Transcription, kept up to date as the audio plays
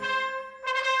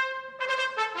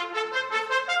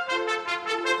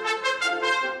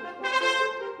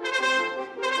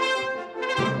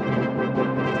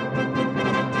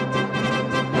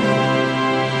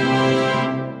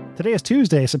Today is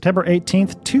Tuesday, September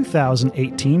 18th,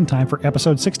 2018. Time for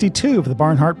episode 62 of the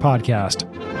Barnhart Podcast.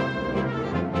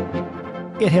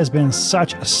 It has been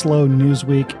such a slow news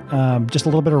week. Just a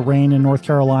little bit of rain in North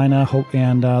Carolina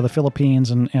and the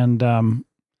Philippines and Hong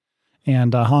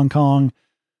Kong.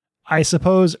 I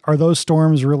suppose, are those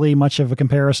storms really much of a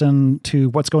comparison to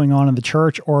what's going on in the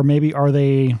church, or maybe are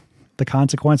they the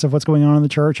consequence of what's going on in the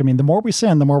church? I mean, the more we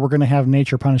sin, the more we're going to have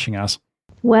nature punishing us.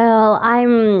 Well,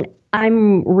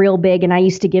 I'm real big, and I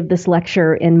used to give this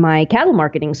lecture in my cattle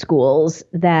marketing schools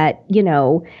that,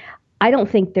 I don't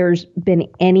think there's been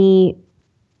any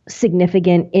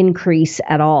significant increase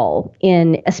at all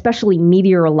in especially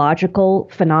meteorological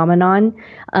phenomenon.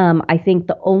 I think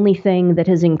the only thing that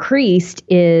has increased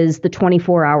is the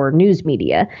 24-hour news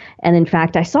media. And in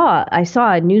fact, I saw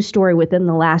a news story within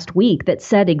the last week that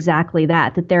said exactly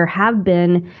that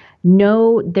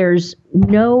there's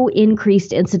no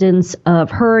increased incidence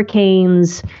of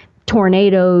hurricanes,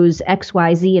 tornadoes,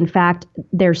 XYZ. In fact,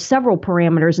 there's several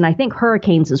parameters, and I think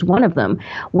hurricanes is one of them,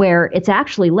 where it's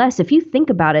actually less. If you think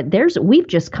about it, we've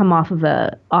just come off of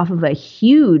a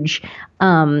huge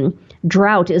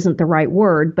drought isn't the right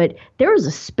word, but there was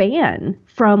a span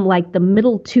from like the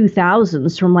middle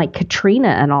 2000s, from like Katrina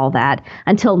and all that,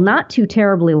 until not too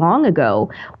terribly long ago,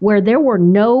 where there were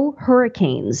no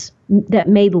hurricanes that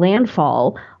made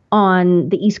landfall on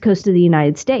the East Coast of the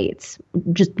United States.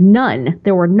 Just none.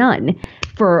 There were none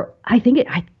for, I think it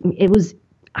was,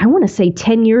 I want to say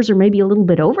 10 years or maybe a little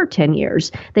bit over 10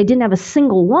 years. They didn't have a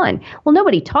single one. Well,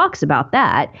 nobody talks about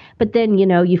that. But then,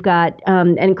 you've got,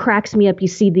 and it cracks me up, you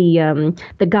see the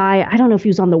guy, I don't know if he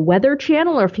was on the Weather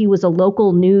Channel or if he was a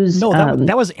local news. No,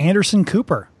 that was Anderson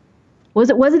Cooper. Was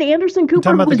it Anderson Cooper?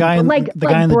 Talking about the guy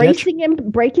in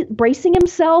the bracing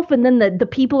himself, and then the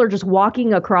people are just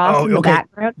walking across in the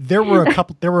background. There were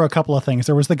a couple of things.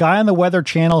 There was the guy on the Weather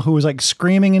Channel who was like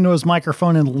screaming into his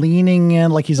microphone and leaning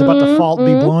in like he's about to fall,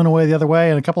 be blown away the other way,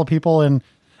 and a couple of people in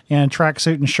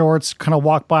tracksuit and shorts kind of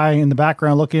walk by in the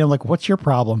background looking at him like, "What's your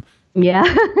problem?" Yeah.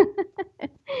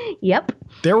 Yep.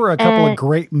 There were a couple of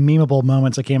great memeable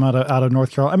moments that came out of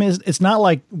North Carolina. I mean, it's not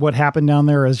like what happened down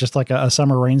there is just like a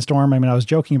summer rainstorm. I mean, I was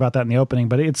joking about that in the opening,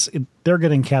 but they're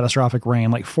getting catastrophic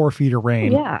rain, like 4 feet of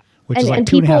rain. Yeah. Which is like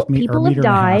 2.5 meters. People have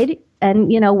died. And,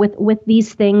 with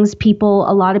these things,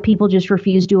 a lot of people just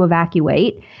refuse to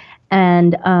evacuate.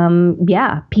 And,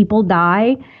 people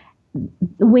die.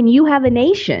 When you have a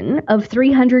nation of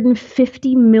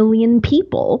 350 million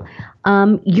people,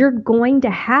 you're going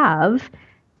to have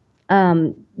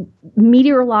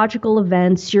meteorological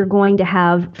events, you're going to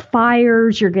have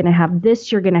fires, you're going to have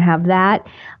this, you're going to have that.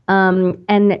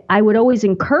 And I would always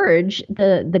encourage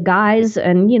the guys,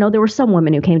 and, there were some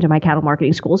women who came to my cattle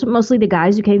marketing schools, but mostly the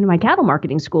guys who came to my cattle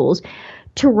marketing schools,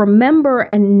 to remember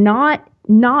and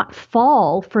not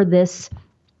fall for this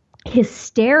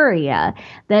hysteria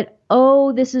that,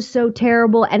 oh, this is so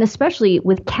terrible. And especially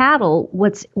with cattle,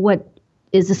 what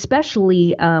is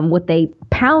especially what they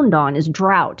pound on is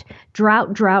drought. This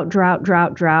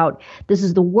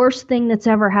is the worst thing that's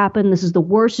ever happened. This is the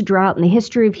worst drought in the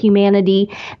history of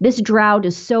humanity. This drought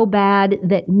is so bad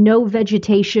that no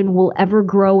vegetation will ever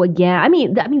grow again. I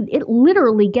mean, it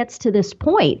literally gets to this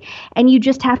point, and you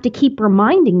just have to keep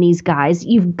reminding these guys,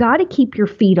 you've got to keep your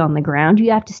feet on the ground.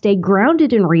 You have to stay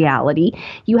grounded in reality.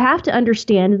 You have to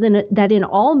understand that in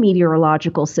all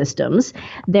meteorological systems,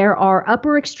 there are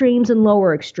upper extremes and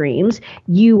lower extremes.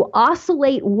 You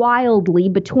oscillate wildly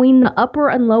between the upper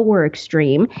and lower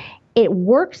extreme. It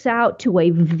works out to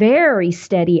a very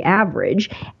steady average.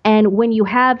 And when you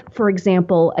have, for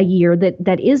example, a year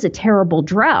that is a terrible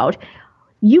drought,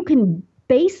 you can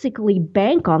basically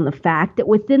bank on the fact that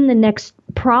within the next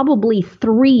probably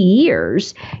 3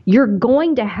 years, you're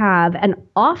going to have an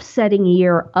offsetting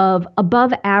year of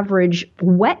above average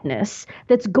wetness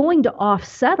that's going to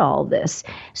offset all this.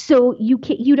 So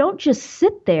you don't just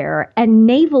sit there and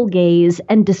navel gaze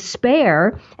and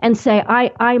despair and say,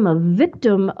 I'm a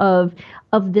victim of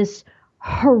this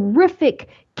horrific,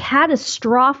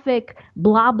 catastrophic,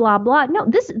 blah, blah, blah. No,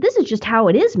 this is just how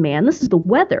it is, man. This is the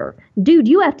weather. Dude,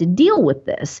 you have to deal with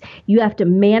this. You have to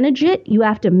manage it. You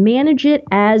have to manage it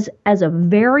as a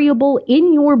variable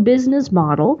in your business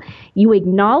model. You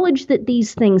acknowledge that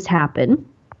these things happen,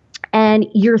 and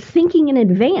you're thinking in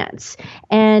advance.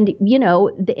 And,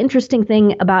 the interesting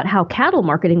thing about how cattle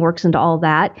marketing works into all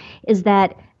that is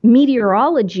that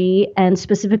meteorology, and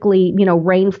specifically,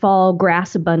 rainfall,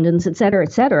 grass abundance, et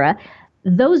cetera,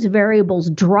 those variables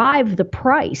drive the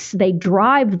price, they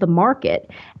drive the market.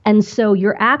 And so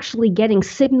you're actually getting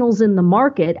signals in the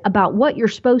market about what you're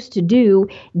supposed to do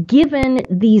given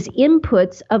these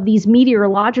inputs of these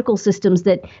meteorological systems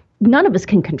that none of us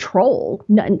can control.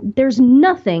 There's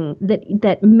nothing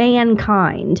that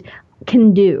mankind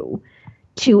can do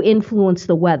to influence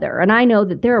the weather. And I know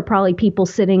that there are probably people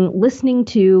sitting listening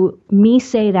to me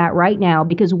say that right now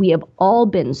because we have all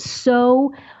been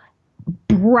so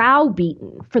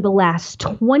browbeaten for the last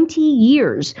 20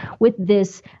 years with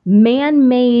this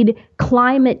man-made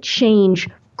climate change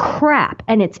crap,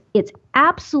 and it's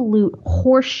absolute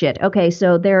horseshit. Okay,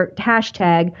 so their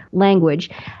hashtag language.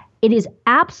 It is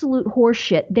absolute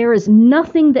horseshit. There is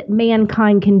nothing that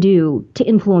mankind can do to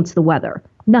influence the weather.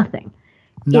 Nothing.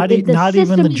 Not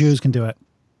even the Jews can do it.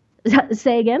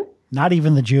 Say again? Not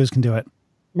even the Jews can do it.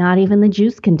 Not even the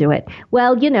Jews can do it.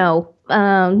 Well,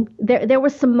 there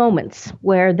was some moments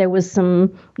where there was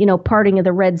some, parting of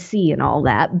the Red Sea and all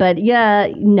that. But yeah,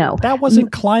 no. That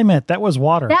wasn't climate. That was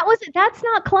water. That's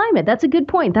not climate. That's a good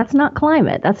point. That's not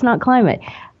climate.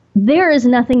 There is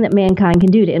nothing that mankind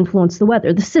can do to influence the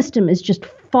weather. The system is just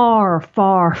far,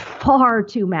 far, far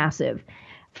too massive.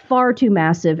 Far too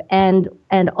massive. And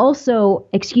also,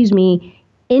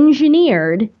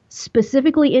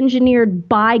 specifically engineered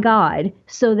by God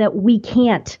so that we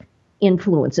can't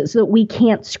influence it, so that we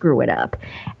can't screw it up.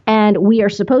 And we are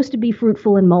supposed to be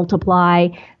fruitful and multiply.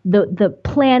 The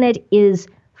planet is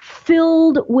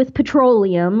filled with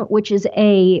petroleum, which is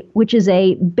a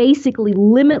basically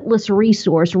limitless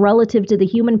resource relative to the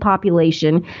human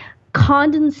population,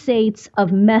 condensates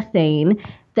of methane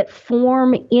that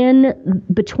form in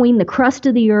between the crust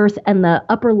of the earth and the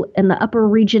upper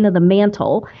region of the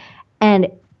mantle, and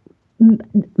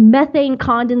methane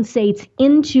condensates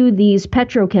into these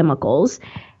petrochemicals.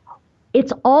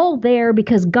 It's all there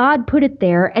because God put it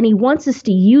there and he wants us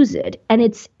to use it. And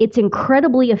it's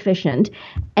incredibly efficient.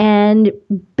 And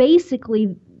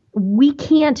basically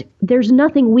there's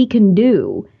nothing we can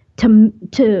do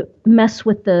to mess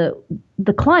with the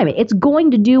climate. It's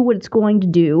going to do what it's going to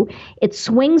do. It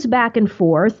swings back and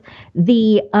forth.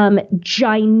 The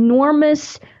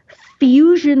ginormous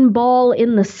fusion ball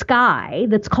in the sky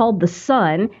that's called the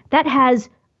sun, that has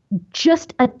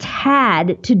just a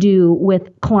tad to do with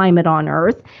climate on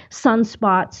Earth,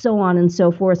 sunspots, so on and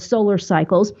so forth, solar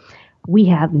cycles. We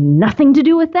have nothing to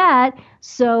do with that.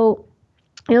 So,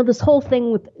 this whole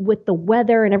thing with the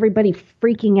weather and everybody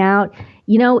freaking out,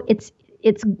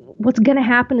 it's what's going to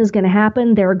happen is going to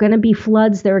happen. There are going to be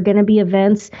floods. There are going to be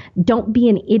events. Don't be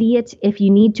an idiot if you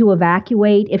need to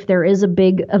evacuate. If there is a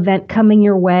big event coming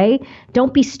your way,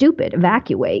 don't be stupid.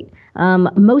 Evacuate.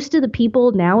 Most of the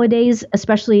people nowadays,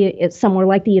 especially somewhere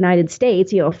like the United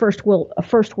States, a first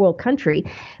world country,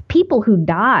 people who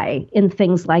die in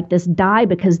things like this die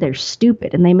because they're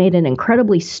stupid and they made an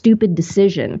incredibly stupid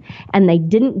decision and they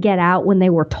didn't get out when they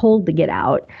were told to get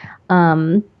out.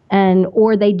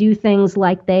 Or they do things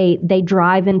like they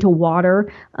drive into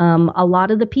water. A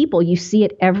lot of the people, you see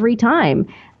it every time.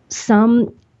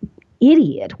 Some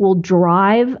idiot will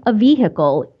drive a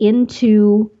vehicle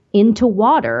into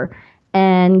water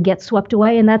and get swept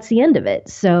away, and that's the end of it.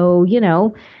 So,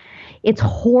 it's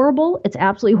horrible. It's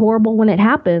absolutely horrible when it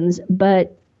happens,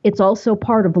 but it's also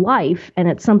part of life, and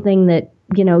it's something that,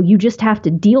 you just have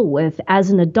to deal with as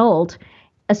an adult,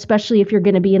 especially if you're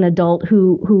going to be an adult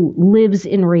who lives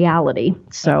in reality.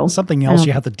 So something else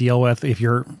you have to deal with if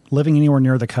you're living anywhere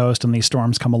near the coast and these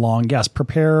storms come along. Yes,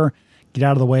 prepare, get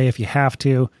out of the way if you have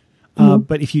to.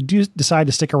 But if you do decide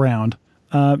to stick around,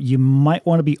 you might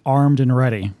want to be armed and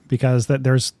ready because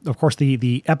there's, of course,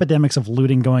 the epidemics of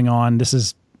looting going on. This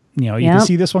is, you can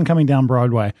see this one coming down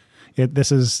Broadway.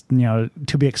 This is,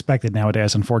 to be expected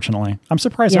nowadays, unfortunately. I'm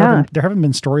surprised there haven't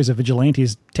been stories of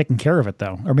vigilantes taking care of it,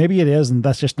 though. Or maybe it is, and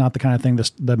that's just not the kind of thing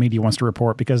the media wants to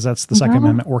report because that's the Second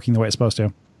Amendment working the way it's supposed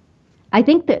to. I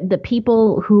think that the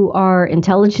people who are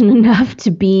intelligent enough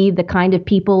to be the kind of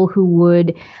people who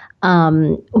would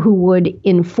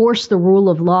enforce the rule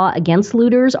of law against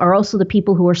looters are also the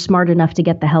people who are smart enough to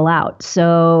get the hell out.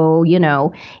 So,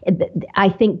 I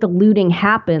think the looting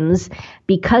happens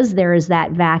because there is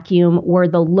that vacuum where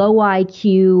the low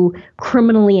IQ,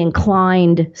 criminally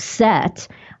inclined set,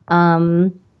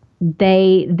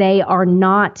 they are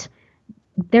not,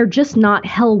 they're just not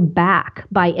held back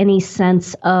by any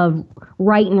sense of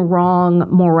right and wrong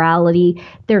morality.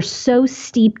 They're so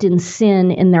steeped in sin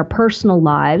in their personal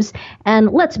lives.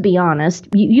 And let's be honest,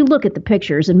 you look at the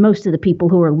pictures and most of the people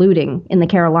who are looting in the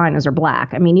Carolinas are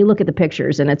black. I mean, you look at the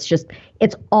pictures and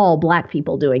it's all black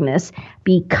people doing this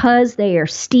because they are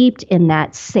steeped in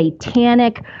that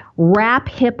satanic rap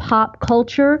hip hop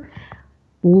culture.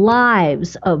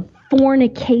 lives of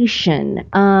fornication,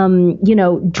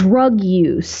 drug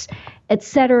use, et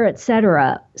cetera, et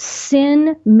cetera.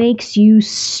 Sin makes you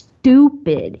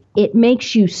stupid. It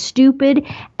makes you stupid.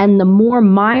 And the more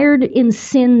mired in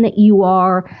sin that you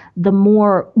are, the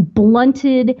more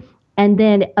blunted and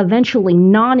then eventually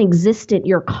non-existent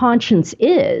your conscience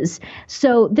is.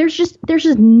 So there's just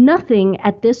nothing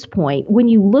at this point when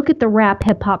you look at the rap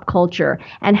hip hop culture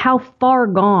and how far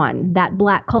gone that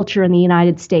black culture in the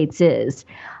United States is.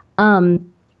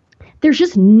 There's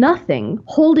just nothing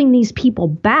holding these people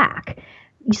back.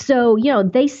 So,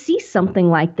 they see something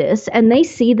like this and they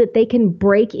see that they can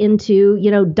break into,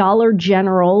 Dollar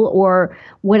General or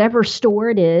whatever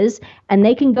store it is, and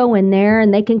they can go in there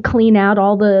and they can clean out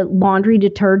all the laundry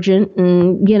detergent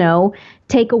and,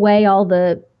 take away all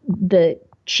the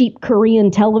cheap Korean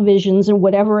televisions and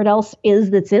whatever it else is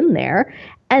that's in there.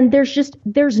 And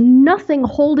there's nothing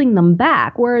holding them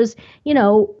back. Whereas,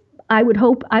 I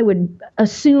would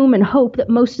assume and hope that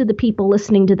most of the people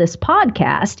listening to this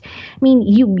podcast,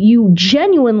 you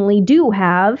genuinely do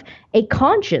have a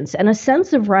conscience and a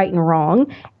sense of right and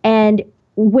wrong. And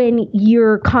when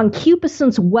your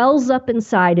concupiscence wells up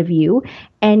inside of you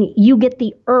and you get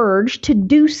the urge to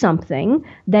do something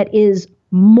that is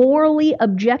morally,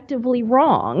 objectively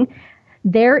wrong,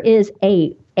 there is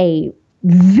a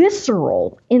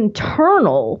visceral,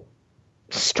 internal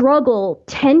struggle,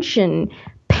 tension,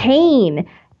 pain,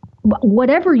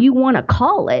 whatever you want to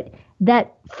call it,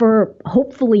 that for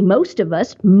hopefully most of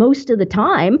us, most of the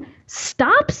time,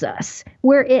 stops us.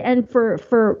 I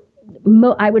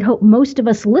would hope most of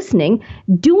us listening,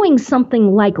 doing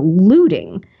something like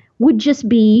looting would just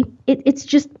be,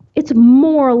 it's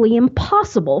morally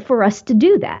impossible for us to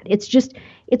do that.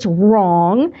 It's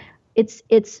wrong. It's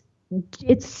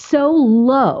so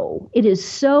low. It is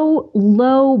so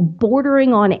low,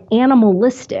 bordering on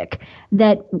animalistic,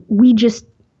 that we just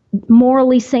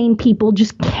morally sane people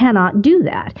just cannot do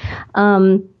that.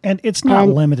 And it's not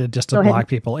limited just to black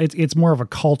people. It's more of a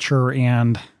culture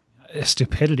and a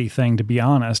stupidity thing, to be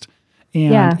honest.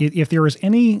 And if there is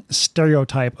any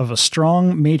stereotype of a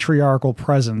strong matriarchal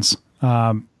presence,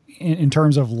 in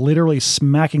terms of literally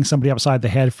smacking somebody upside the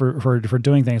head for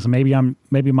doing things.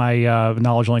 Maybe my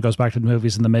knowledge only goes back to the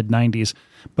movies in the mid '90s,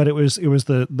 but it was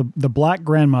the black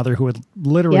grandmother who would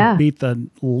literally beat the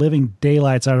living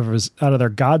daylights out of their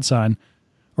godson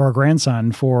or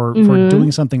grandson for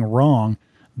doing something wrong.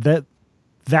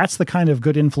 That's the kind of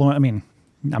good influence. I mean,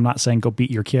 I'm not saying go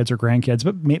beat your kids or grandkids,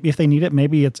 but maybe if they need it,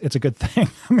 maybe it's a good thing.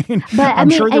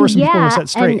 I'm sure there were some people who set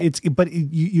straight.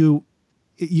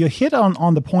 You hit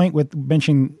on the point with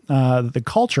mentioning the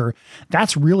culture.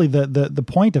 That's really the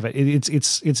point of it.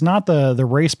 It's not the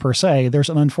race per se. There's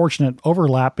an unfortunate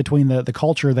overlap between the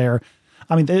culture there.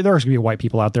 I mean, there's going to be white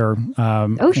people out there.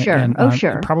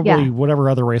 Sure. Probably whatever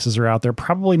other races are out there.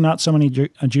 Probably not so many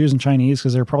Jews and Chinese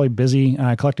because they're probably busy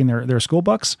collecting their school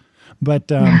books. But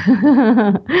there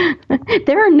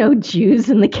are no Jews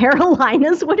in the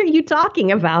Carolinas. What are you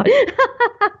talking about?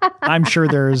 I'm sure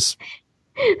there's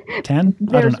 10.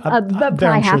 There's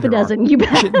probably half a dozen. You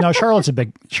bet. No, Charlotte's a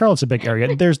big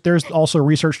area. There's also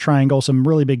Research Triangle, some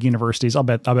really big universities. I'll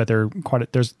bet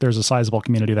there's a sizable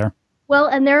community there. Well,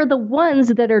 and they're the ones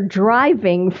that are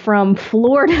driving from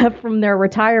Florida, from their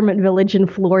retirement village in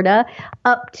Florida,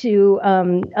 up to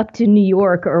New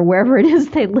York or wherever it is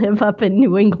they live up in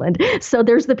New England. So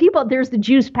there's the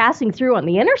Jews passing through on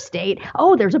the interstate.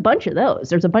 Oh, there's a bunch of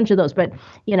those. But,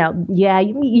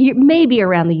 maybe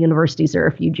around the universities there are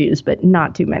a few Jews, but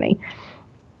not too many.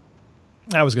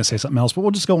 I was going to say something else, but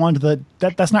we'll just go on to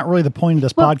that's not really the point of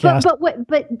this podcast. But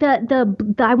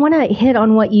I want to hit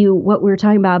on what we were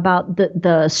talking about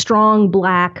the strong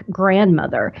black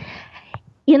grandmother.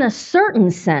 In a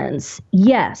certain sense,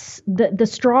 yes, the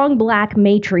strong black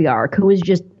matriarch who is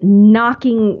just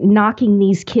knocking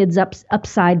these kids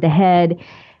upside the head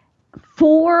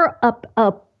for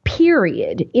a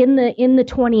period in the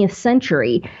 20th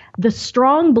century. The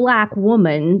strong black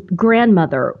woman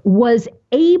grandmother was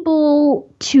able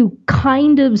to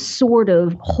kind of sort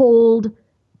of hold,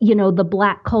 the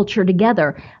black culture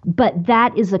together. But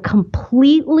that is a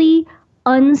completely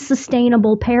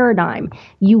unsustainable paradigm.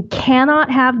 You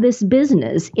cannot have this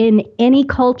business in any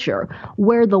culture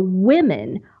where the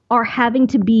women are having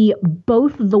to be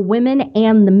both the women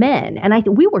and the men. And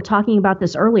we were talking about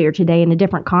this earlier today in a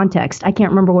different context. I can't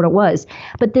remember what it was.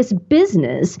 But this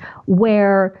business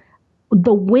where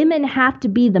the women have to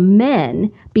be the men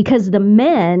because the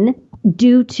men,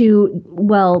 due to a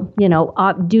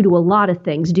lot of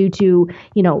things, due to,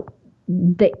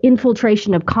 the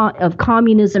infiltration of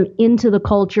communism into the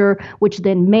culture, which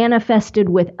then manifested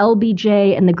with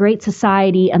LBJ and the Great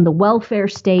Society and the welfare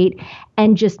state,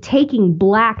 and just taking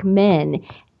black men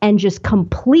and just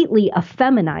completely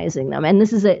effeminizing them. And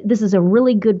this is a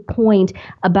really good point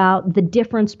about the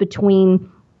difference between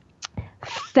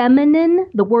feminine,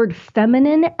 the word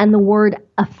feminine, and the word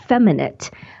effeminate.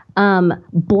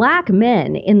 Black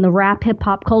men in the rap hip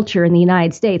hop culture in the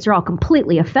United States are all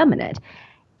completely effeminate.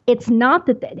 It's not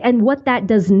that, and what that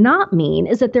does not mean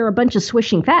is that they're a bunch of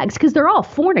swishing fags, because they're all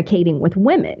fornicating with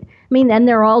women. I mean, and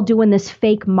they're all doing this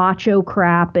fake macho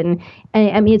crap, and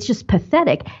I mean, it's just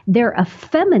pathetic. They're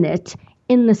effeminate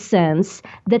in the sense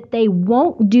that they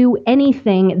won't do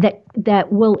anything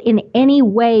that will in any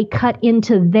way cut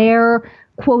into their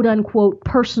quote unquote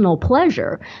personal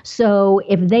pleasure. So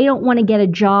if they don't want to get a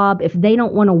job, if they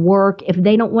don't want to work, if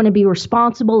they don't want to be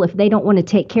responsible, if they don't want to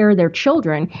take care of their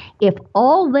children, if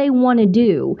all they want to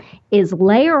do is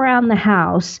lay around the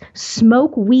house,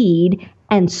 smoke weed,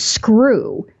 and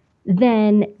screw,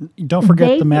 then don't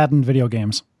forget the Madden video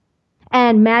games.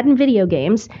 And Madden video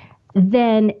games,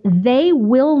 then they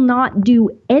will not do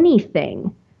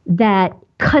anything that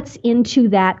cuts into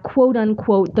that quote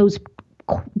unquote those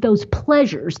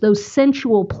pleasures, those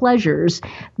sensual pleasures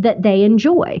that they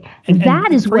enjoy.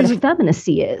 That is what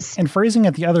effeminacy is. And phrasing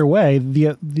it the other way,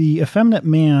 the effeminate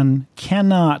man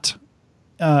cannot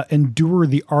endure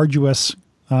the arduous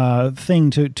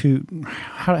thing to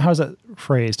how's that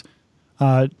phrased?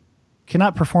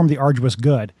 Cannot perform the arduous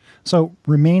good. So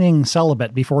remaining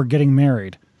celibate before getting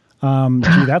married.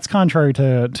 Gee, that's contrary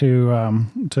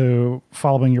to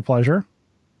following your pleasure.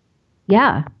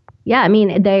 Yeah. Yeah, I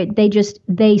mean,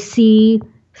 they see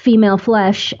female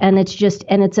flesh, and at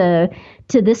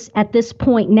this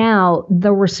point now,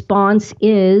 the response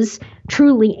is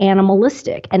truly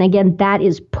animalistic. And again, that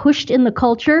is pushed in the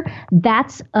culture.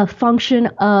 That's a function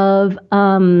of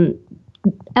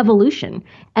evolution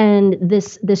and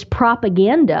this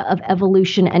propaganda of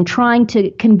evolution, and trying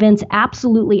to convince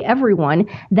absolutely everyone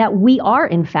that we are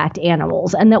in fact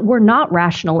animals, and that we're not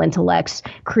rational intellects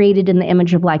created in the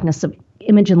image and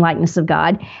likeness of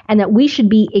God, and that we should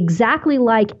be exactly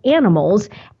like animals,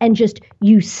 and just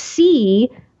you see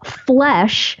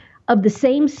flesh of the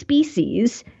same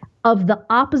species of the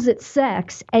opposite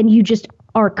sex, and you just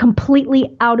are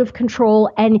completely out of control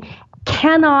and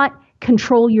cannot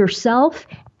control yourself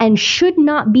and should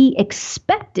not be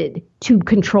expected to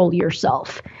control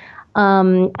yourself.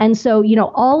 And so,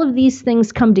 all of these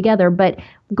things come together. But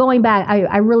going back,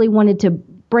 I really wanted to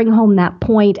bring home that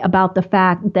point about the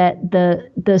fact that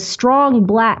the strong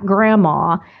black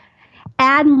grandma,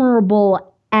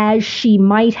 admirable as she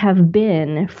might have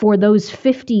been for those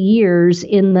 50 years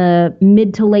in the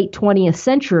mid to late 20th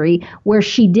century, where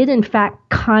she did in fact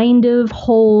kind of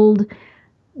hold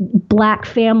black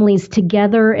families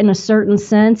together in a certain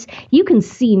sense, you can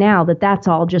see now that that's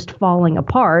all just falling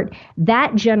apart.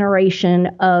 That generation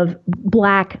of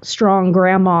black strong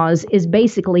grandmas is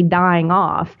basically dying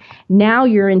off. Now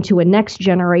you're into a next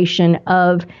generation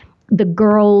of the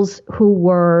girls who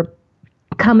were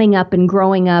coming up and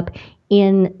growing up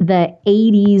in the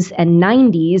 80s and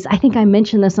 90s. I think I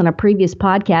mentioned this on a previous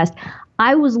podcast.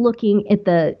 I was looking at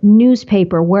the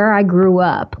newspaper where I grew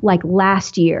up like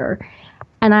last year,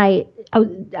 and I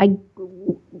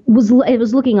was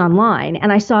looking online,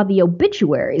 and I saw the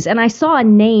obituaries, and I saw a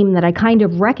name that I kind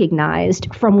of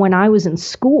recognized from when I was in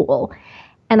school.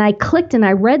 And I clicked and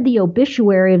I read the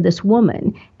obituary of this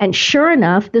woman. And sure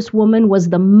enough, this woman was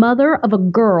the mother of a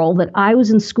girl that I was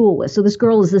in school with. So this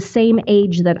girl is the same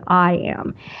age that I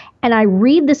am. And I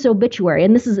read this obituary,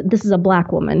 and this is a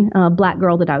black woman, a black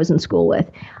girl that I was in school with.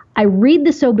 I read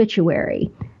this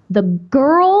obituary. The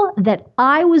girl that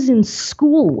I was in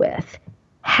school with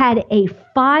had a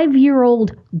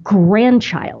 5-year-old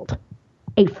grandchild.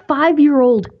 A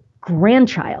 5-year-old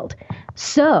grandchild.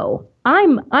 So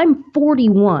I'm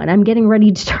 41. I'm getting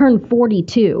ready to turn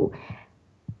 42.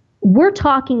 We're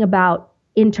talking about,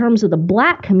 in terms of the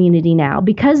black community now,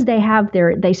 because they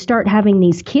start having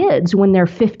these kids when they're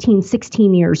 15,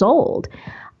 16 years old.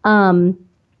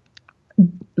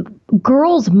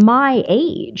 Girls my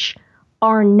age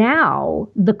are now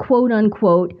the quote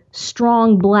unquote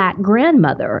strong black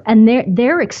grandmother, and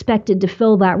they're expected to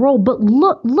fill that role. But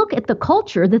look at the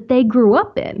culture that they grew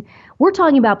up in. We're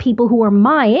talking about people who are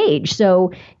my age.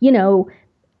 So,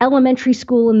 elementary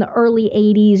school in the early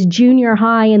 80s, junior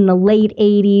high in the late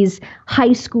 80s,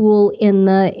 high school in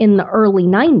the early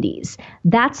 90s.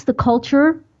 That's the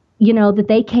culture, that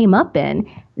they came up in.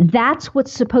 That's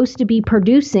what's supposed to be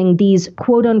producing these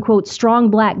quote unquote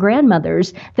strong black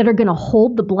grandmothers that are going to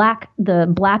hold the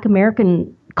black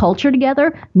American culture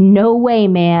together? No way,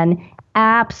 man.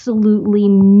 Absolutely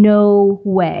no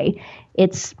way.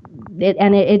 It's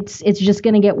just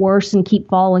going to get worse and keep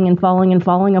falling and falling and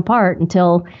falling apart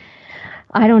until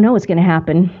I don't know what's going to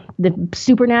happen. The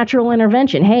supernatural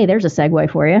intervention. Hey, there's a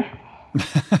segue for you. I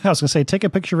was going to say, take a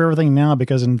picture of everything now,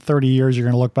 because in 30 years, you're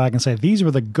going to look back and say, these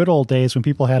were the good old days when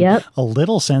people had a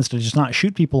little sense to just not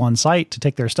shoot people on sight to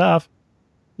take their stuff.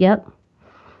 Yep.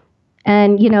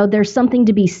 And, there's something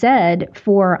to be said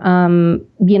for,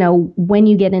 when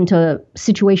you get into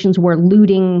situations where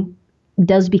looting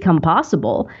does become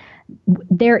possible,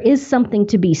 there is something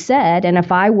to be said. And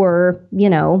if I were,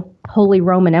 Holy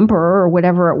Roman Emperor or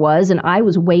whatever it was, and I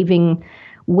was waving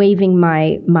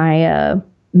my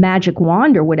magic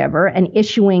wand or whatever and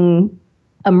issuing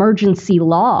emergency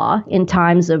law in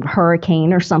times of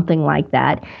hurricane or something like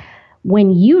that,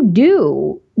 when you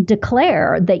do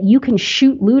declare that you can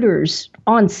shoot looters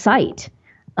on sight,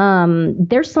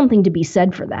 there's something to be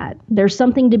said for that. There's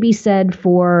something to be said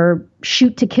for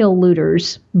shoot to kill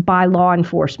looters by law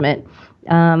enforcement.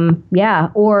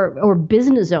 Or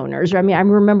business owners. I mean, I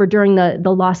remember during the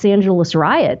Los Angeles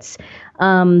riots,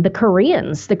 the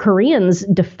Koreans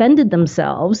defended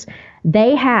themselves.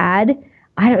 They had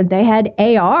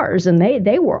ARs and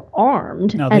they were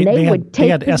armed. No, they had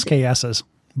SKSs,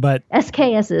 but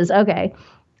SKSs. Okay.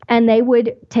 And they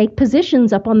would take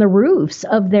positions up on the roofs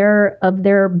of their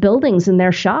buildings and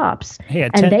their shops. Hey,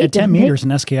 at 10 meters,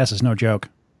 an SKS is no joke.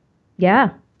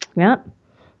 Yeah. Yeah.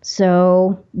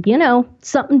 So,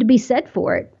 something to be said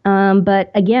for it. But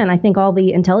again, I think all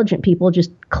the intelligent people just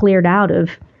cleared out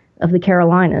of the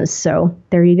Carolinas. So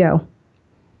there you go.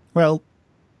 Well,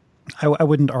 I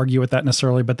wouldn't argue with that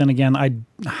necessarily. But then again,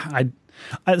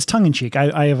 it's tongue in cheek.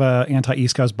 I have a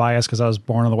anti-East Coast bias because I was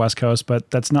born on the West Coast,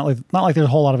 but that's not like there's a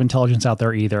whole lot of intelligence out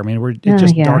there either. I mean, it's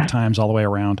just dark times all the way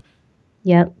around.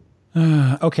 Yep.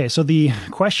 Okay, so the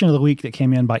question of the week that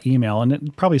came in by email, and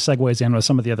it probably segues in with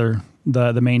some of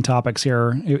the main topics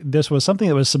here. This was something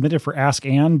that was submitted for Ask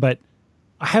Ann, but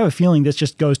I have a feeling this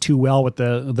just goes too well with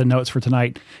the notes for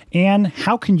tonight. Ann,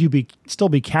 how can you still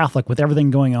be Catholic with everything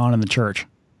going on in the church?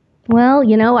 Well,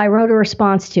 I wrote a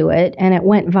response to it, and it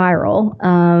went viral.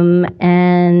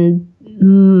 And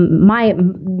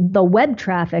the web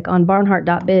traffic on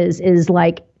Barnhart.biz is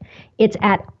like, it's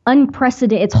at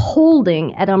unprecedented. It's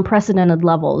holding at unprecedented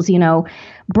levels.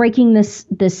 Breaking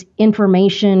this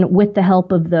information with the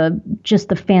help of the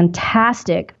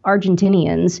fantastic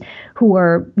Argentinians who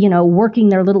are working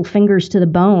their little fingers to the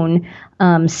bone,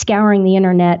 scouring the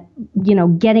internet,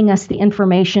 getting us the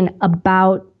information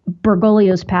about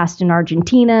Bergoglio's past in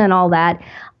Argentina and all that.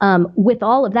 With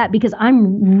all of that, because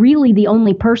I'm really the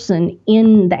only person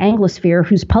in the Anglosphere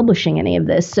who's publishing any of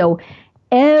this, so.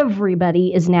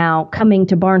 Everybody is now coming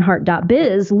to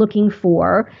Barnhart.biz looking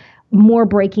for more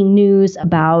breaking news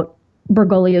about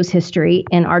Bergoglio's history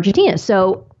in Argentina.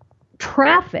 So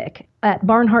traffic at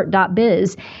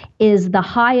Barnhart.biz is at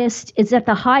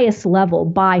the highest level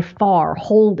by far,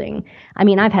 holding. I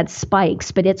mean, I've had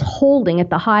spikes, but it's holding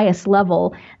at the highest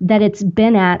level that it's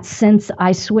been at since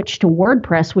I switched to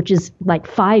WordPress, which is like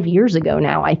 5 years ago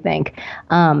now, I think.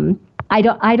 I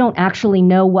don't actually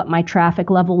know what my traffic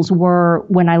levels were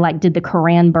when I did the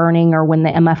Koran burning or when the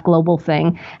MF Global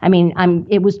thing. I mean,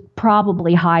 it was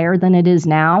probably higher than it is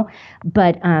now,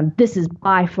 but this is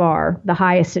by far the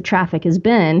highest the traffic has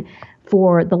been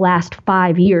for the last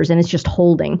 5 years, and it's just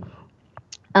holding.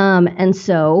 And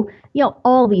so,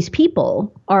 all these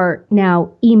people are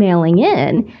now emailing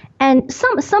in, and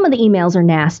some of the emails are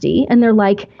nasty, and they're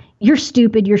like, "You're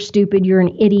stupid, you're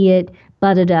an idiot."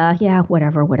 Da-da-da, yeah,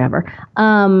 whatever.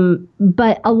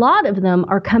 But a lot of them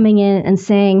are coming in and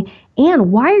saying, "Ann,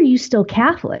 why are you still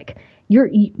Catholic?"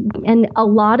 And a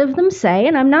lot of them say,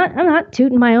 and I'm not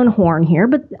tooting my own horn here,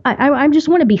 but I just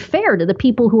want to be fair to the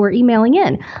people who are emailing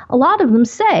in. A lot of them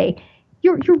say,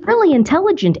 "You're really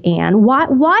intelligent, Ann.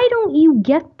 Why don't you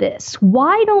get this?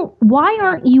 Why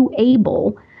aren't you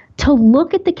able to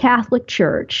look at the Catholic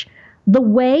Church the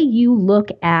way you look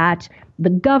at the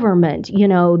government,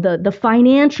 the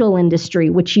financial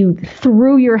industry, which you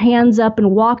threw your hands up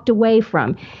and walked away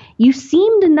from? You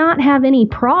seem to not have any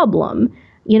problem,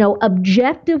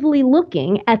 objectively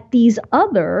looking at these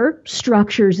other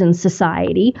structures in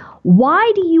society.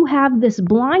 Why do you have this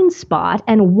blind spot,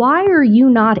 and why are you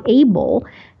not able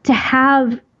to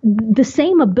have the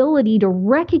same ability to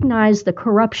recognize the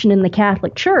corruption in the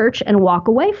Catholic Church and walk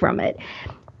away from it?"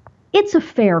 It's a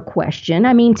fair question.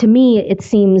 I mean, to me, it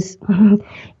seems, to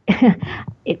me,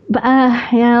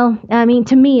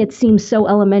 it seems so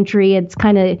elementary. It's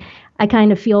kind of, I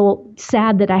kind of feel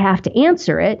sad that I have to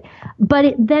answer it.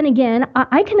 But then again,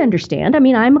 I can understand. I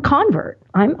mean, I'm a convert.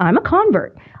 I'm a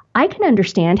convert. I can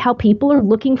understand how people are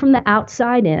looking from the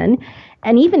outside in,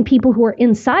 and even people who are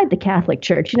inside the Catholic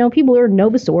Church. People who are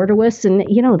Novus Ordoists, and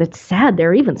that's sad.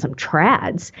 There are even some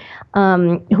trads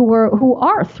who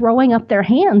are throwing up their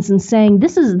hands and saying,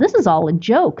 "This is all a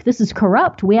joke. This is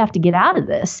corrupt. We have to get out of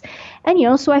this."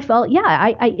 And so I felt,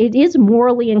 it is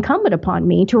morally incumbent upon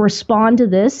me to respond to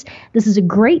this. This is a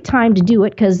great time to do it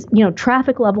because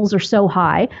traffic levels are so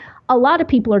high. A lot of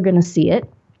people are going to see it.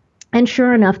 And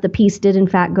sure enough, the piece did in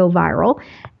fact go viral.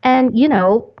 And,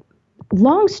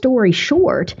 long story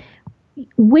short,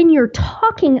 when you're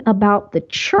talking about the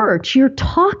church, you're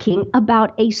talking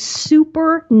about a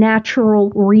supernatural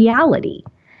reality.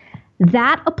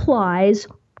 That applies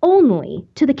only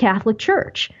to the Catholic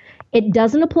Church. It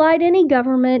doesn't apply to any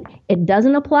government. It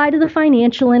doesn't apply to the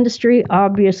financial industry,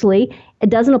 obviously. It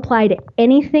doesn't apply to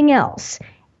anything else.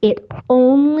 It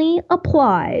only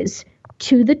applies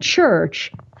to the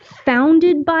church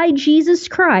founded by Jesus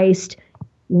Christ,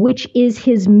 which is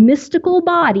his mystical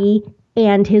body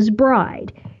and his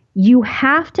bride. You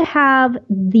have to have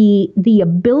the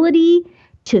ability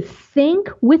to think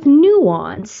with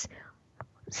nuance,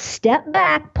 step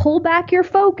back, pull back your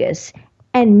focus,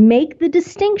 and make the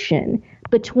distinction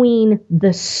between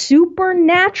the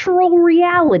supernatural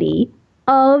reality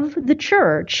of the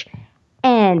church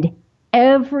and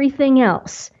everything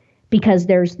else. Because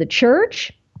there's the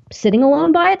church sitting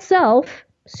alone by itself,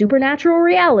 supernatural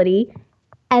reality,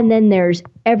 and then there's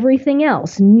everything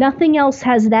else. Nothing else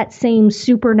has that same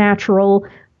supernatural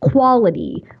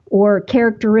quality or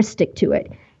characteristic to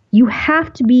it. You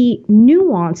have to be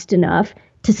nuanced enough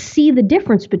to see the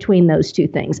difference between those two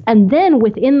things. And then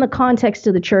within the context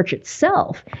of the church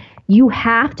itself, you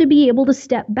have to be able to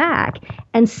step back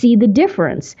and see the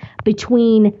difference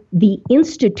between the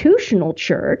institutional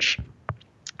church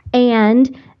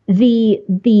and the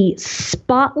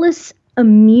spotless,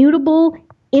 immutable,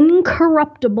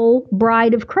 incorruptible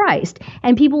bride of Christ.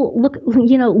 And people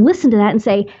listen to that and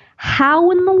say,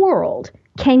 how in the world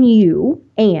can you,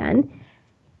 Anne,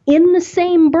 in the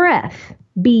same breath,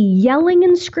 be yelling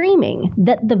and screaming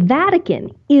that the Vatican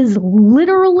is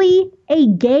literally a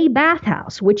gay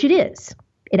bathhouse, which it is.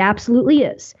 It absolutely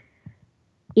is.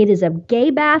 It is a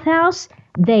gay bathhouse.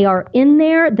 They are in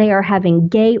there. They are having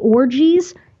gay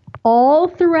orgies. All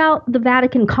throughout the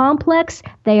Vatican complex,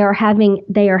 they are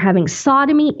having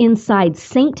sodomy inside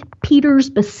St. Peter's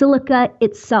Basilica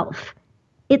itself.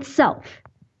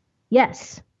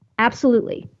 Yes,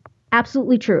 absolutely.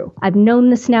 Absolutely true. I've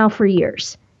known this now for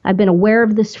years. I've been aware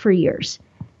of this for years.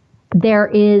 There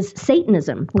is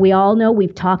Satanism. We all know,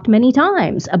 we've talked many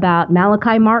times about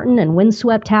Malachi Martin and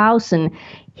Windswept House and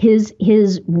his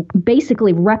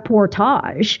basically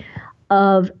reportage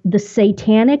of the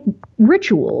satanic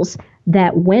rituals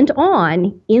that went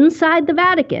on inside the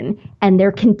Vatican, and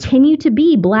there continue to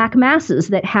be black masses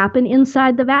that happen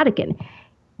inside the Vatican.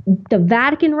 The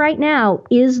Vatican right now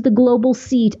is the global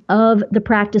seat of the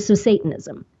practice of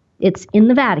Satanism. It's in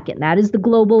the Vatican. That is the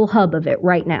global hub of it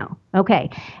right now. Okay.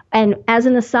 And as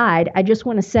an aside, I just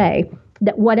want to say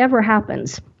that whatever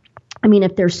happens,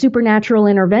 if there's supernatural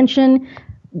intervention,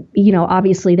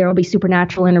 obviously there will be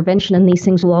supernatural intervention and these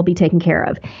things will all be taken care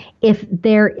of. If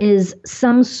there is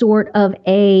some sort of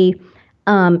a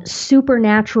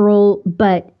supernatural,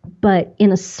 but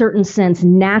in a certain sense,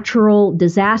 natural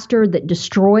disaster that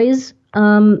destroys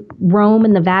Rome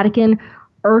and the Vatican,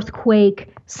 earthquake,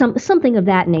 something of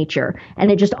that nature, and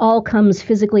it just all comes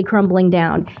physically crumbling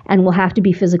down and will have to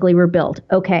be physically rebuilt.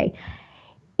 Okay.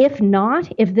 If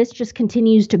not, if this just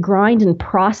continues to grind and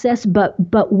process,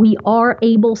 but we are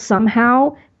able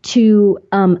somehow to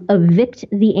evict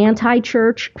the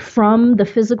anti-church from the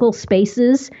physical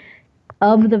spaces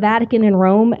of the Vatican and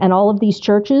Rome and all of these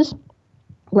churches,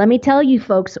 let me tell you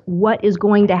folks what is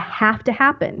going to have to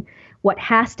happen. What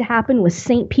has to happen with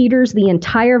St. Peter's, the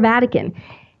entire Vatican.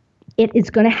 It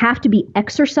is going to have to be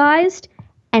exorcised,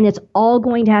 and it's all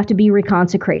going to have to be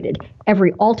reconsecrated.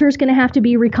 Every altar is going to have to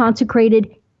be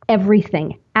reconsecrated.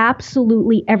 Everything,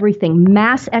 absolutely everything,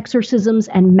 mass exorcisms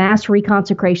and mass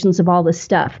reconsecrations of all this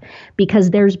stuff,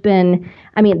 because there's been,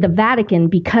 the Vatican,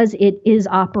 because it is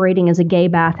operating as a gay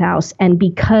bathhouse and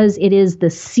because it is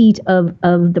the seat of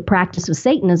the practice of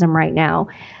Satanism right now,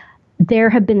 there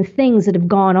have been things that have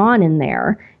gone on in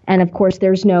there. And of course,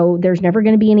 there's never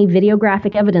going to be any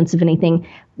videographic evidence of anything,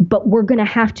 but we're going to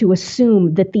have to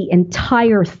assume that the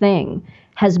entire thing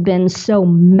has been so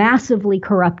massively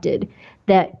corrupted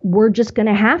that we're just going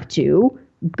to have to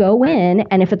go in,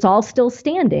 and if it's all still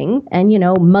standing and,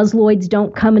 Musloids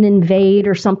don't come and invade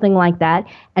or something like that,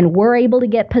 and we're able to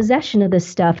get possession of this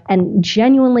stuff and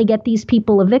genuinely get these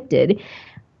people evicted,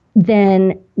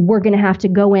 then we're going to have to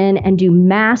go in and do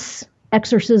mass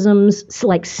exorcisms,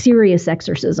 like serious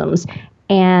exorcisms,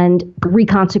 and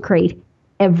reconsecrate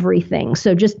everything.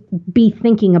 So just be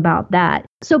thinking about that.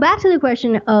 So back to the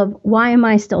question of why am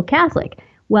I still Catholic?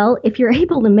 Well, if you're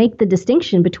able to make the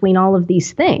distinction between all of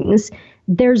these things,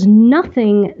 there's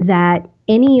nothing that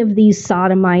any of these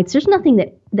sodomites, there's nothing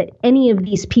that any of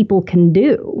these people can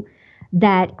do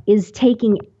that is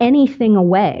taking anything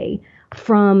away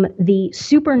from the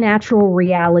supernatural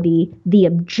reality, the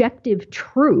objective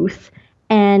truth,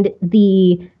 and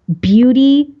the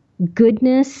beauty,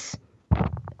 goodness,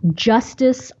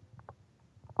 justice,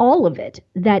 all of it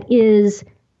that is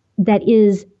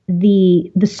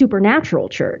the supernatural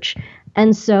church.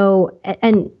 And so,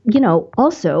 and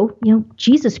also,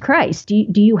 Jesus Christ.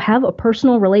 Do you have a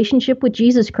personal relationship with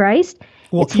Jesus Christ?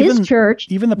 Well, it's his church.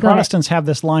 Even the Protestants have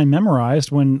this line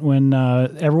memorized when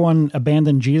everyone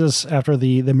abandoned Jesus after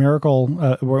the miracle,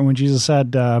 when Jesus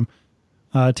said,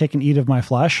 "Take and eat of my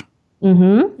flesh."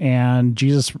 Mm-hmm. And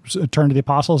Jesus turned to the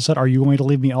apostles and said, "Are you going to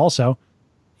leave me also?"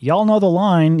 Y'all know the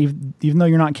line, even though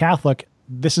you're not Catholic.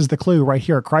 This is the clue right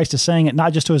here. Christ is saying it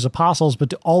not just to his apostles, but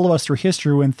to all of us through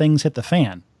history when things hit the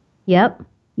fan. Yep.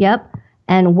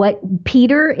 And what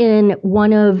Peter, in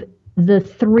one of the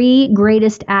 3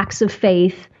 greatest acts of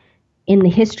faith in the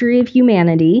history of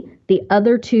humanity, the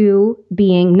other 2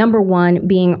 being, number 1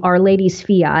 being Our Lady's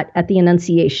fiat at the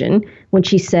Annunciation, when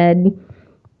she said,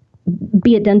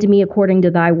 "Be it done to me according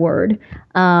to thy word."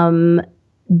 Then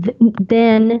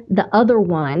the other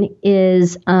one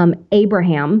is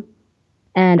Abraham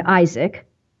and Isaac,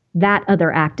 that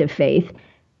other act of faith.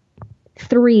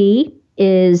 3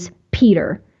 is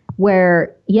Peter,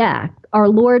 where, our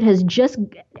Lord has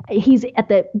he's at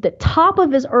the top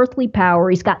of his earthly power.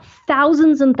 He's got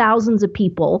thousands and thousands of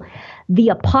people. The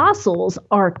apostles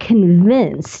are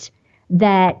convinced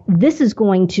that this is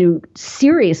going to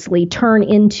seriously turn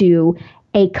into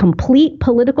a complete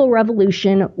political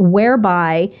revolution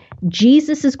whereby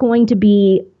Jesus is going to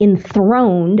be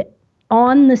enthroned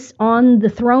on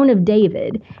the throne of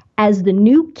David as the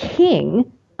new king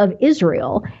of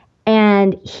Israel,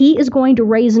 and he is going to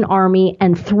raise an army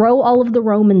and throw all of the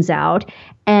Romans out,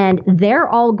 and they're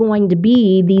all going to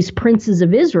be these princes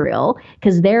of Israel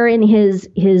because they're in his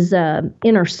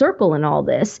inner circle and all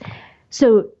this.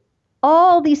 So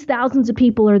all these thousands of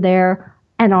people are there,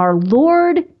 and our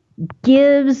Lord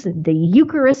gives the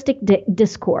Eucharistic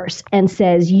discourse and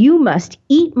says, "You must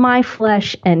eat my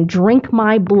flesh and drink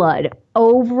my blood,"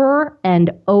 over and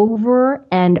over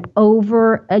and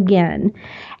over again.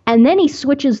 And then he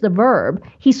switches the verb.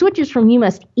 He switches from "you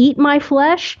must eat my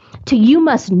flesh" to "you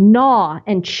must gnaw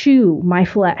and chew my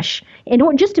flesh." And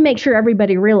just to make sure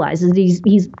everybody realizes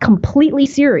he's completely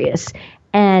serious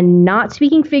and not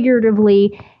speaking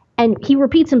figuratively. And he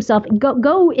repeats himself.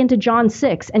 Go into John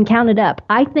 6 and count it up.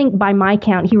 I think by my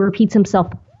count, he repeats himself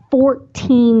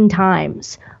 14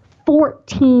 times.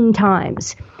 14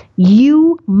 times.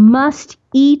 "You must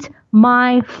eat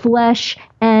my flesh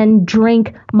and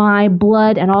drink my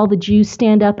blood." And all the Jews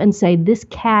stand up and say, "This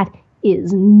cat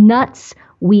is nuts.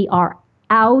 We are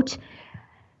out."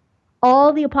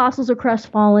 All the apostles are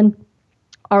crestfallen.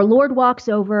 Our Lord walks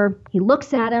over. He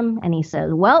looks at him and he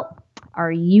says, "Well,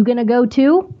 are you going to go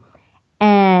too?"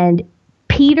 And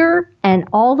Peter and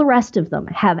all the rest of them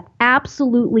have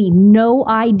absolutely no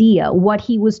idea what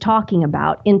he was talking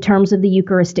about in terms of the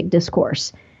Eucharistic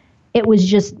discourse. It was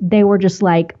just, they were just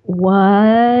like,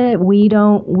 "What?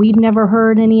 We've never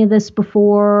heard any of this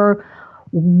before.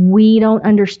 We don't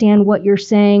understand what you're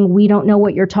saying. We don't know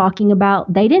what you're talking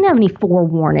about." They didn't have any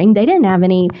forewarning. They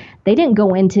didn't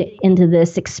go into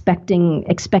this expecting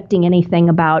anything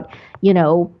about,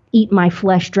 "Eat my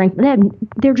flesh, drink."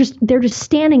 They're just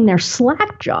standing there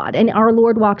slack-jawed. And our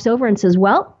Lord walks over and says,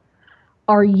 "Well,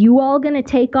 are you all going to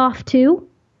take off too?"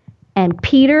 And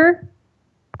Peter,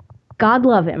 God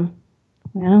love him,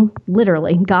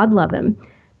 literally, God love him.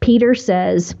 Peter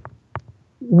says,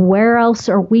 "Where else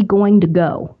are we going to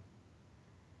go?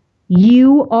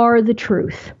 You are the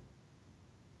truth.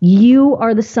 You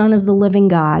are the Son of the living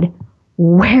God.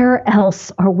 Where else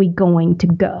are we going to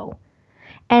go?"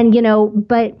 And,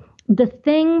 but the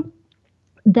thing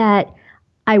that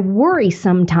I worry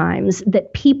sometimes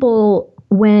that people,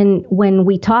 when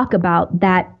we talk about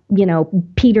that,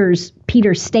 Peter's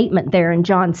statement there in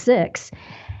John 6,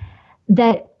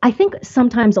 that I think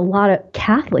sometimes a lot of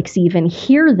Catholics even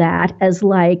hear that as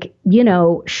like,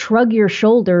 shrug your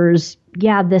shoulders.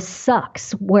 Yeah, this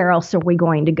sucks. Where else are we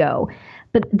going to go?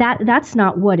 But that's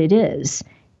not what it is.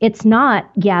 It's not,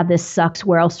 yeah, this sucks,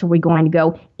 where else are we going to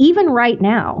go? Even right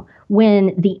now,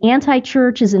 when the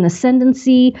anti-church is in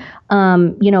ascendancy,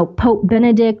 Pope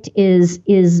Benedict is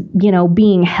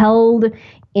being held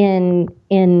in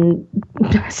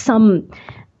some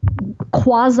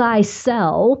quasi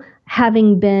cell,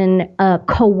 having been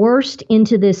coerced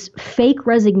into this fake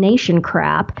resignation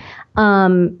crap.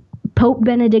 Pope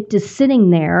Benedict is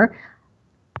sitting there,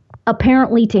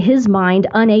 apparently to his mind,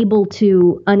 unable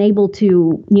to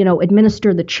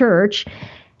administer the church.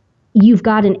 You've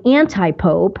got an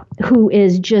anti-pope who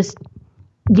is just,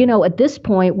 at this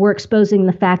point, we're exposing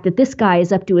the fact that this guy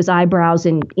is up to his eyebrows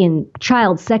in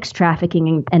child sex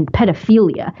trafficking and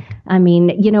pedophilia. I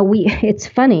mean, it's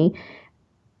funny.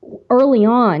 Early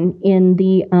on in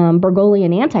the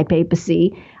Bergoglian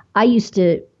anti-papacy, I used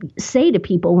to say to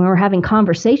people when we were having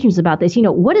conversations about this,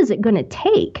 what is it going to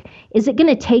take? Is it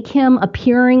going to take him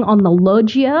appearing on the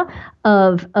loggia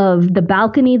of the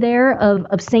balcony there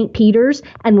of St. Peter's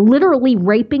and literally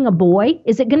raping a boy?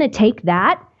 Is it going to take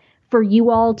that for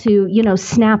you all to,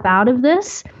 snap out of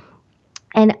this?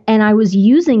 And I was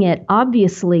using it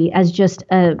obviously as just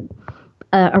a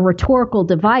rhetorical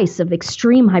device of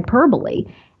extreme hyperbole.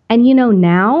 And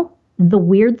now the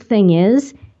weird thing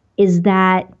is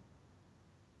that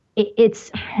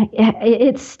it's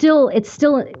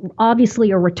still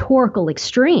obviously a rhetorical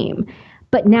extreme,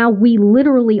 but now we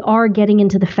literally are getting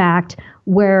into the fact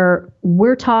where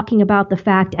we're talking about the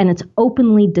fact, and it's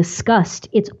openly discussed.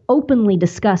 It's openly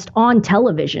discussed on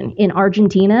television in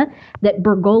Argentina that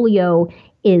Bergoglio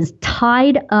is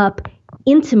tied up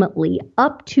intimately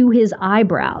up to his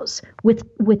eyebrows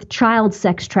with child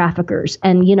sex traffickers,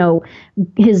 and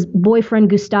his boyfriend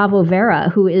Gustavo Vera,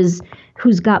 who's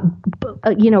got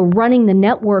running the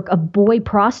network of boy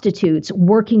prostitutes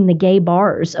working the gay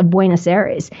bars of Buenos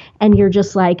Aires. And you're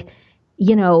just like,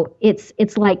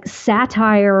 it's like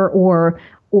satire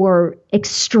or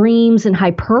extremes and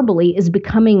hyperbole is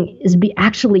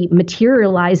actually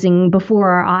materializing before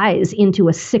our eyes into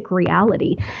a sick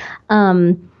reality.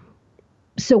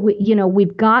 So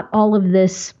we've got all of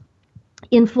this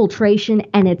infiltration,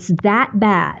 and it's that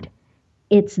bad.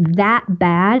 It's that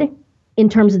bad in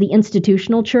terms of the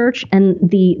institutional church and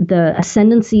the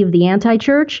ascendancy of the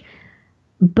anti-church,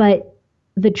 but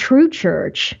the true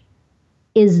church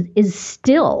is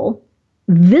still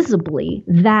visibly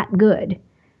that good.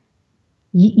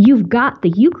 You've got the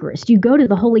Eucharist. You go to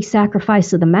the holy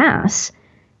sacrifice of the Mass,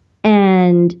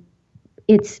 and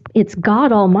it's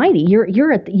God Almighty.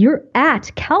 You're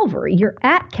at Calvary. You're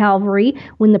at Calvary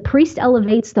when the priest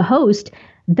elevates the host.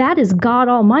 That is God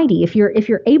Almighty. If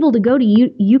you're able to go to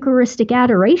Eucharistic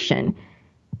adoration,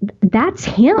 that's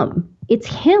Him. It's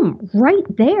Him right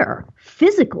there,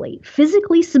 physically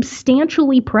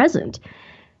substantially present.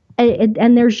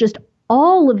 And there's just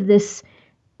all of this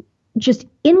just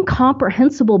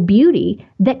incomprehensible beauty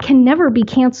that can never be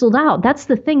canceled out. That's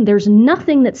the thing. There's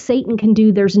nothing that Satan can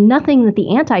do. There's nothing that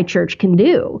the anti-church can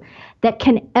do that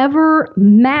can ever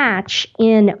match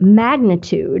in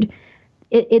magnitude.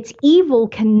 Its evil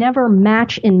can never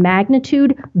match in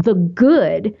magnitude the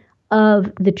good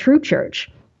of the true church.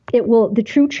 The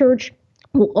true church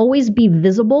will always be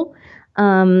visible.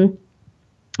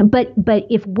 But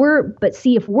if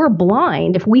we're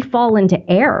blind, if we fall into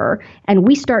error and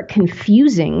we start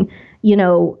confusing,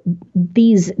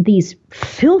 these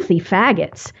filthy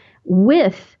faggots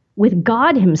with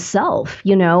God Himself,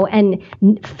 and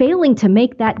failing to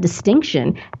make that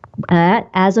distinction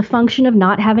as a function of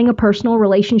not having a personal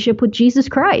relationship with Jesus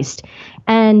Christ,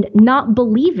 and not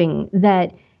believing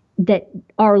that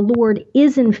our Lord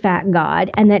is in fact God,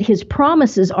 and that His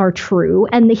promises are true,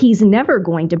 and that He's never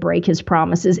going to break His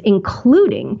promises,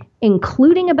 including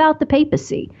about the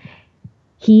papacy.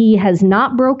 He has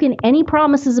not broken any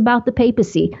promises about the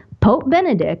papacy. Pope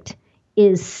Benedict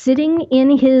is sitting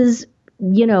in his,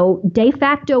 de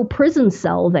facto prison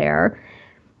cell there.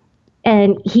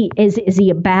 And is he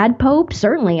a bad pope?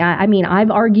 Certainly. I mean, I've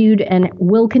argued and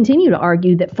will continue to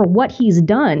argue that for what he's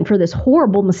done, for this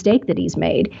horrible mistake that he's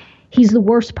made, he's the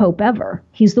worst pope ever.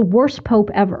 He's the worst pope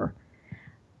ever.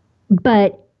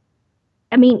 But,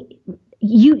 I mean,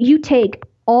 you take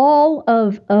all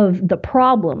of the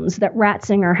problems that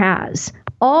Ratzinger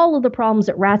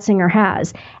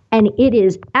has, and it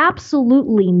is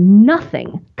absolutely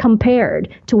nothing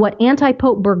compared to what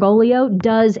anti-Pope Bergoglio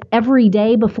does every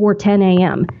day before 10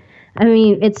 a.m. I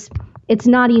mean, it's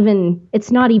not even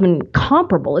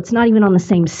comparable. It's not even on the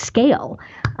same scale.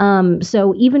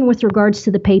 So even with regards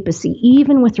to the papacy,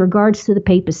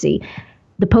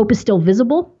 the Pope is still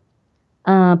visible.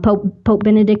 Pope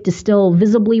Benedict is still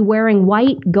visibly wearing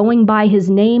white, going by his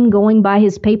name, going by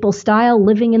his papal style,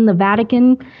 living in the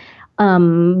Vatican,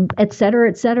 et cetera,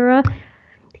 et cetera.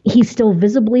 He's still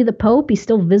visibly the Pope. He's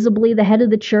still visibly the head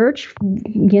of the church.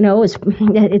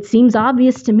 It seems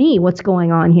obvious to me what's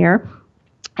going on here.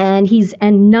 And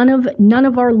none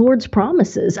of our Lord's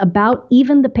promises about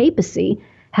even the papacy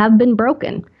have been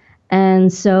broken.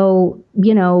 And so,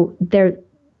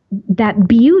 that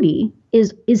beauty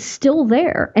is still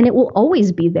there, and it will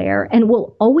always be there, and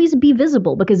will always be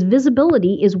visible, because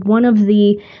visibility is one of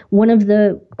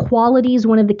the qualities,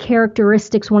 one of the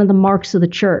characteristics, one of the marks of the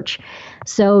church.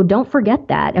 So don't forget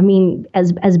that. I mean,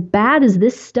 as bad as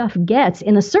this stuff gets,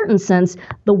 in a certain sense,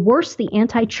 the worse the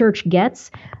anti-church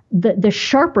gets, the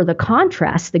sharper the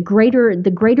contrast, the greater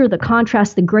the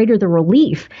contrast, the greater the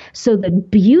relief. So the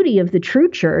beauty of the true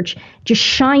church just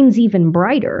shines even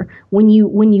brighter when you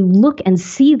look and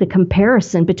see the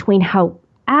comparison between how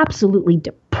absolutely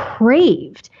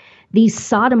depraved these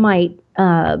sodomite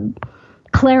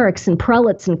clerics and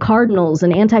prelates and cardinals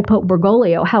and anti-Pope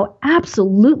Bergoglio, how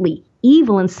absolutely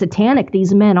evil and satanic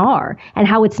these men are, and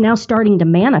how it's now starting to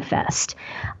manifest.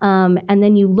 And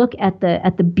then you look at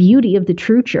the beauty of the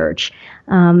true church.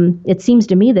 It seems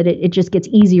to me that it just gets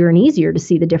easier and easier to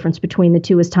see the difference between the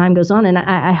two as time goes on. And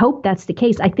I hope that's the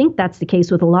case. I think that's the case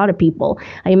with a lot of people.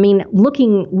 I mean,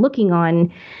 looking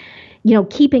on,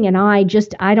 keeping an eye,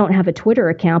 I don't have a Twitter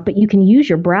account, but you can use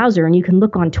your browser and you can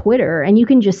look on Twitter, and you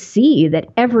can just see that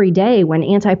every day when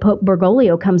anti-Pope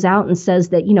Bergoglio comes out and says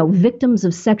that, victims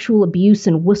of sexual abuse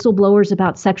and whistleblowers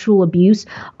about sexual abuse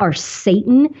are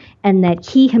Satan, and that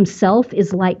he himself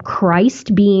is like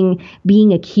Christ being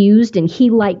accused, and he,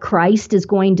 like Christ, is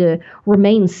going to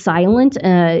remain silent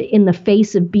in the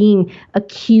face of being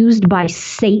accused by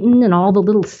Satan and all the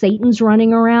little Satans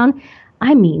running around.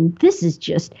 I mean, this is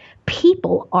just,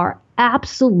 people are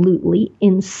absolutely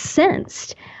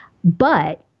incensed,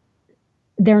 but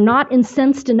they're not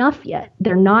incensed enough yet.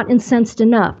 They're not incensed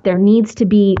enough. There needs to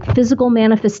be physical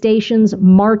manifestations,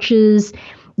 marches,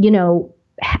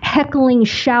 heckling,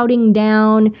 shouting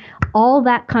down, all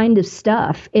that kind of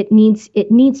stuff. It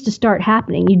needs to start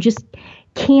happening. You just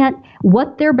can't.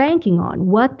 What they're banking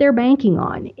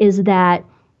on is that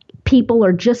people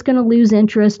are just going to lose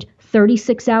interest.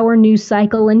 36-hour news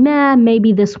cycle, and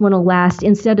maybe this one will last.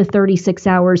 Instead of 36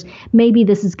 hours, maybe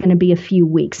this is going to be a few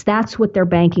weeks. That's what they're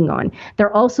banking on.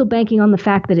 They're also banking on the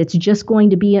fact that it's just going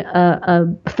to be a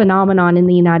phenomenon in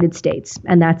the United States,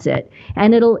 and that's it.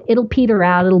 And it'll peter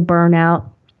out, it'll burn out.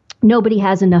 Nobody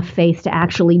has enough faith to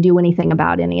actually do anything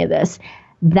about any of this.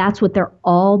 That's what they're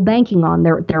all banking on.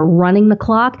 They're running the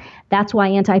clock. That's why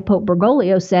anti-Pope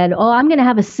Bergoglio said, I'm going to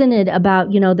have a synod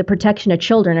about, the protection of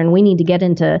children, and we need to get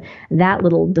into that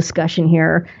little discussion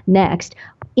here next,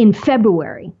 in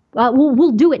February.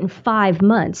 We'll do it in 5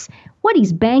 months. What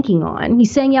he's banking on, he's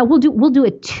saying, we'll do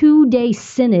a 2-day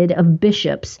synod of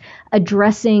bishops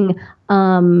addressing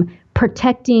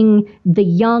protecting the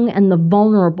young and the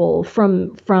vulnerable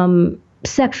from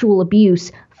sexual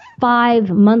abuse 5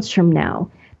 months from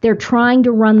now. They're trying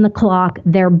to run the clock.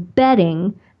 They're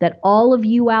betting that all of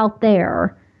you out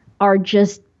there are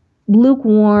just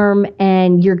lukewarm,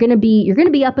 and you're going to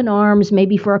be up in arms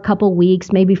maybe for a couple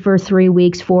weeks, maybe for 3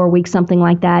 weeks, 4 weeks, something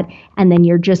like that, and then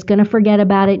you're just going to forget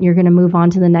about it and you're going to move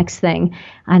on to the next thing.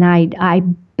 And I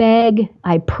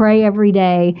pray every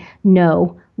day,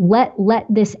 no. Let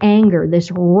this anger, this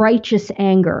righteous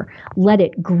anger, let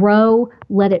it grow,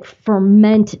 let it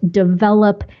ferment,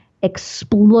 develop,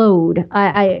 explode.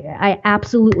 I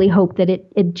absolutely hope that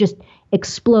it just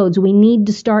explodes. We need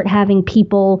to start having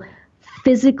people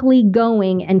physically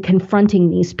going and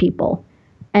confronting these people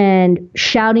and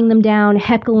shouting them down,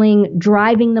 heckling,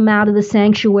 driving them out of the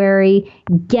sanctuary.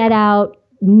 Get out.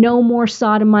 No more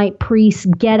sodomite priests.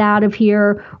 Get out of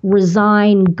here.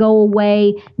 Resign. Go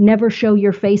away. Never show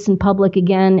your face in public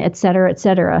again, et cetera, et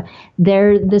cetera.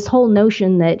 This whole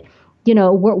notion that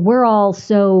we're all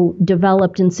so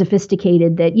developed and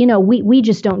sophisticated that, we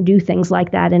just don't do things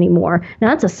like that anymore. Now,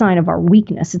 that's a sign of our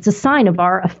weakness. It's a sign of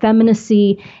our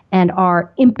effeminacy and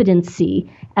our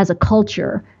impotency as a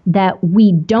culture, that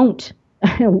we don't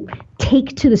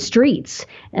take to the streets.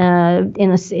 And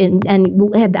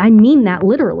I mean that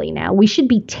literally now. We should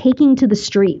be taking to the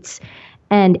streets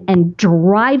and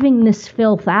driving this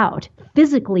filth out,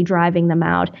 physically driving them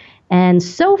out. And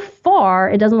so far,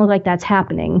 it doesn't look like that's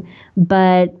happening.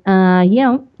 But,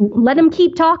 let them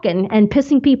keep talking and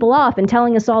pissing people off and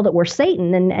telling us all that we're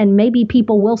Satan, and maybe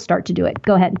people will start to do it.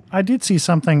 Go ahead. I did see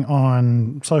something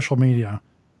on social media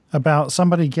about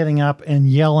somebody getting up and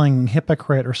yelling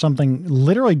hypocrite or something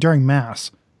literally during Mass.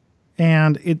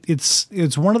 And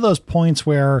it's one of those points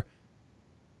where,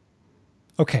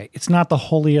 okay, it's not the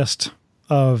holiest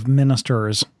of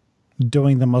ministers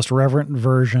doing the most reverent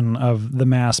version of the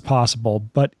Mass possible,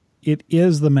 but it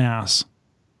is the Mass.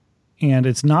 And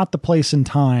it's not the place and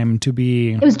time to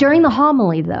be... It was during the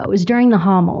homily, though. It was during the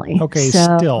homily. Okay,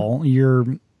 so still, you're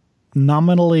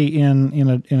nominally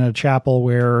in a chapel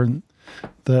where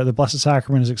the Blessed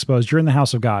Sacrament is exposed. You're in the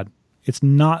house of God. It's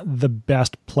not the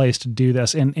best place to do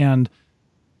this. And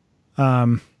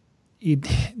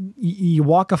you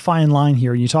walk a fine line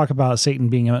here. You talk about Satan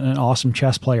being an awesome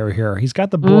chess player here. He's got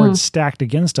the board stacked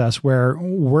against us,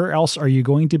 where else are you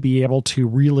going to be able to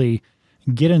really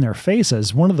get in their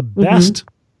faces? One of the best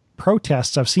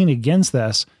protests I've seen against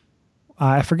this,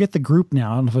 I forget the group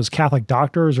now, I don't know if it was Catholic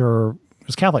Doctors or it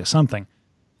was Catholic something.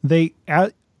 They,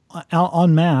 out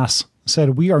en masse,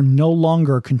 said we are no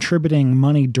longer contributing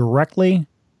money directly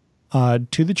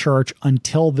to the church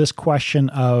until this question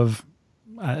of,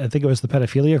 I think it was the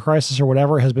pedophilia crisis or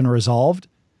whatever, has been resolved.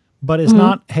 But it's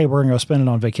not, hey, we're going to go spend it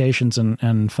on vacations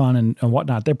and fun and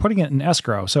whatnot. They're putting it in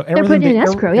escrow. So they're putting it in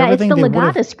escrow. Yeah, it's the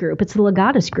Legatus group. It's the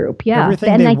Legatus group. Yeah.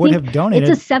 Everything they would have donated.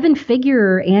 It's a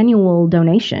 7-figure annual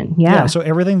donation. Yeah. Yeah. So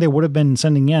everything they would have been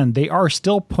sending in, they are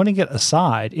still putting it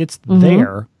aside. It's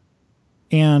there.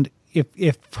 And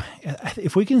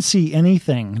if we can see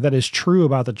anything that is true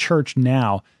about the church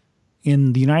now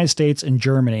in the United States and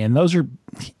Germany, and those are,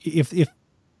 if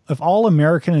all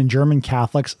American and German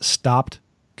Catholics stopped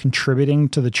contributing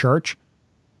to the church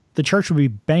would be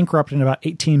bankrupt in about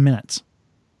 18 minutes.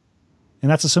 And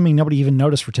that's assuming nobody even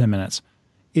noticed for 10 minutes.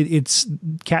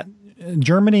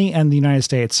 Germany and the United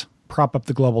States prop up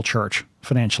the global church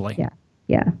financially. Yeah.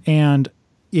 Yeah. And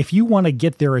if you want to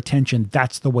get their attention,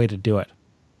 that's the way to do it.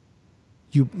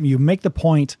 You make the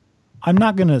point, I'm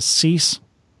not going to cease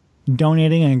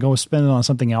donating and go spend it on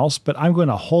something else, but I'm going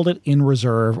to hold it in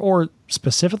reserve, or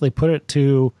specifically put it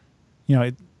to,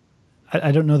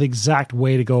 I don't know the exact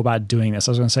way to go about doing this.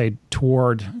 I was going to say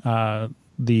toward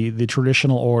the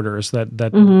traditional orders that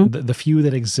the few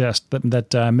that exist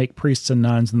that make priests and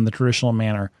nuns in the traditional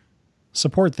manner.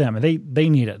 Support them. They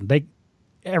need it.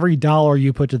 Every dollar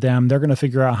you put to them, they're going to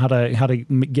figure out how to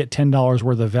get $10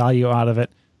 worth of value out of it.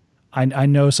 I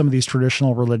know some of these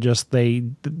traditional religious,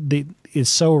 it's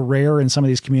so rare in some of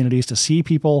these communities to see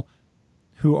people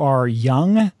who are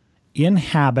young, in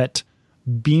habit,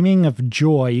 beaming of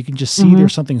joy. You can just see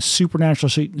there's something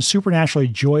supernaturally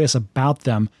joyous about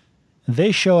them.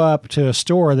 They show up to a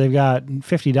store, they've got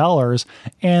 $50,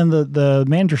 and the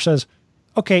manager says,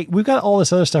 okay, we've got all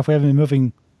this other stuff we haven't been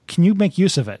moving. Can you make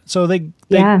use of it? So they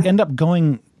end up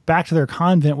going back to their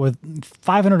convent with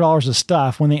 $500 of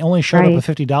stuff when they only showed up with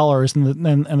 $50,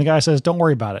 and the guy says, don't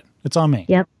worry about it. It's on me.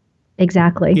 Yep,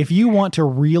 exactly. If you want to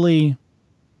really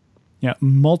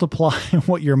multiply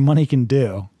what your money can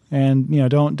do, and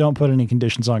don't put any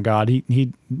conditions on God.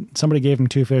 Somebody gave him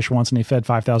 2 fish once and he fed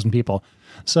 5,000 people.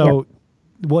 So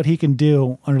what he can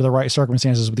do under the right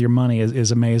circumstances with your money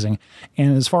is amazing.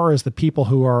 And as far as the people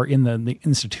who are in the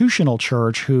institutional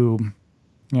church who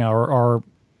are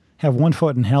have one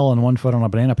foot in hell and one foot on a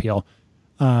banana peel,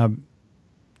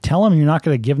 tell them you're not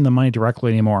going to give them the money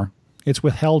directly anymore. It's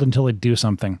withheld until they do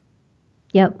something.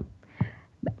 Yep.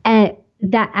 And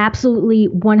that absolutely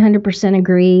 100%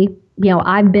 agree.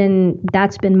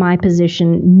 That's been my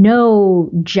position. No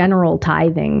general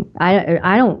tithing.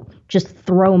 I don't just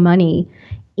throw money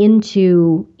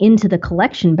into the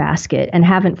collection basket, and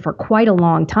haven't for quite a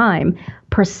long time,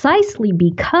 precisely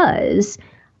because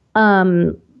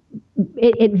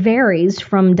it varies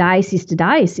from diocese to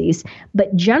diocese.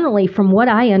 But generally, from what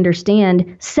I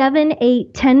understand, 7,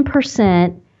 8,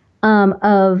 10%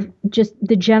 of just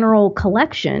the general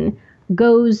collection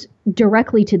goes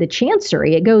directly to the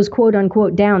chancery. It goes, quote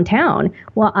unquote, downtown.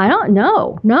 Well, I don't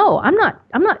know. No, I'm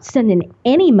not sending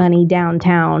any money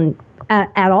downtown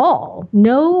at all.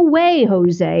 No way,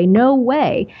 Jose. No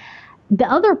way. The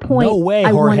other point. No way,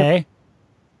 Jorge.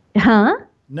 Huh?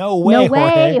 No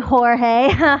way,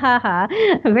 Jorge.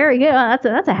 Very good.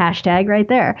 That's a hashtag right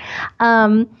there.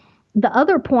 The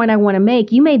other point I want to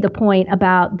make, you made the point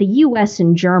about the U.S.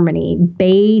 and Germany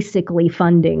basically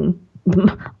funding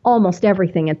almost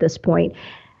everything at this point.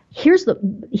 Here's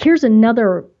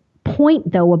another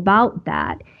point, though, about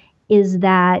that, is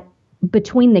that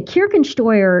between the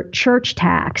Kirchensteuer church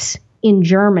tax in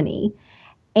Germany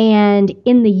and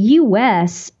in the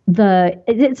U.S.,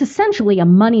 it's essentially a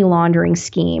money laundering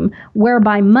scheme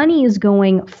whereby money is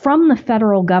going from the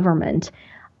federal government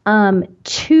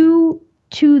to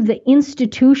the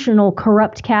institutional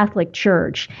corrupt Catholic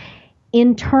Church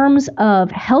in terms of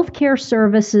healthcare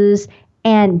services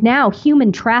And now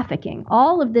human trafficking,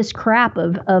 all of this crap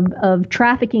of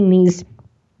trafficking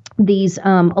these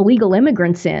illegal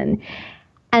immigrants in,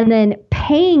 and then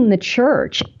paying the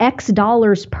church X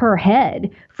dollars per head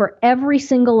for every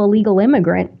single illegal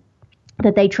immigrant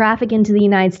that they traffic into the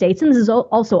United States. And this is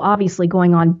also obviously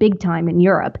going on big time in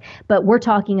Europe, but we're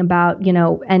talking about,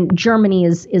 and Germany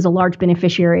is a large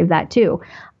beneficiary of that too.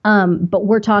 But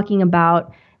we're talking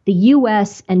about the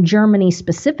US and Germany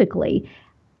specifically.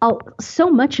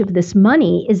 So much of this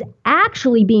money is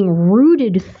actually being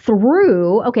rooted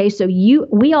through. Okay, so you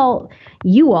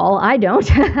all, I don't,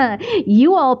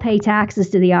 you all pay taxes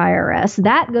to the IRS.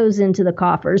 That goes into the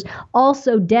coffers.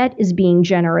 Also, debt is being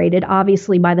generated,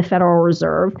 obviously, by the Federal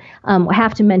Reserve. I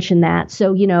have to mention that.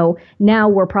 So, now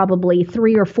we're probably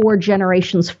 3 or 4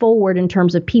 generations forward in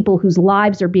terms of people whose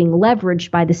lives are being leveraged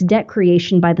by this debt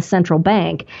creation by the central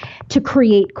bank to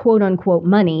create quote unquote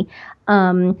money.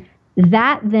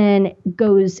 That then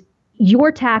goes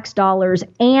your tax dollars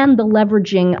and the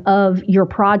leveraging of your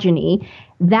progeny.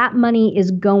 That money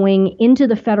is going into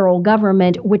the federal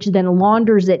government, which then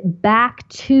launders it back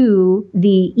to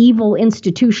the evil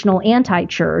institutional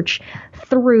anti-church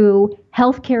through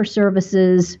healthcare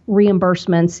services,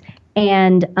 reimbursements,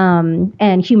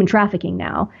 and human trafficking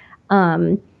now.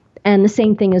 And the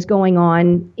same thing is going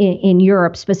on in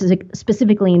Europe,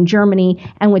 specifically in Germany.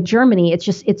 And with Germany,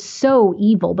 it's so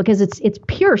evil because it's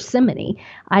pure simony.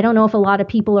 I don't know if a lot of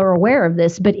people are aware of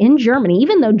this, but in Germany,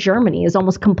 even though Germany is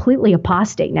almost completely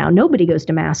apostate now, nobody goes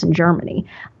to mass in Germany.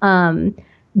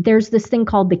 There's this thing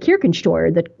called the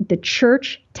Kirchensteuer, the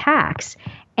church tax,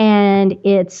 and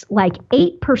it's like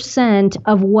 8%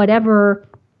 of whatever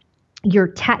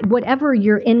your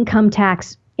income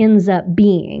tax ends up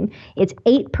being. It's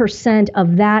 8%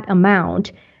 of that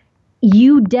amount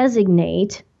you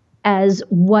designate as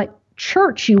what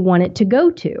church you want it to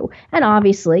go to. And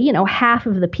obviously, half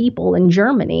of the people in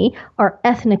Germany are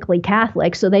ethnically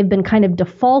Catholic, so they've been kind of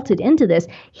defaulted into this.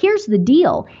 Here's the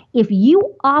deal. If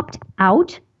you opt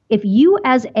out, if you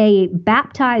as a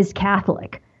baptized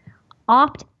Catholic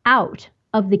opt out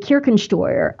of the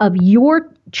Kirchensteuer, of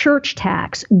your church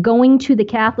tax going to the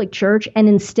Catholic Church and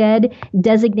instead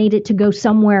designate it to go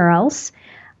somewhere else.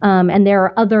 And there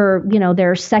are other,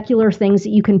 there are secular things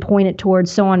that you can point it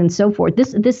towards, so on and so forth.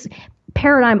 This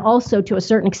paradigm also, to a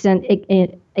certain extent,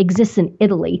 it exists in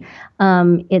Italy.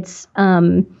 It's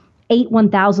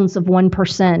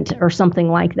 0.008% or something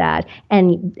like that.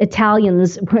 And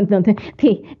Italians,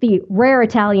 the rare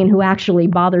Italian who actually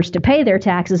bothers to pay their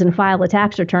taxes and file a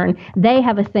tax return, they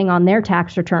have a thing on their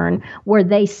tax return where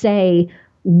they say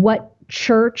what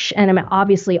church, and I mean,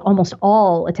 obviously almost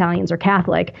all Italians are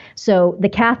Catholic, so the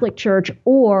Catholic Church,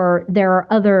 or there are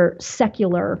other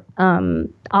secular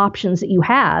options that you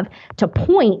have to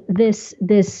point this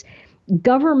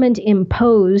government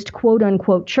imposed quote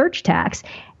unquote church tax.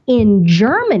 In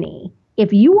Germany,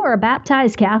 if you are a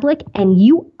baptized Catholic and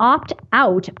you opt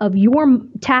out of your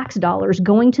tax dollars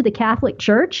going to the Catholic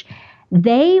Church,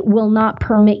 they will not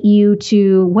permit you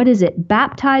to,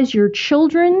 baptize your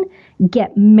children,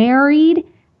 get married,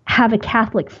 have a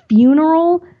Catholic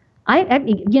funeral.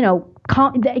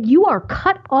 You are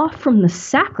cut off from the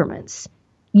sacraments.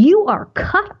 You are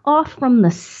cut off from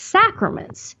the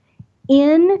sacraments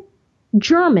in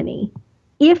Germany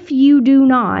if you do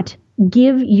not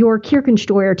give your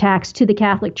Kirchensteuer tax to the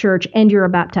Catholic Church and you're a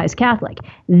baptized Catholic.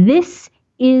 This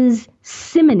is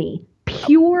simony,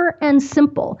 pure and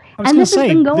simple. And this has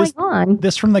been going on.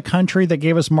 This from the country that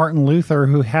gave us Martin Luther,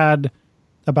 who had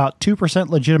about 2%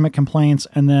 legitimate complaints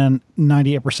and then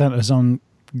 98% of his own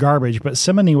garbage. But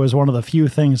simony was one of the few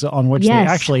things on which they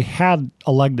actually had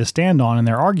a leg to stand on in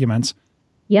their arguments.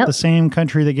 Yep. The same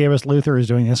country that gave us Luther is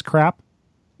doing this crap.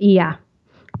 Yeah.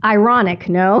 Ironic,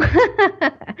 no?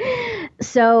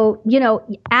 So,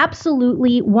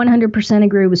 absolutely 100%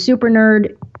 agree with Super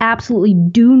Nerd. Absolutely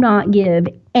do not give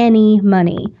any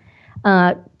money.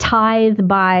 Tithe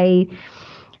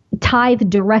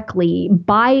directly,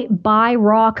 buy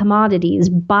raw commodities,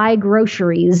 buy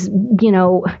groceries,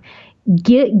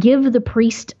 give the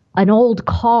priest an old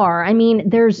car. I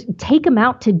mean, take them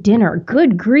out to dinner.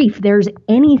 Good grief, there's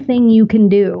anything you can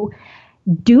do.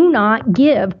 Do not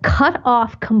give, cut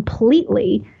off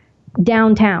completely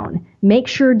downtown. Make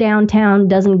sure downtown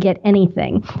doesn't get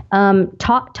anything.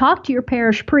 Talk to your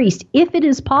parish priest if it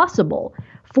is possible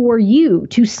for you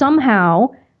to somehow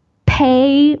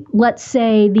pay, let's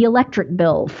say, the electric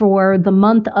bill for the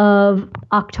month of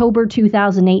October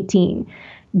 2018.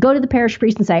 Go to the parish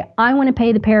priest and say, I want to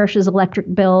pay the parish's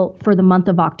electric bill for the month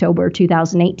of October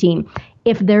 2018.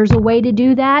 If there's a way to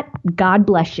do that, God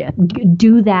bless you.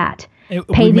 Do that.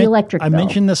 pay the electric bill. I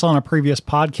mentioned this on a previous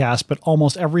podcast, but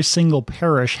almost every single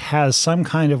parish has some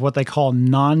kind of what they call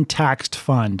non-taxed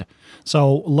fund.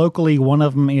 So locally, one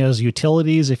of them is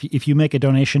utilities. If you make a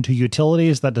donation to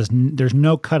utilities, there's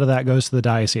no cut of that goes to the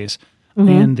diocese. Mm-hmm.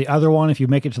 And the other one, if you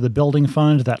make it to the building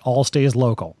fund, that all stays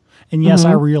local. And yes,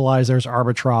 I realize there's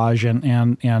arbitrage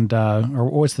and or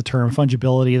what's the term,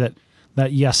 fungibility,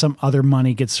 that yes, some other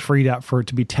money gets freed up for it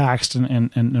to be taxed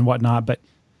and whatnot, but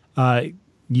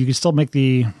you can still make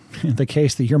the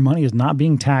case that your money is not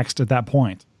being taxed at that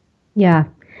point. Yeah.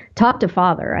 Talk to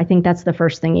Father. I think that's the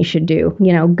first thing you should do.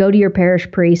 Go to your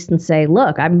parish priest and say,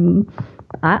 look,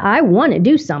 I want to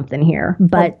do something here,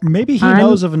 but maybe he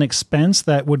knows of an expense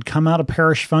that would come out of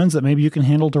parish funds that maybe you can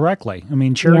handle directly. I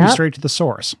mean, charity straight to the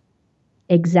source.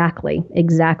 Exactly.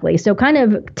 So kind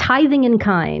of tithing in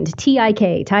kind,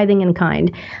 TIK, tithing in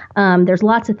kind. There's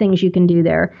lots of things you can do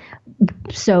there.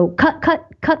 So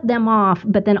cut them off,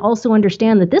 but then also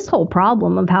understand that this whole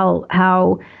problem of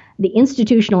how the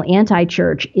institutional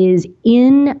anti-church is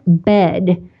in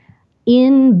bed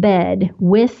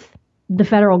with the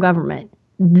federal government.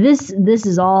 This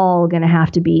is all going to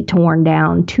have to be torn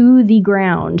down to the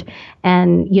ground.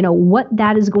 And, what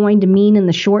that is going to mean in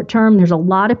the short term, there's a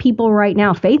lot of people right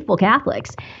now, faithful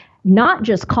Catholics, not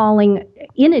just calling,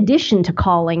 in addition to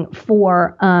calling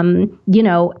for,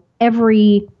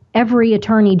 every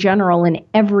attorney general in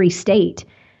every state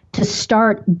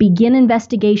to begin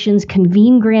investigations,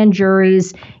 convene grand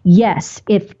juries. Yes,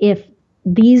 if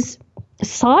these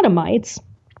sodomites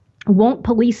won't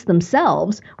police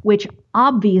themselves, which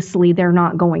obviously they're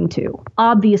not going to,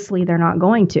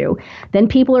 then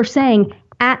people are saying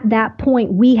at that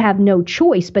point, we have no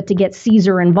choice but to get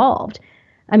Caesar involved.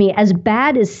 I mean, as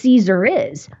bad as Caesar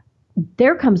is,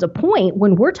 there comes a point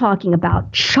when we're talking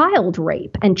about child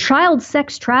rape and child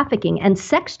sex trafficking and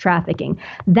sex trafficking.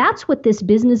 That's what this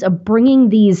business of bringing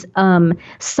these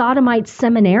sodomite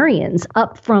seminarians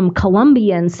up from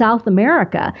Colombia and South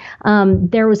America.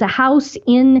 There was a house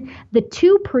in the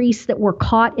two priests that were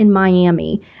caught in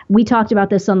Miami. We talked about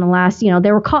this on the last,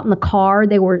 they were caught in the car.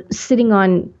 They were sitting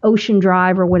on Ocean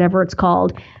Drive or whatever it's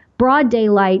called, broad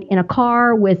daylight in a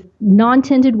car with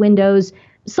non-tinted windows,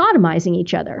 sodomizing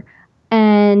each other.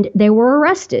 And they were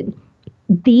arrested.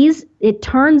 It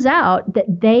turns out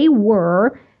that they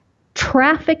were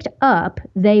trafficked up.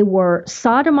 They were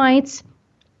sodomites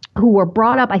who were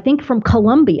brought up, I think, from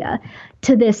Colombia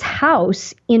to this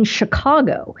house in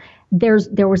Chicago.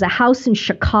 There was a house in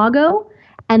Chicago,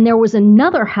 and there was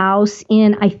another house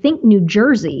in, I think, New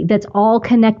Jersey that's all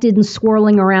connected and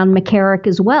swirling around McCarrick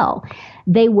as well.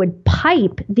 They would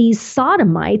pipe these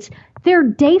sodomites. They're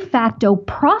de facto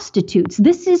prostitutes.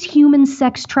 This is human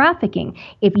sex trafficking.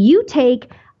 If you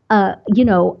take a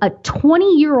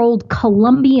 20-year-old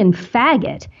Colombian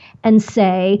faggot and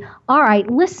say, all right,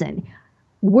 listen,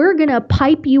 we're going to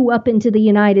pipe you up into the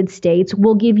United States.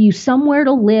 We'll give you somewhere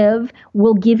to live.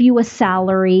 We'll give you a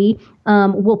salary.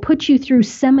 We'll put you through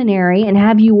seminary and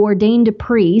have you ordained a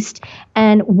priest,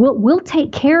 and we'll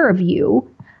take care of you.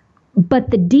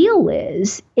 But the deal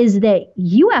is that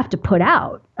you have to put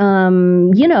out,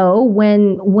 when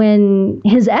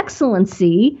His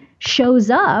Excellency shows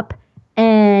up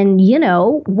and,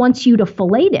 wants you to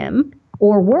fillet him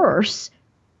or worse,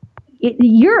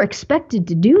 you're expected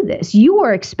to do this. You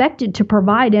are expected to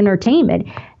provide entertainment.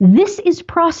 This is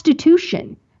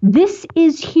prostitution. This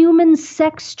is human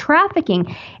sex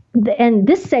trafficking. And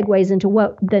this segues into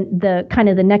what the kind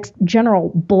of the next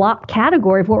general block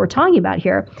category of what we're talking about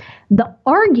here. The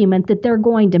argument that they're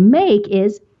going to make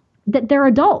is that they're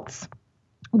adults.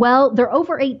 Well, they're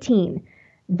over 18.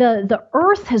 The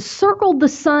earth has circled the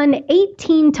sun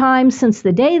 18 times since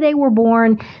the day they were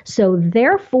born. So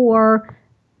therefore,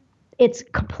 it's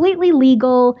completely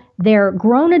legal. They're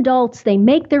grown adults. They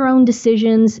make their own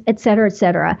decisions, et cetera, et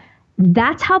cetera.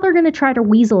 That's how they're going to try to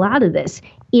weasel out of this.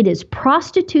 It is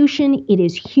prostitution. It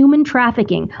is human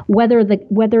trafficking. Whether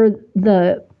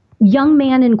the young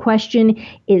man in question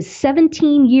is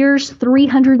 17 years,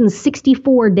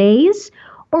 364 days,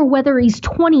 or whether he's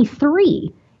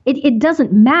 23, it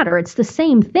doesn't matter. It's the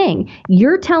same thing.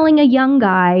 You're telling a young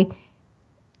guy,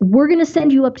 we're going to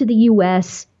send you up to the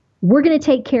U.S., we're going to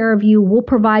take care of you, we'll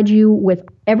provide you with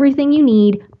everything you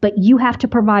need, but you have to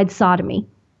provide sodomy.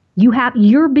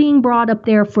 You're being brought up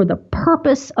there for the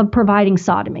purpose of providing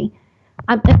sodomy.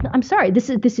 I'm sorry. This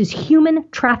is human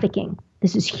trafficking.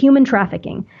 This is human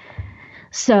trafficking.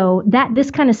 So this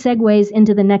kind of segues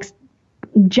into the next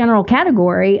general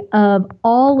category of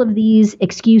all of these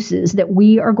excuses that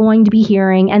we are going to be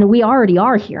hearing, and we already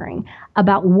are hearing,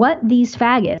 about what these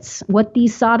faggots, what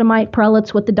these sodomite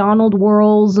prelates, what the Donald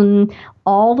Wuerls and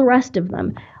all the rest of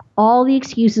them, all the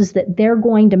excuses that they're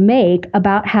going to make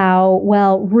about how,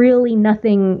 well, really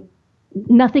nothing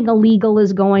illegal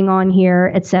is going on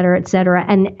here, et cetera,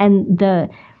 and the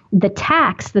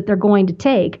tax that they're going to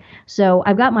take. So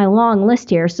I've got my long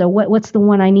list here. So what's the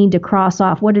one I need to cross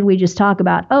off? What did we just talk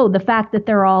about? Oh, the fact that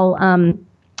they're all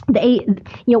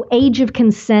age of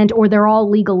consent, or they're all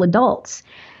legal adults.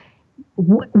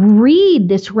 Read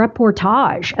this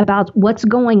reportage about what's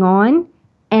going on,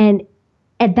 and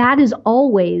that is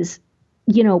always,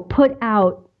 put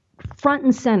out front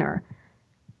and center.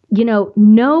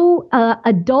 No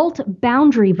adult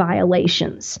boundary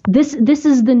violations. This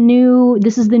is the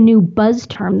new buzz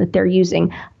term that they're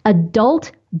using.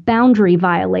 Adult boundary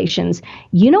violations.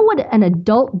 You know what an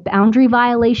adult boundary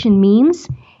violation means?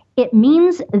 It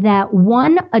means that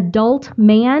one adult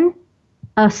man,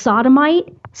 a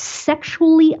sodomite,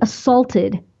 sexually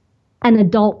assaulted an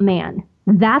adult man.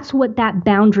 That's what that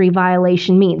boundary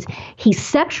violation means. He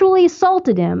sexually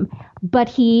assaulted him,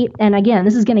 but and again,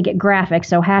 this is going to get graphic,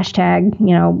 so hashtag,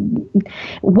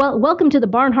 welcome to the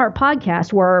Barnhart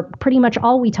podcast, where pretty much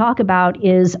all we talk about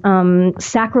is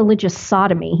sacrilegious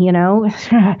sodomy,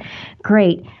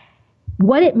 Great.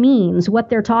 What it means, what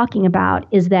they're talking about,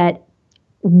 is that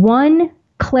one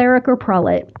cleric or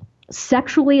prelate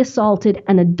sexually assaulted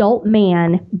an adult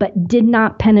man, but did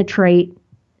not penetrate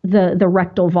the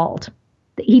rectal vault.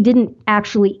 He didn't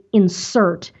actually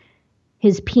insert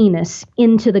his penis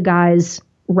into the guy's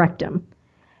rectum.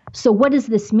 So what does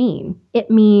this mean?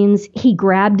 It means he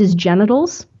grabbed his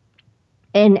genitals.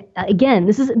 And again,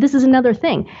 this is another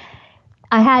thing.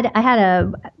 I had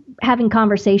having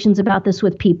conversations about this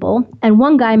with people, and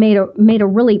one guy made a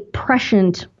really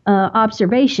prescient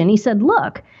observation. He said,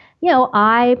 "Look,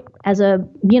 I, as a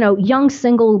young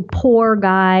single poor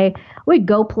guy, would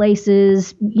go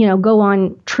places, go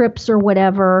on trips or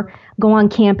whatever, go on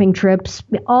camping trips,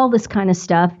 all this kind of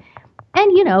stuff.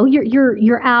 And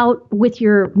you're out with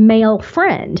your male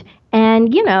friend,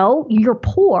 and you're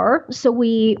poor, so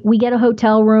we get a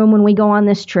hotel room when we go on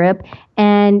this trip,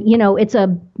 and it's a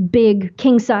big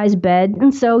king size bed,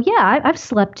 and so yeah, I've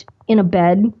slept in a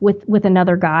bed with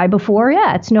another guy before.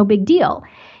 Yeah, it's no big deal."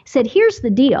 He said, "Here's the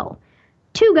deal.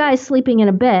 2 guys sleeping in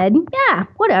a bed, yeah,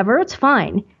 whatever, it's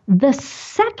fine. The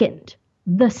second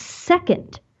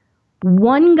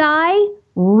one guy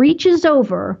reaches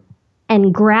over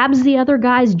and grabs the other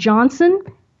guy's Johnson,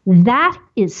 that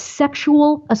is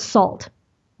sexual assault.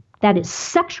 That is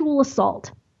sexual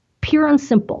assault, pure and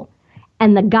simple.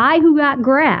 And the guy who got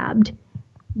grabbed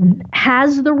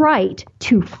has the right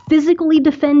to physically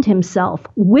defend himself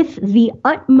with the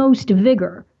utmost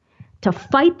vigor, to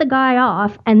fight the guy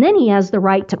off, and then he has the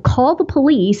right to call the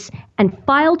police and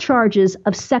file charges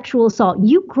of sexual assault.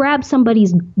 You grab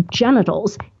somebody's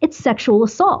genitals, it's sexual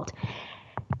assault."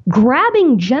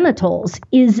 Grabbing genitals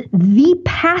is the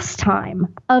pastime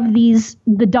of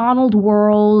the Donald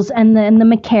Whirls and the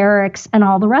McCarricks and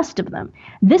all the rest of them.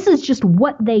 This is just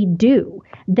what they do.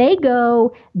 They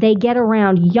go, they get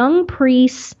around young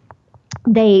priests,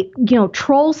 they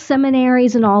troll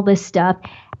seminaries and all this stuff.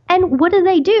 And what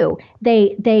do?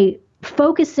 They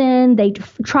focus in, they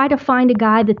try to find a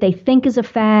guy that they think is a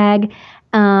fag,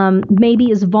 maybe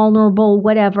is vulnerable,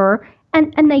 whatever,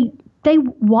 and they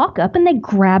walk up and they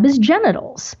grab his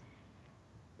genitals.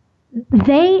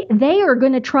 They are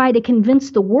going to try to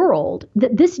convince the world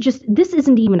that this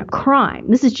isn't even a crime.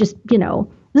 This is just,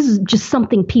 this is just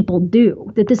something people do,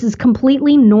 that this is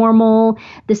completely normal.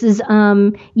 This is,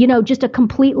 just a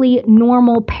completely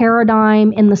normal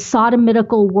paradigm in the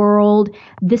sodomitical world.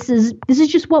 This is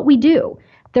just what we do.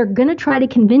 They're going to try to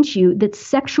convince you that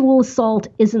sexual assault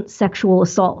isn't sexual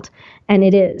assault, and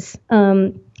it is.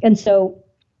 And so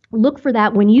look for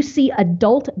that when you see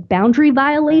adult boundary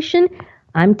violation.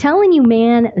 I'm telling you,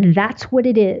 man, that's what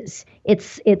it is.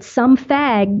 It's some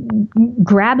fag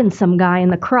grabbing some guy in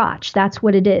the crotch. That's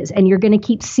what it is. And you're going to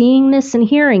keep seeing this and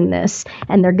hearing this,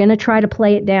 and they're going to try to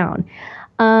play it down.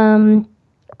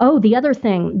 The other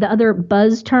thing, the other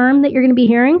buzz term that you're going to be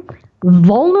hearing,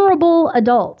 vulnerable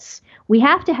adults. We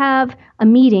have to have a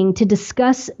meeting to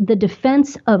discuss the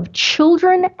defense of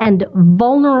children and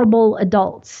vulnerable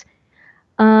adults.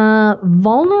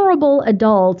 Vulnerable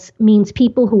adults means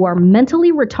people who are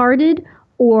mentally retarded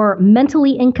or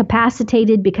mentally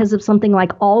incapacitated because of something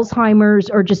like Alzheimer's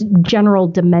or just general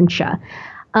dementia.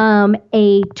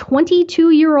 A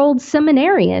 22-year-old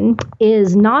seminarian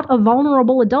is not a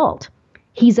vulnerable adult.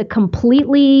 He's a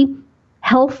completely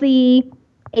healthy,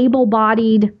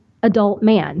 able-bodied adult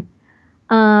man.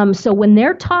 So when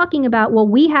they're talking about, well,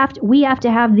 we have to have we have to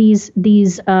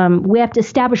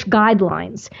establish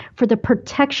guidelines for the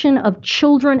protection of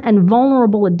children and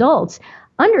vulnerable adults.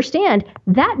 understand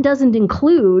that doesn't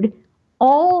include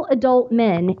all adult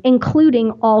men,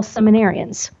 including all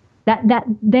seminarians. That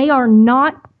they are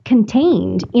not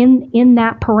contained in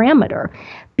that parameter,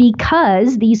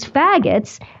 because these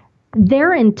faggots,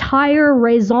 their entire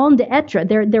raison d'etre,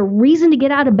 their reason to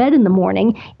get out of bed in the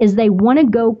morning is they want to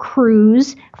go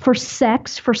cruise for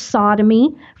sex, for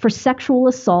sodomy, for sexual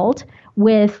assault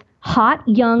with hot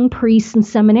young priests and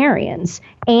seminarians.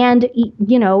 And,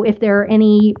 you know, if there are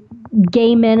any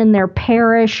gay men in their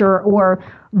parish or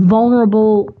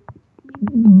vulnerable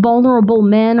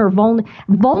men, or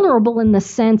vulnerable in the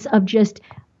sense of just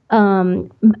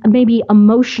maybe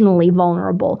emotionally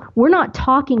vulnerable. We're not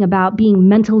talking about being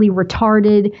mentally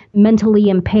retarded, mentally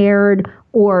impaired,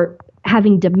 or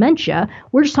having dementia.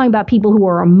 We're just talking about people who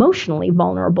are emotionally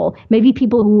vulnerable. Maybe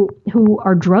people who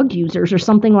are drug users or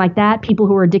something like that, people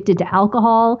who are addicted to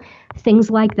alcohol, things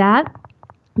like that.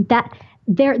 That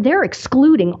they're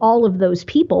excluding all of those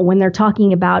people when they're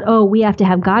talking about, oh, we have to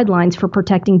have guidelines for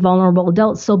protecting vulnerable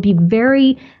adults. So be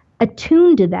very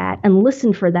attuned to that and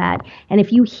listen for that. And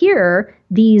if you hear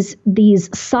these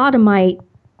sodomite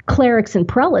clerics and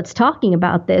prelates talking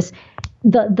about this,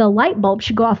 the light bulb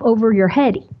should go off over your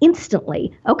head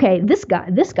instantly. Okay, this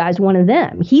guy's one of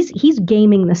them. He's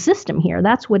gaming the system here.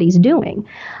 That's what he's doing.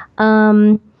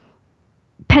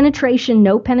 Penetration,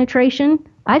 no penetration.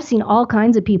 I've seen all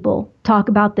kinds of people talk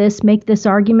about this, make this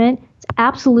argument. It's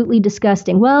absolutely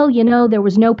disgusting. Well, you know, there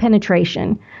was no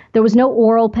penetration. There was no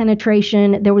oral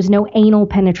penetration. There was no anal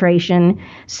penetration.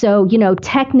 So, you know,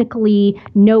 technically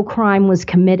no crime was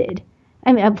committed.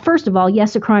 I mean, first of all,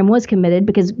 yes, a crime was committed,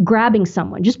 because just grabbing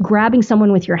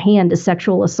someone with your hand is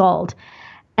sexual assault.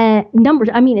 Numbers.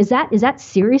 I mean, is that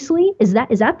seriously? Is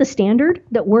that the standard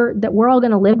that we're all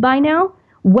going to live by now?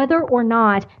 Whether or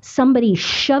not somebody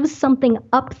shoves something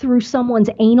up through someone's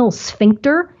anal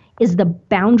sphincter is the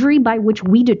boundary by which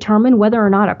we determine whether or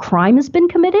not a crime has been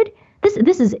committed.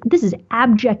 This is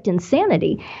abject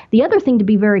insanity. The other thing to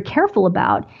be very careful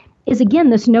about is, again,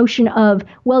 this notion of,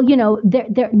 well, you know,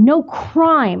 there no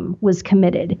crime was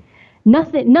committed.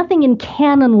 Nothing in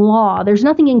canon law. There's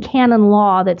nothing in canon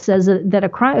law that says that a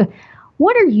crime.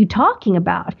 What are you talking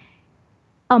about?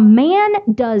 A man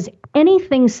does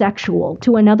anything sexual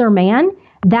to another man,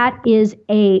 that is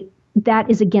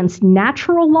against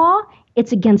natural law.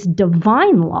 It's against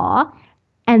divine law.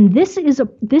 And this is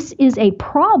a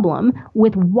problem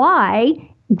with why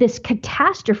this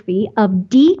catastrophe of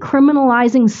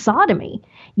decriminalizing sodomy.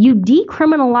 You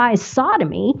decriminalize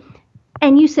sodomy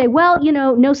and you say, well, you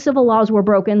know, no civil laws were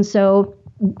broken. So,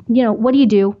 you know, what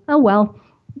do? Oh, well,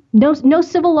 no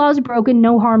civil laws broken,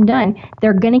 no harm done.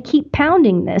 They're going to keep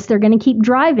pounding this. They're going to keep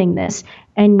driving this.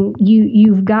 And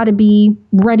you've got to be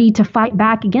ready to fight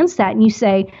back against that. And you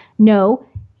say, no,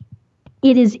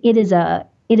 it is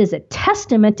a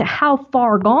testament to how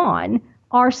far gone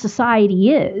our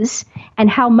society is and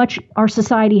how much our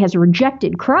society has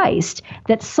rejected Christ,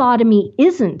 that sodomy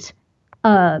isn't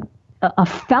a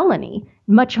felony.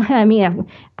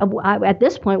 At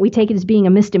this point, we take it as being a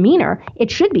misdemeanor. It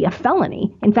should be a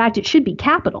felony. In fact, it should be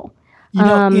capital. You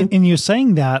know, in you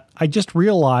saying that, I just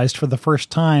realized for the first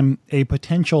time a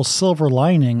potential silver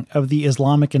lining of the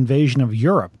Islamic invasion of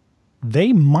Europe.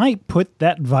 They might put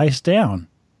that vice down.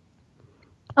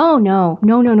 Oh, no.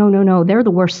 They're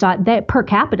the worst. Per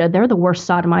capita, they're the worst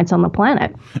sodomites on the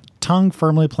planet. Tongue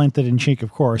firmly planted in cheek,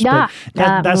 of course. But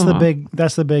that's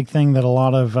the big thing that a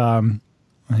lot of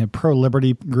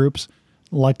pro-liberty groups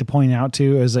like to point out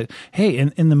too, is that, hey,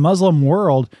 in the Muslim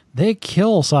world, they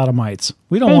kill sodomites.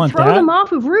 We don't want that. They throw them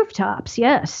off of rooftops.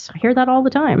 Yes, I hear that all the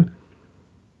time.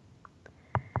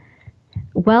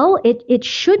 Well, it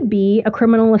should be a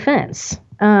criminal offense.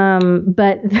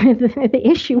 But the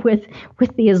issue with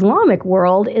the Islamic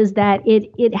world is that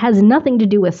it has nothing to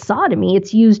do with sodomy.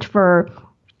 It's used for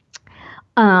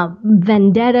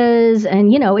vendettas,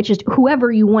 and, you know, it's just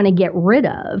whoever you want to get rid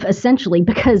of, essentially,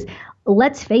 because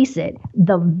let's face it,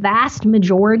 the vast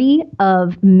majority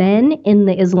of men in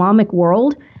the Islamic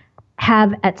world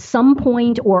have at some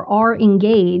point or are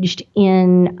engaged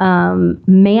in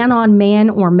man on man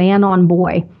or man on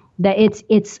boy. That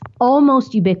it's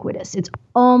almost ubiquitous. It's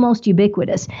almost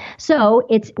ubiquitous. So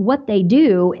it's what they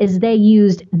do is they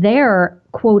used their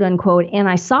quote unquote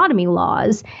anti-sodomy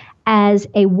laws as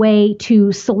a way to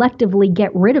selectively get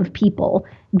rid of people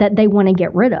that they want to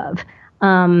get rid of.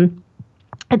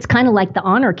 It's kind of like the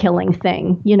honor killing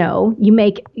thing. You know, you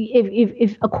make,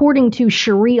 if according to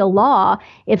Sharia law,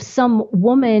 if some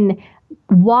woman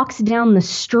walks down the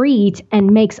street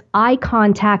and makes eye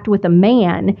contact with a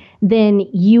man, then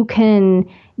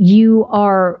you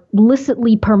are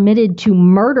licitly permitted to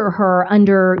murder her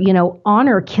under,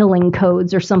 honor killing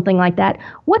codes or something like that.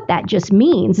 What that just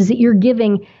means is that you're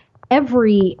giving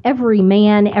every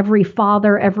man, every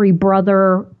father, every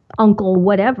brother, uncle,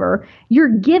 whatever, you're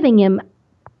giving him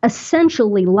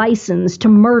essentially licensed to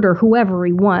murder whoever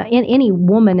he wants, any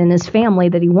woman in his family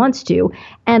that he wants to,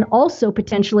 and also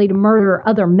potentially to murder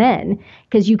other men,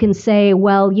 because you can say,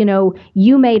 well,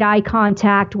 you made eye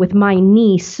contact with my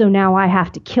niece, so now I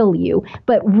have to kill you.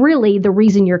 But really, the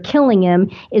reason you're killing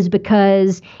him is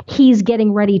because he's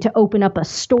getting ready to open up a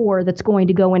store that's going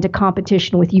to go into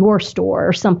competition with your store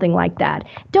or something like that.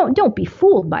 Don't be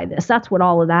fooled by this. That's what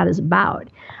all of that is about.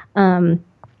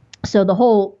 So the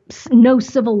whole no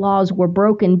civil laws were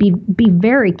broken. Be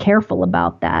very careful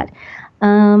about that.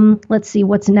 Let's see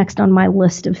what's next on my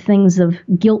list of things of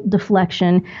guilt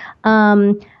deflection.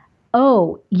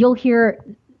 You'll hear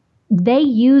they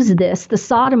use this. The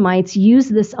Sodomites use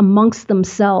this amongst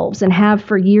themselves and have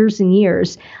for years and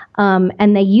years.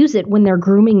 And they use it when they're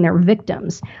grooming their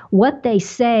victims. What they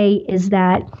say is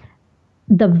that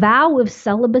the vow of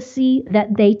celibacy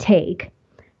that they take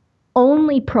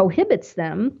only prohibits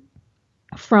them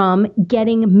from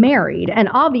getting married. And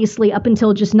obviously, up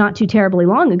until just not too terribly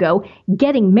long ago,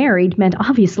 getting married meant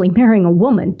obviously marrying a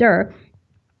woman.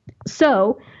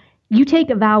 So you take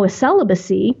a vow of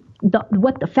celibacy.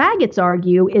 What the faggots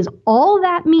argue is all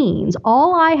that means,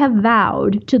 all I have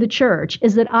vowed to the church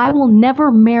is that I will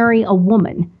never marry a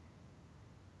woman.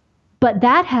 But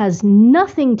that has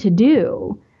nothing to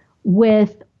do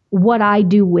with what I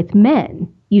do with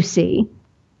men, you see.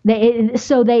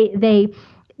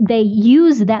 They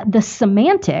use the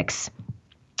semantics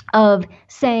of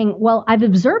saying, well, I've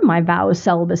observed my vow of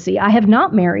celibacy. I have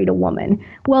not married a woman.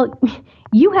 Well,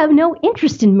 you have no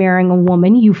interest in marrying a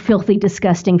woman, you filthy,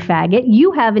 disgusting faggot.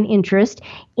 You have an interest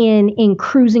in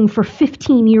cruising for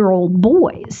 15-year-old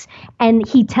boys. And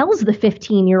he tells the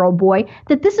 15-year-old boy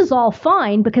that this is all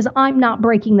fine because I'm not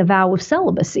breaking the vow of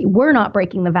celibacy. We're not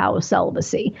breaking the vow of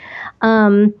celibacy.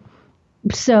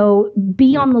 So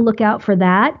be on the lookout for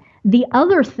that. The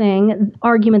other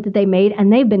argument that they made,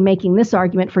 and they've been making this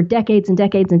argument for decades and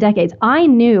decades and decades. I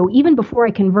knew, even before I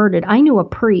converted, I knew a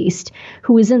priest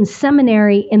who was in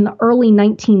seminary in the early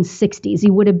 1960s.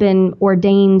 He would have been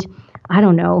ordained, I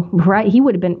don't know, right? He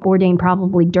would have been ordained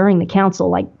probably during the council,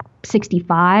 like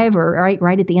 65 or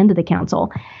right at the end of the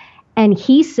council. And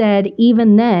he said,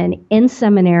 even then in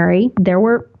seminary, there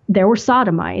were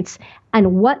sodomites.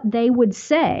 And what they would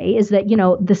say is that,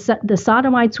 the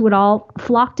sodomites would all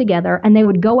flock together and they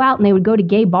would go out and they would go to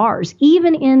gay bars,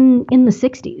 even in the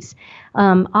 60s.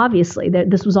 Obviously,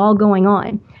 this was all going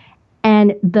on.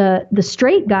 And the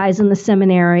straight guys in the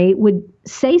seminary would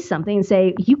say something and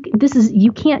say,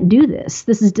 you can't do this.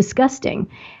 This is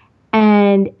disgusting.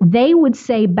 And they would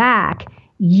say back,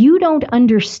 you don't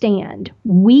understand.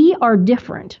 We are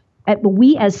different.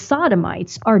 We as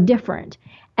sodomites are different.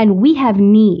 And we have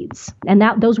needs. And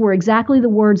those were exactly the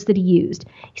words that he used.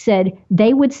 He said,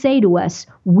 they would say to us,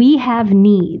 we have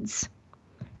needs.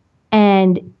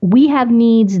 And we have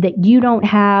needs that you don't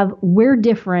have. We're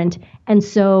different. And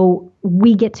so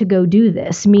we get to go do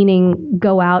this, meaning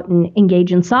go out and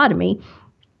engage in sodomy.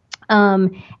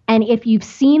 And if you've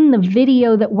seen the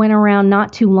video that went around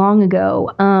not too long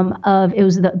ago, it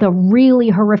was the really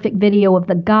horrific video of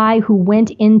the guy who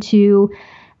went into,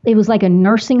 it was like a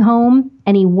nursing home,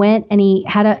 and he went and he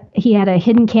had a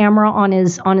hidden camera on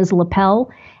his lapel,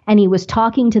 and he was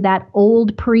talking to that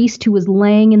old priest who was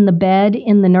laying in the bed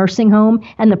in the nursing home,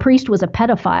 and the priest was a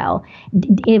pedophile.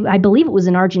 I believe it was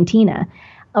in Argentina,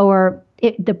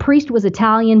 the priest was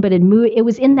Italian, but it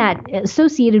was in that,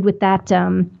 associated with that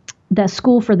the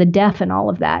school for the deaf and all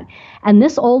of that. And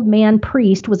this old man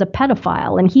priest was a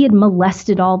pedophile, and he had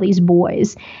molested all these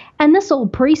boys. And this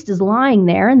old priest is lying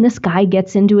there, and this guy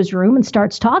gets into his room and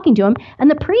starts talking to him. And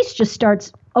the priest just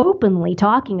starts openly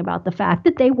talking about the fact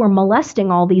that they were molesting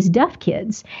all these deaf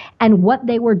kids and what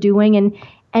they were doing.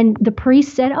 And the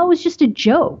priest said, oh, it's just a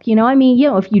joke.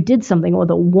 If you did something with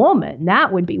a woman,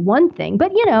 that would be one thing.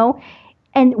 But,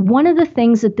 and one of the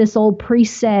things that this old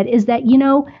priest said is that,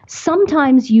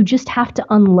 sometimes you just have to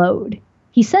unload.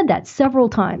 He said that several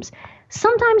times.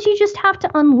 Sometimes you just have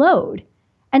to unload.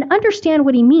 And understand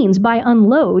what he means by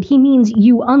unload. He means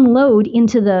you unload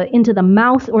into the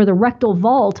mouth or the rectal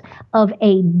vault of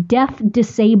a deaf,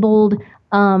 disabled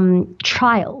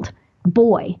child,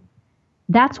 boy.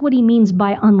 That's what he means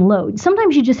by unload.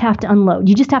 Sometimes you just have to unload.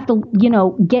 You just have to,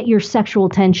 get your sexual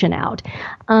tension out.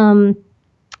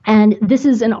 And this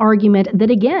is an argument that,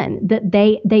 again, that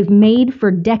they've made for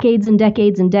decades and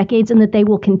decades and decades, and that they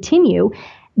will continue.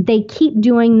 They keep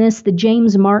doing this, the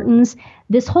James Martins,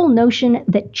 this whole notion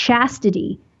that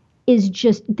chastity is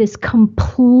just this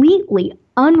completely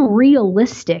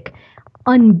unrealistic,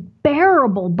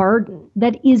 unbearable burden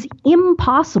that is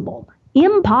impossible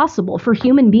for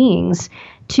human beings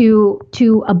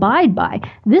to abide by.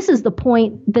 This is the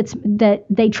point that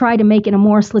they try to make in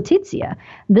Amoris Laetitia.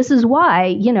 This is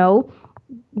why,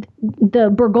 the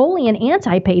Bergoglian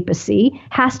anti-papacy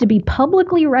has to be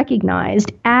publicly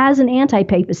recognized as an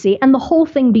anti-papacy and the whole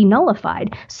thing be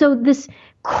nullified. So this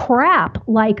crap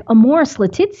like Amoris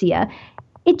Laetitia,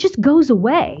 it just goes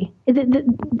away.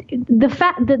 The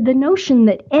fact that the notion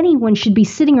that anyone should be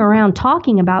sitting around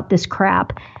talking about this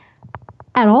crap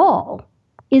at all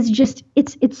is just,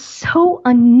 it's so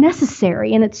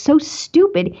unnecessary and it's so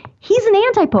stupid. He's an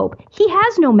anti-pope. He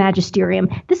has no magisterium.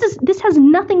 This has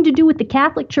nothing to do with the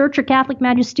Catholic Church or Catholic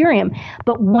magisterium.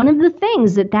 But one of the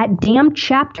things that damn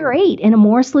chapter 8 in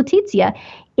Amoris Laetitia,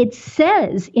 it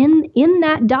says in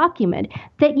that document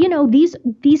that,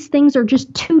 these things are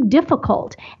just too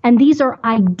difficult. And these are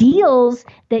ideals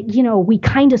that, we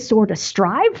kind of sort of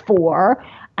strive for,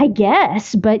 I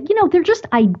guess, but they're just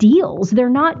ideals. They're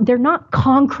not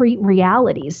concrete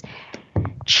realities.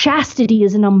 Chastity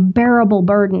is an unbearable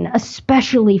burden,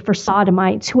 especially for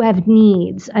sodomites who have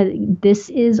needs. This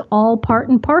is all part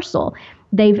and parcel.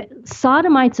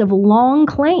 Sodomites have long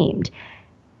claimed,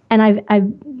 and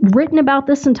I've written about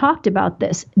this and talked about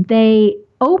this. They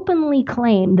openly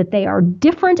claim that they are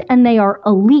different and they are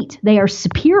elite. They are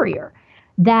superior.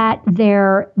 That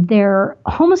their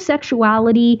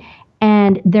homosexuality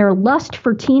and their lust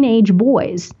for teenage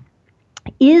boys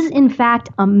is, in fact,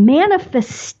 a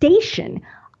manifestation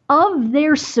of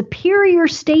their superior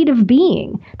state of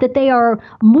being, that they are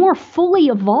more fully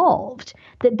evolved,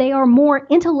 that they are more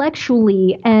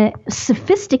intellectually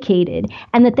sophisticated,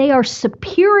 and that they are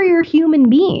superior human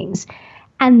beings,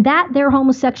 and that their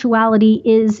homosexuality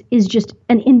is just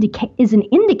an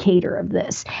indicator of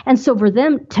this. And so for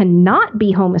them to not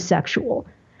be homosexual,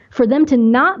 for them to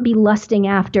not be lusting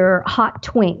after hot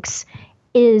twinks,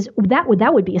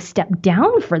 that would be a step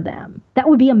down for them. That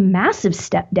would be a massive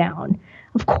step down.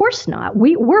 Of course not.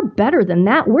 We're better than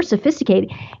that. We're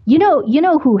sophisticated. You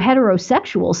know who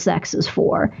heterosexual sex is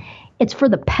for? It's for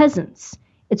the peasants.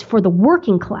 It's for the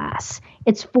working class.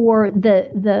 It's for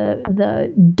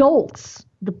the dolts,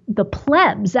 the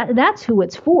plebs. That's who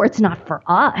it's for. It's not for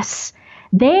us.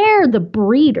 They're the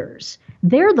breeders.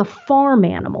 They're the farm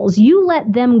animals. You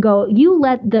let them go. You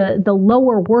let the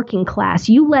lower working class,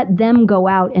 you let them go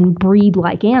out and breed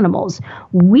like animals.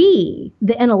 We,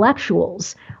 the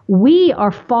intellectuals, we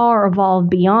are far evolved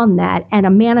beyond that. And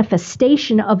a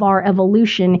manifestation of our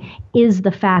evolution is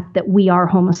the fact that we are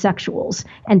homosexuals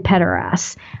and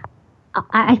pederasts.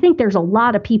 I think there's a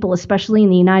lot of people, especially in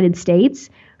the United States,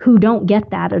 who don't get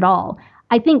that at all.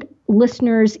 I think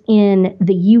listeners in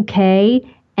the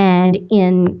UK and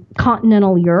in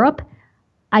continental Europe,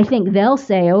 I think they'll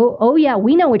say, oh yeah,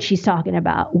 we know what she's talking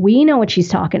about. We know what she's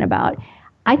talking about.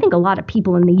 I think a lot of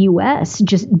people in the U.S.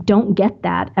 just don't get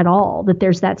that at all, that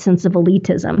there's that sense of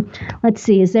elitism. Let's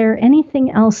see, is there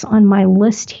anything else on my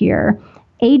list here?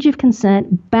 Age of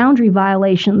consent, boundary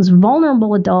violations,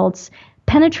 vulnerable adults,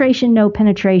 penetration, no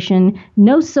penetration,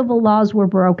 no civil laws were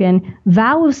broken,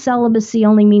 vow of celibacy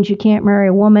only means you can't marry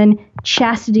a woman,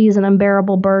 chastity is an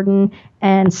unbearable burden,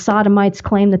 and sodomites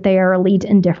claim that they are elite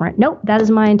and different. Nope, that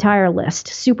is my entire list.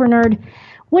 Super Nerd,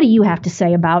 what do you have to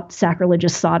say about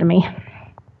sacrilegious sodomy?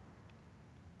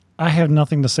 I have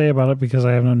nothing to say about it because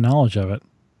I have no knowledge of it.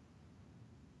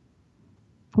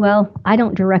 Well, I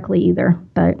don't directly either,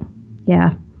 but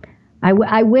yeah.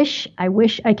 I wish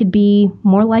I could be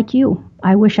more like you.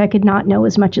 I wish I could not know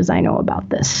as much as I know about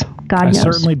this. God knows. I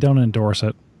certainly don't endorse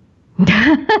it.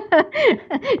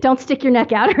 Don't stick your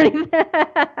neck out or anything.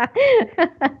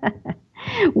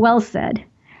 Well said.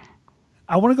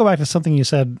 I want to go back to something you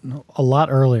said a lot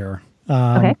earlier,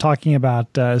 okay. Talking about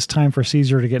it's time for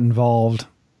Caesar to get involved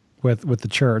with the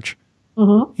church.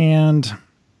 Mm-hmm. And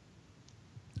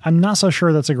I'm not so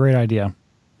sure that's a great idea.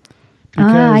 Because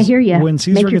I hear you. when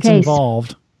Caesar gets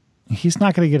involved, he's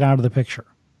not going to get out of the picture.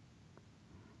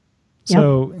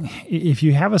 So if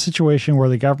you have a situation where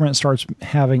the government starts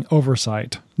having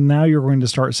oversight, now you're going to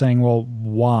start saying, well,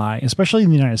 why? Especially in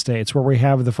the United States, where we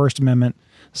have the First Amendment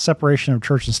separation of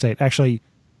church and state. Actually,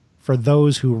 for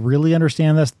those who really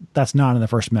understand this, that's not in the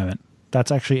First Amendment.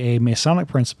 That's actually a Masonic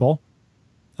principle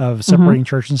of separating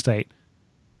church and state.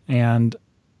 And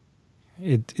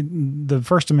the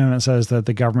First Amendment says that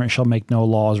the government shall make no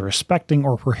laws respecting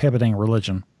or prohibiting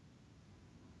religion.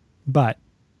 But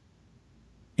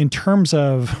in terms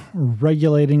of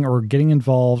regulating or getting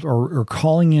involved or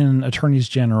calling in attorneys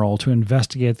general to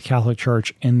investigate the Catholic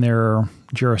Church in their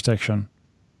jurisdiction,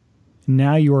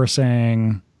 now you are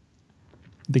saying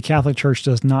the Catholic Church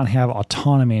does not have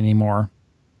autonomy anymore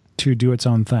to do its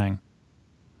own thing.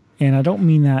 And I don't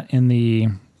mean that in the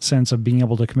sense of being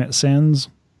able to commit sins,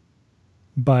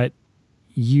 but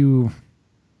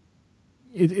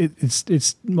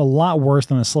it's a lot worse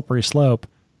than a slippery slope.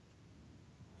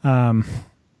 I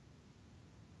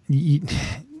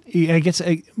guess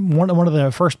one of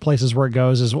the first places where it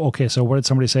goes is, okay, so what did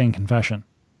somebody say in confession?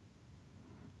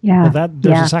 Yeah. Well,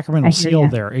 there's a sacramental seal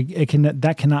there.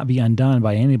 That cannot be undone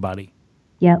by anybody.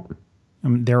 Yep.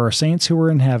 There are saints who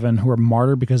are in heaven who are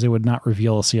martyred because they would not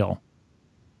reveal a seal.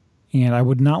 And I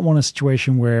would not want a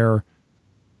situation where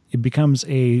it becomes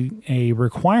a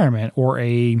requirement or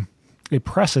a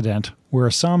precedent where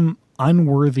some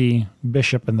unworthy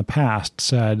bishop in the past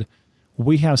said,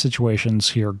 we have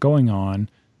situations here going on,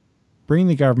 bring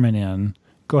the government in,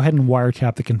 go ahead and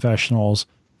wiretap the confessionals,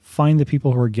 find the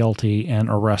people who are guilty and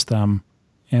arrest them,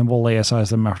 and we'll laicize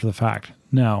them after the fact.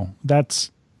 No, that's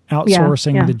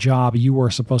outsourcing the job you were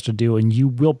supposed to do, and you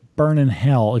will burn in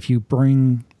hell if you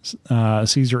bring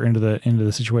Caesar into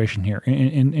the situation here,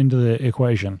 into the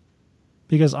equation.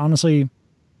 Because honestly,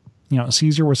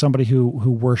 Caesar was somebody who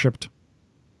worshipped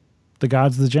the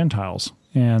gods of the Gentiles.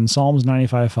 And Psalms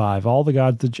 95:5, all the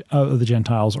gods of the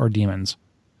Gentiles are demons.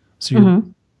 So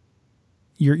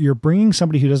you're bringing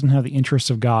somebody who doesn't have the interests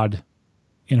of God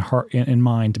in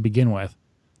mind to begin with,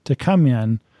 to come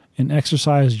in and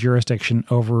exercise jurisdiction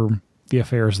over the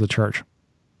affairs of the church.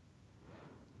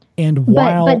 And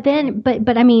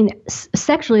but I mean,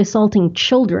 sexually assaulting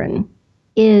children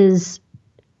is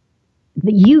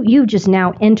you've just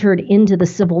now entered into the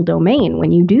civil domain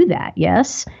when you do that.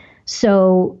 Yes.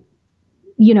 So,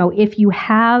 if you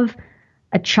have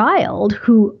a child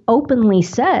who openly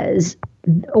says,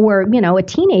 or, a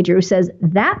teenager who says,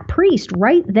 that priest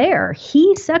right there,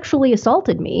 he sexually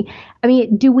assaulted me. I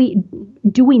mean, do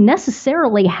we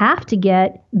necessarily have to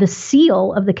get the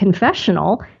seal of the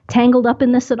confessional tangled up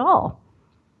in this at all?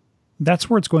 That's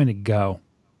where it's going to go.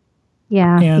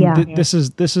 Yeah. And this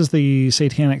is the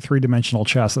satanic 3-dimensional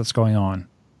chess that's going on.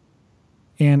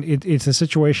 And it's a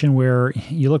situation where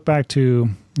you look back to,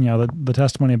 the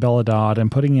testimony of Belladad and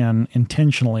putting in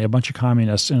intentionally a bunch of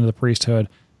communists into the priesthood.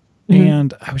 Mm-hmm.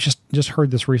 And I was just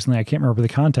heard this recently. I can't remember the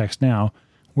context now,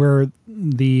 where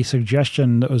the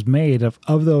suggestion that was made of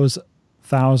those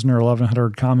 1,000 or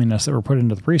 1,100 communists that were put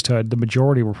into the priesthood, the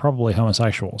majority were probably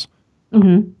homosexuals.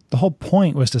 Mm-hmm. The whole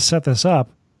point was to set this up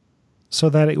so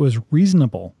that it was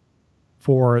reasonable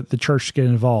for the church to get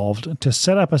involved, to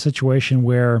set up a situation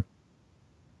where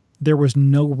there was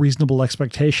no reasonable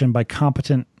expectation by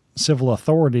competent civil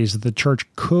authorities that the church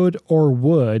could or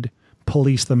would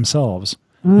police themselves.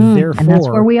 Therefore, and that's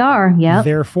where we are. Yeah.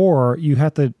 Therefore, you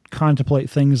have to contemplate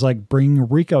things like bring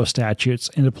RICO statutes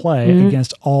into play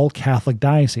against all Catholic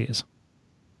dioceses.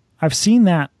 I've seen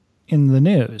that in the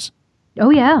news.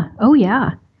 Oh yeah.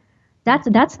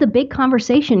 That's the big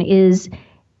conversation.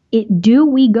 Do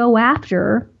we go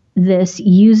after this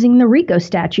using the RICO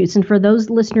statutes? And for those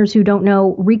listeners who don't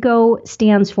know, RICO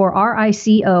stands for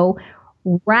RICO,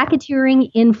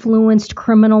 Racketeering Influenced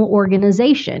Criminal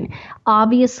Organization.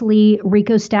 Obviously,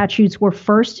 RICO statutes were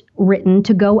first written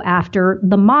to go after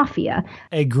the mafia.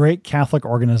 A great Catholic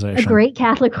organization.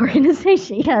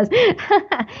 Yes.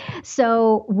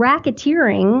 So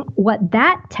racketeering, what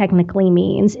that technically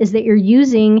means is that you're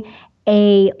using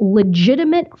a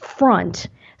legitimate front.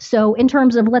 So in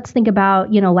terms of, let's think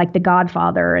about, like The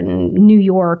Godfather and New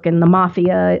York and the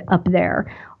mafia up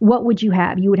there, what would you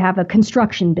have? You would have a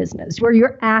construction business where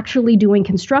you're actually doing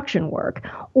construction work,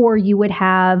 or you would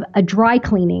have a dry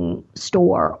cleaning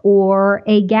store or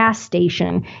a gas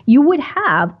station. You would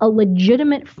have a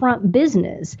legitimate front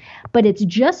business, but it's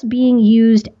just being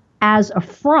used as a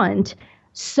front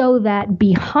so that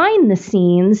behind the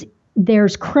scenes,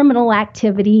 there's criminal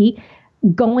activity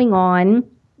going on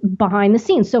behind the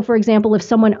scenes. So, for example, if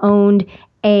someone owned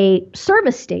a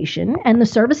service station and the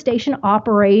service station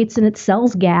operates and it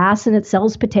sells gas and it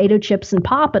sells potato chips and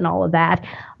pop and all of that,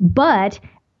 but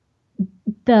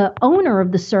the owner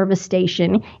of the service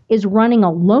station is running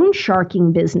a loan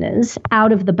sharking business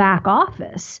out of the back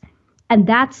office, and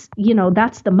that's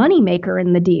the moneymaker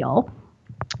in the deal.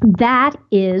 That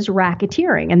is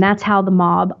racketeering, and that's how the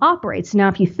mob operates. Now,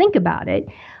 if you think about it,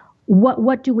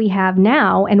 what do we have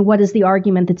now, and what is the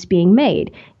argument that's being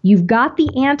made? You've got the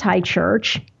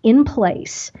anti-church in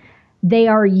place. They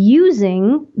are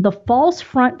using the false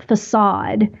front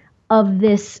facade of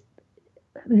this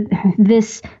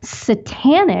this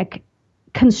satanic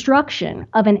construction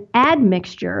of an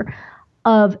admixture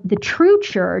of the true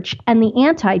church and the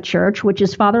anti-church, which,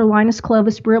 as Father Linus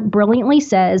Clovis brilliantly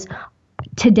says,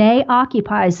 today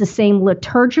occupies the same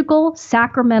liturgical,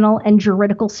 sacramental, and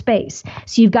juridical space.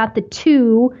 So you've got the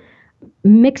two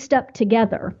mixed up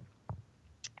together.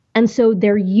 And so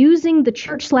they're using the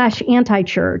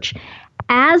church/anti-church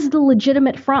as the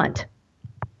legitimate front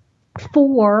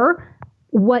for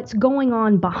what's going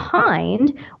on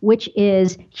behind, which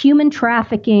is human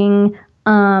trafficking,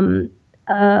 money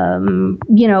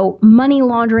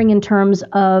laundering in terms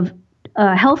of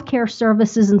healthcare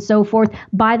services and so forth.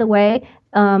 By the way,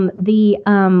 one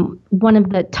of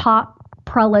the top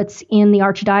prelates in the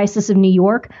Archdiocese of New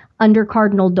York, under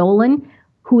Cardinal Dolan,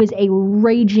 who is a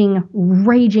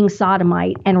raging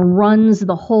sodomite and runs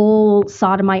the whole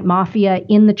sodomite mafia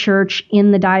in the church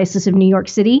in the Diocese of New York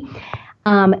City.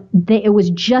 It was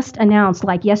just announced,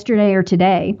 like yesterday or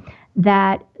today,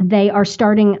 that they are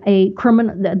starting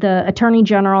the Attorney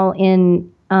General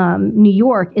in New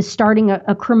York is starting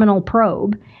a criminal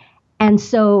probe. And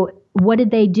so what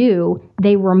did they do?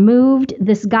 They removed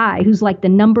this guy who's like the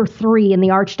number 3 in the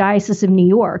Archdiocese of New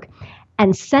York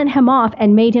and sent him off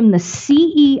and made him the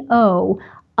CEO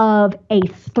of a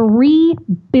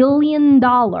 $3 billion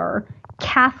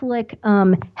Catholic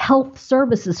health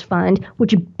services fund,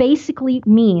 which basically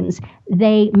means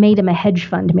they made him a hedge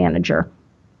fund manager.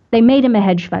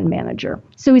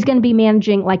 So he's going to be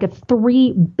managing like a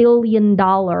 $3 billion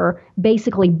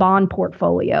basically bond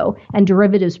portfolio and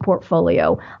derivatives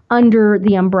portfolio under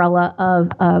the umbrella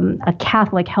of a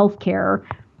Catholic healthcare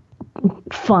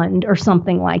fund or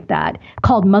something like that,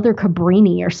 called Mother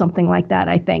Cabrini or something like that,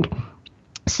 I think.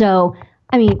 So,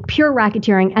 I mean, pure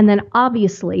racketeering. And then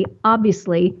obviously,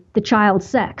 the child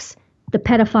sex, the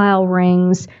pedophile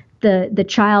rings, the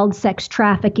child sex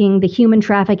trafficking, the human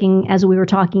trafficking, as we were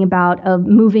talking about, of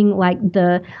moving like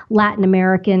the Latin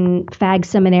American fag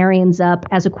seminarians up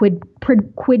as a quid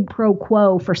pro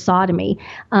quo for sodomy.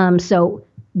 So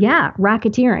yeah,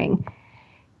 racketeering.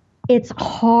 It's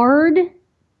hard.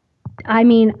 I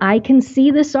mean, I can see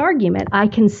this argument. I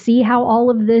can see how all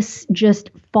of this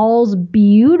just falls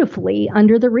beautifully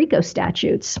under the RICO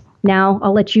statutes. Now,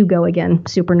 I'll let you go again,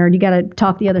 super nerd. You got to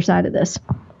talk the other side of this.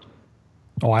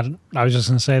 Oh, I was just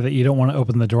going to say that you don't want to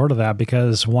open the door to that,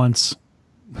 because once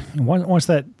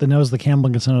that the nose of the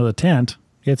camel gets under the tent,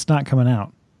 it's not coming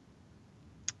out.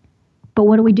 But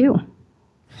what do we do?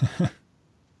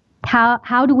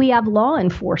 How do we have law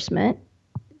enforcement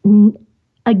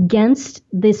against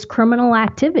this criminal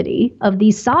activity of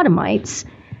these sodomites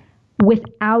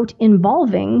without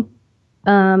involving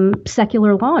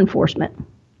secular law enforcement?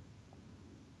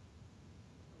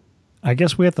 I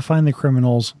guess we have to find the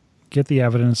criminals, get the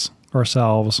evidence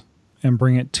ourselves, and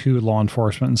bring it to law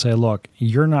enforcement and say, look,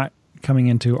 you're not coming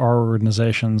into our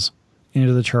organizations,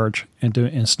 into the church,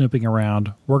 and snooping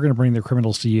around. We're going to bring the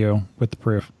criminals to you with the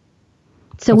proof.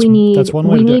 So we need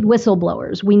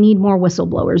whistleblowers. We need more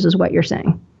whistleblowers, is what you're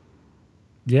saying.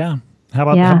 Yeah. How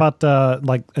about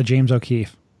like a James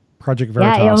O'Keefe, Project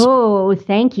Veritas? Yeah. Oh,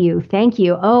 thank you.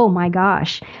 Oh my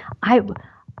gosh. I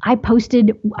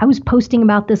was posting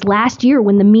about this last year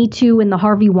when the Me Too and the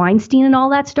Harvey Weinstein and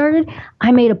all that started.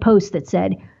 I made a post that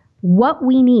said, what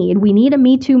we need a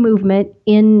Me Too movement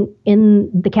in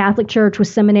the Catholic Church with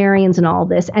seminarians and all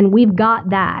this, and we've got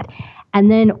that. And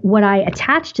then what I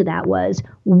attached to that was,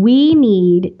 we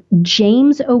need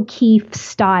James O'Keefe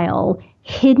style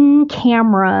hidden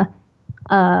camera,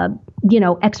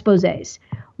 exposés.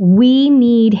 We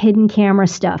need hidden camera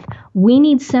stuff. We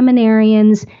need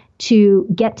seminarians to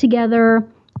get together,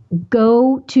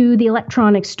 go to the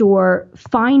electronics store,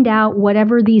 find out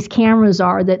whatever these cameras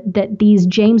are that these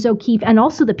James O'Keefe, and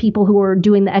also the people who are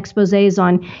doing the exposés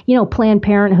on, Planned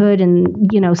Parenthood and,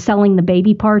 selling the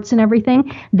baby parts and everything,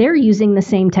 they're using the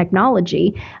same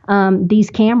technology, these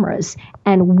cameras.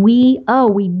 And we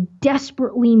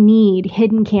desperately need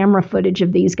hidden camera footage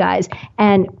of these guys.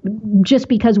 And just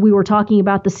because we were talking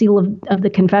about the seal of the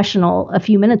confessional a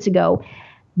few minutes ago,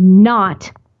 never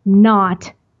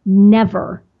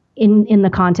in the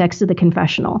context of the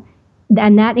confessional.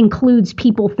 And that includes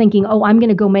people thinking, I'm going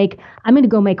to go make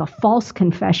a false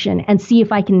confession and see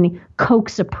if I can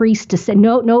coax a priest to say,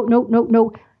 no.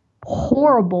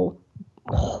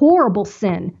 Horrible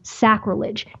sin,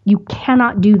 sacrilege. You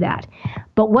cannot do that.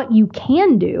 But what you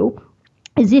can do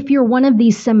is, if you're one of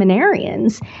these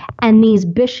seminarians and these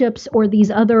bishops or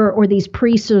these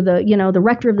priests or the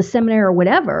rector of the seminary or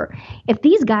whatever, if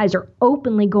these guys are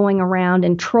openly going around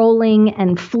and trolling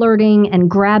and flirting and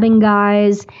grabbing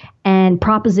guys and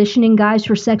propositioning guys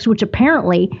for sex, which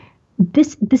apparently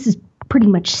this is pretty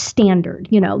much standard.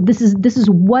 This is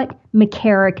what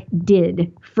McCarrick did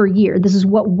for years. This is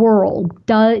what Worrell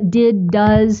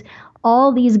does.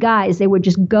 All these guys, they would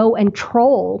just go and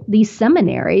troll these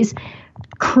seminaries,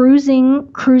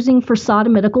 cruising for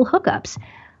sodomitical hookups.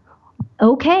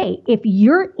 Okay, if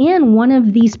you're in one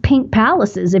of these pink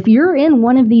palaces, if you're in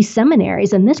one of these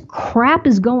seminaries and this crap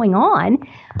is going on,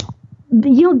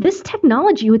 this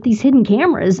technology with these hidden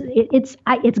cameras, it's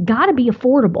got to be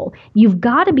affordable. You've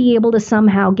got to be able to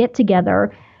somehow get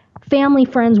together, family,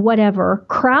 friends, whatever,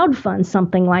 crowdfund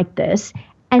something like this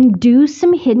and do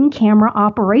some hidden camera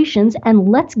operations, and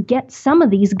let's get some of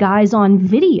these guys on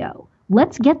video.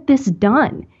 Let's get this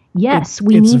done. Yes,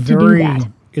 we need to do that.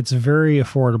 It's very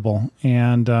affordable,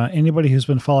 and anybody who's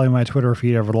been following my Twitter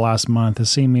feed over the last month has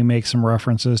seen me make some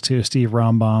references to Steve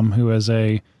Rombaum, who is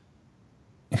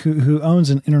who owns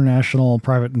an international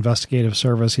private investigative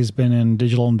service. He's been in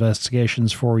digital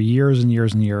investigations for years and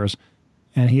years and years,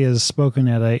 and he has spoken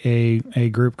at a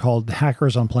group called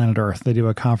Hackers on Planet Earth. They do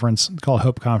a conference called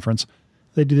Hope Conference.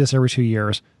 They do this every 2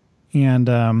 years, and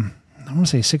I want to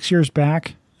say 6 years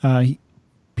back,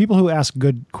 people who ask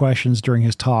good questions during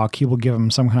his talk, he will give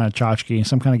them some kind of tchotchke,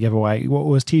 some kind of giveaway. It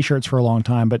was T-shirts for a long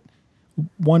time, but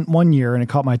one year, and it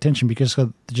caught my attention because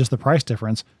of just the price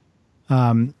difference.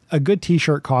 A good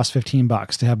T-shirt costs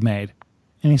 $15 to have made,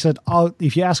 and he said,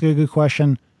 "If you ask a good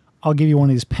question, I'll give you one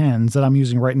of these pens that I'm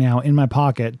using right now in my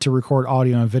pocket to record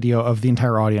audio and video of the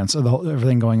entire audience of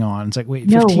everything going on." It's like, wait,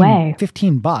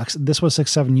 $15? This was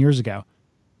 6-7 years ago.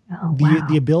 Oh, wow.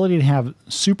 The ability to have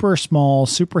super small,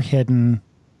 super hidden,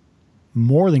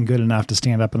 more than good enough to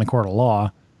stand up in the court of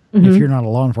law if you're not a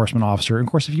law enforcement officer. And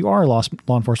of course, if you are a law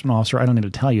enforcement officer, I don't need to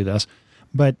tell you this,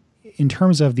 but in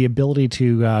terms of the ability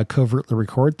to covertly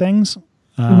record things,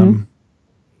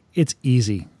 it's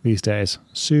easy these days.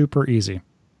 Super easy.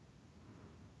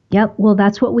 Yep. Well,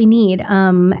 that's what we need.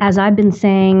 As I've been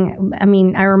saying,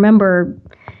 I remember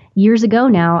years ago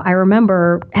now, I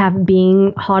remember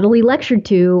being haughtily lectured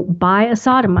to by a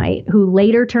sodomite who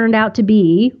later turned out to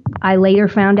be, I later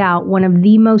found out, one of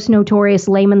the most notorious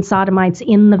layman sodomites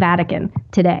in the Vatican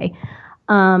today.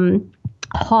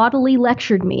 Haughtily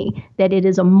lectured me that it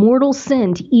is a mortal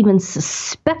sin to even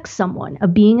suspect someone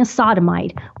of being a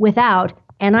sodomite without,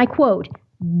 and I quote,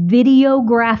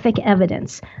 videographic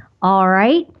evidence. All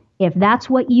right, if that's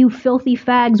what you filthy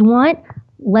fags want,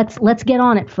 let's get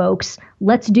on it, folks.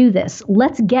 Let's do this.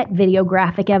 Let's get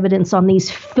videographic evidence on these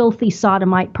filthy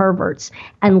sodomite perverts,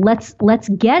 and let's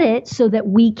get it so that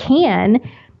we can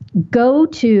go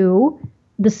to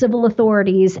the civil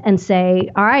authorities and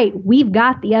say, all right, we've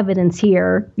got the evidence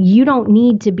here. You don't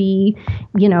need to be,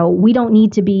 we don't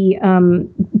need to be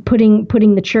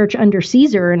putting the church under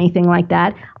Caesar or anything like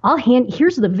that.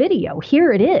 Here's the video.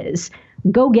 Here it is.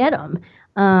 Go get them.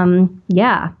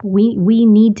 We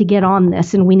need to get on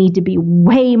this, and we need to be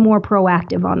way more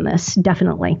proactive on this.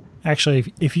 Definitely.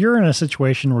 Actually, if you're in a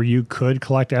situation where you could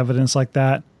collect evidence like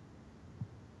that,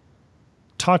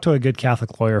 talk to a good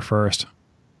Catholic lawyer first,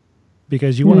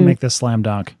 because you want to make this slam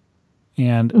dunk.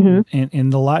 And in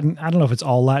the Latin, I don't know if it's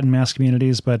all Latin mass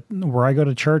communities, but where I go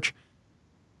to church,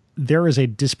 there is a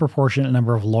disproportionate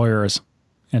number of lawyers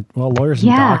and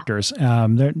doctors.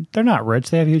 They're not rich.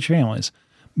 They have huge families,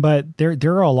 but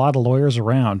there are a lot of lawyers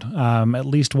around, at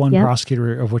least one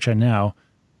prosecutor of which I know,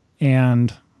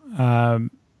 and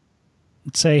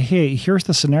say, hey, here's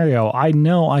the scenario. I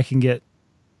know I can get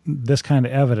this kind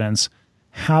of evidence.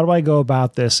 How do I go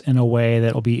about this in a way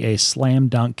that will be a slam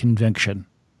dunk conviction?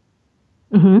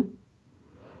 And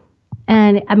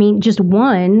just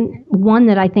one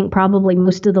that I think probably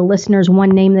most of the listeners,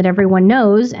 one name that everyone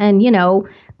knows, and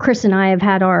Chris and I have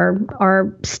had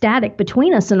our static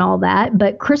between us and all that,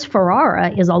 but Chris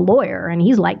Ferrara is a lawyer, and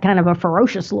he's like kind of a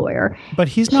ferocious lawyer. But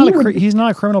he's not a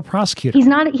criminal prosecutor. He's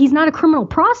not a criminal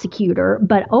prosecutor,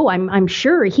 but I'm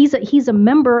sure he's a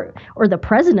member or the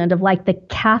president of like the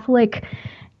Catholic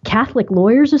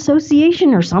Lawyers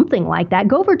Association or something like that.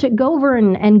 Go over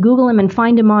and Google him and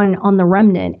find him on the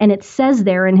Remnant, and it says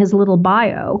there in his little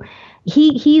bio,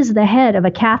 he's the head of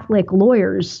a Catholic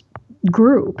lawyers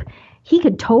group. He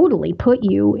could totally put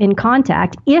you in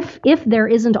contact if there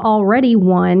isn't already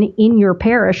one in your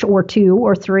parish, or 2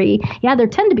 or 3. Yeah, there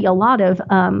tend to be a lot of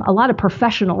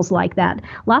professionals like that.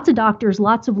 Lots of doctors,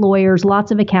 lots of lawyers,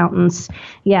 lots of accountants.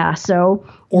 Yeah, so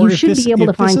you should be able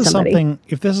to find somebody.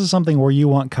 If this is something where you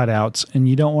want cutouts and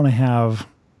you don't want to have,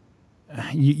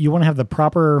 you want to have the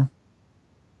proper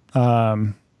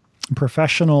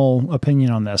professional opinion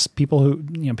on this. People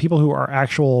who are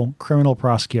actual criminal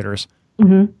prosecutors.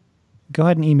 Go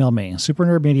ahead and email me,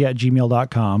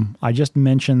 supernerdmedia@gmail.com. I just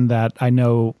mentioned that I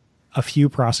know a few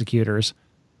prosecutors,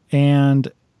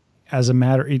 And as a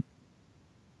matter, it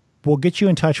will get you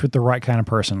in touch with the right kind of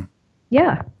person.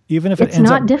 Yeah. Even if it's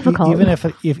not difficult.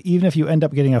 Even if you end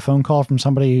up getting a phone call from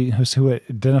somebody who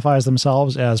identifies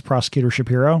themselves as Prosecutor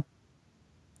Shapiro,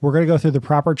 we're going to go through the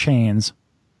proper chains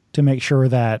to make sure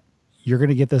that you're going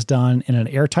to get this done in an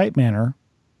airtight manner,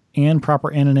 and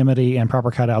proper anonymity and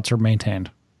proper cutouts are maintained.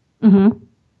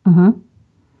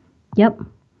 Yep.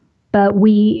 But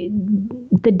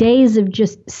the days of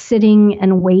just sitting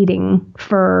and waiting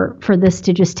for this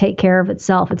to just take care of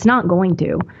itself, it's not going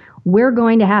to. We're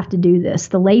going to have to do this.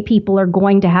 The lay people are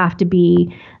going to have to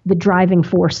be the driving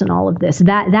force in all of this.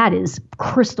 That is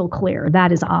crystal clear.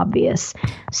 That is obvious.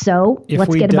 So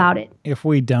let's get about it. If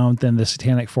we don't, then the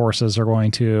satanic forces are going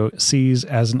to seize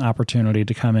as an opportunity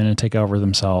to come in and take over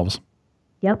themselves.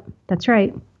 Yep, that's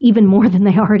right. Even more than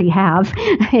they already have.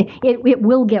 It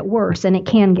will get worse, and it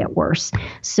can get worse.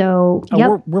 So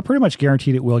yep. We're pretty much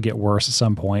guaranteed it will get worse at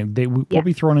some point. We'll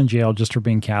be thrown in jail just for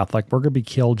being Catholic. We're going to be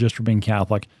killed just for being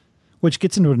Catholic. Which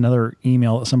gets into another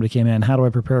email that somebody came in. How do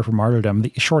I prepare for martyrdom?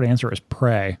 The short answer is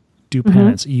pray. Do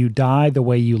penance. You die the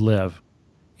way you live.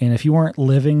 And if you aren't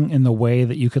living in the way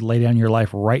that you could lay down your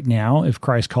life right now, if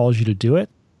Christ calls you to do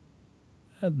it,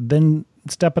 then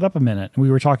step it up a minute. We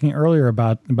were talking earlier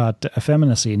about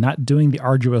effeminacy, not doing the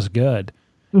arduous good.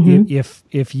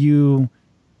 If you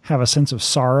have a sense of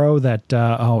sorrow that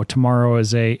tomorrow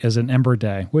is an Ember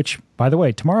Day, which, by the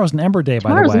way, tomorrow's an Ember Day.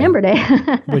 Tomorrow's an Ember Day.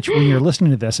 Which, when you're listening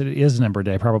to this, it is an Ember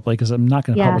Day probably, because I'm not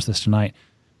going to publish this tonight.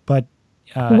 But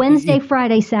Wednesday,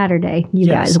 Friday, Saturday,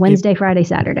 guys. Wednesday, Friday,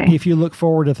 Saturday. If you look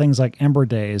forward to things like Ember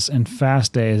Days and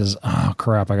fast days, as oh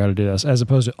crap, I got to do this, as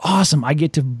opposed to awesome, I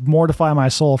get to mortify my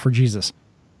soul for Jesus,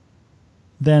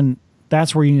 then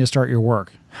that's where you need to start your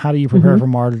work. How do you prepare for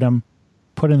martyrdom?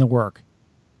 Put in the work.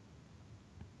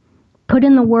 Put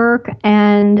in the work,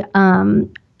 and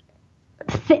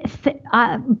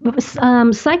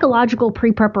psychological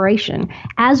pre-preparation.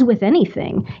 As with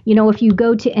anything, if you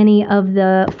go to any of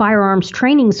the firearms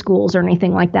training schools or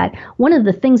anything like that, one of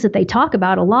the things that they talk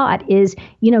about a lot is,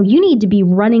 you need to be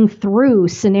running through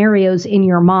scenarios in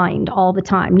your mind all the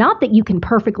time. Not that you can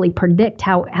perfectly predict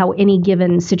how any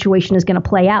given situation is going to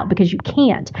play out, because you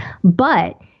can't,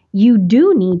 but you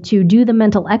do need to do the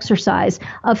mental exercise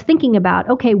of thinking about,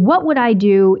 okay, what would I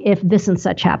do if this and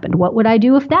such happened? What would I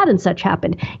do if that and such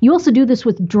happened? You also do this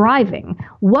with driving.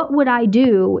 What would I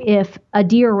do if a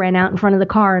deer ran out in front of the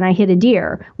car and I hit a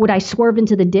deer? Would I swerve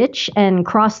into the ditch and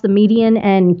cross the median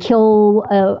and kill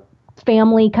a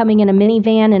family coming in a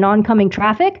minivan in oncoming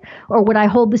traffic? Or would I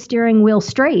hold the steering wheel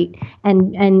straight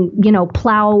and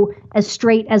plow as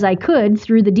straight as I could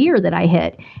through the deer that I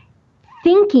hit?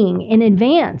 Thinking in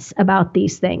advance about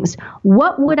these things.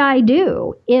 What would I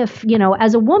do if,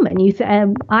 as a woman,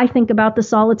 I think about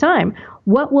this all the time.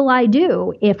 What will I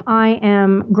do if I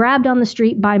am grabbed on the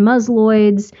street by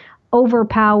Musloids,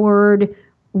 overpowered,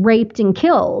 raped, and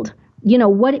killed?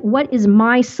 What is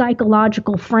my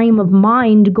psychological frame of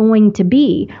mind going to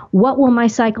be? What will my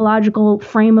psychological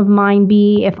frame of mind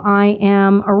be if I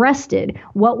am arrested?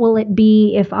 What will it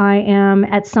be if I am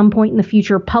at some point in the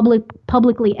future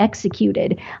publicly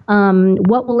executed?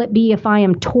 What will it be if I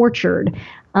am tortured?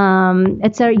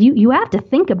 Etc. You have to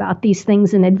think about these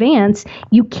things in advance.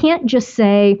 You can't just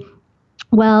say,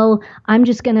 well, I'm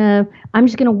just gonna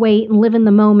wait and live in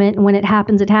the moment, and when it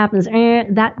happens, it happens.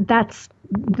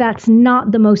 That's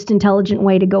not the most intelligent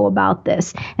way to go about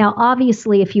this. Now,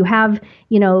 obviously, if you have,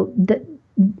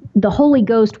 the Holy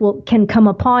Ghost can come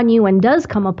upon you, and does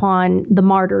come upon the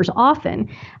martyrs often,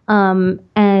 and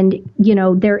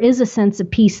there is a sense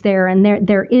of peace there, and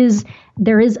there is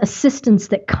assistance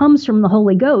that comes from the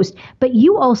Holy Ghost. But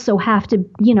you also have to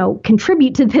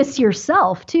contribute to this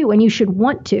yourself too, and you should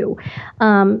want to,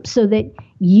 so that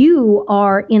you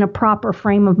are in a proper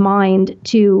frame of mind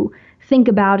to think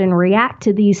about and react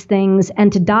to these things,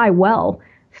 and to die well.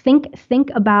 Think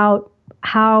about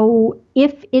how,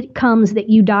 if it comes that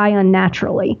you die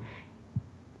unnaturally,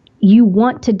 you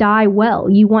want to die well.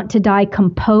 You want to die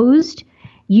composed.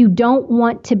 You don't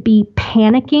want to be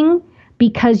panicking,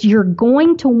 because you're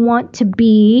going to want to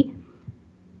be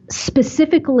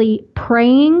specifically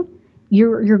praying.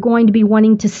 You're going to be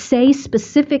wanting to say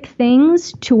specific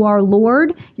things to our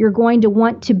Lord. You're going to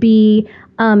want to be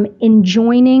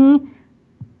enjoining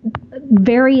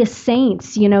various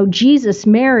saints, Jesus,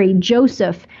 Mary,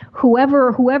 Joseph,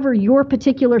 whoever your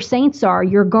particular saints are,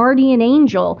 your guardian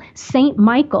angel, Saint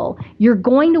Michael. You're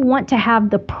going to want to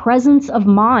have the presence of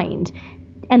mind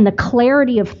and the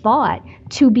clarity of thought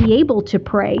to be able to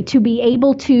pray, to be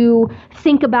able to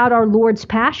think about our Lord's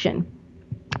passion.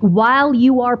 while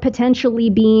you are potentially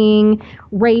being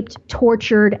raped,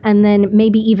 tortured, and then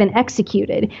maybe even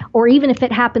executed. Or even if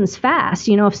it happens fast,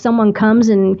 if someone comes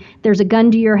and there's a gun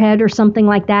to your head or something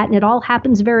like that, and it all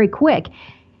happens very quick,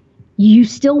 you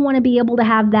still want to be able to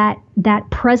have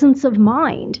that presence of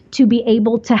mind to be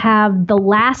able to have the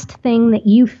last thing that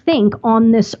you think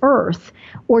on this earth,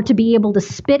 or to be able to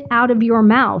spit out of your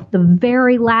mouth the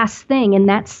very last thing in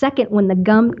that second when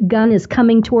the gun is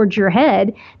coming towards your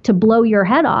head to blow your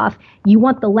head off. You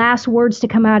want the last words to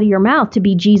come out of your mouth to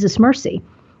be Jesus mercy.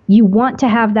 You want to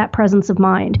have that presence of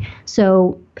mind.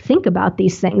 So think about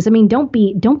these things. I mean, don't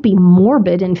be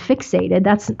morbid and fixated.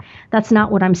 That's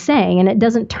not what I'm saying. And it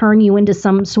doesn't turn you into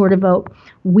some sort of a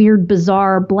weird,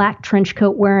 bizarre black trench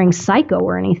coat wearing psycho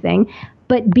or anything.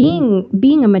 But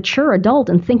being a mature adult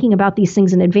and thinking about these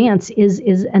things in advance is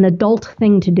an adult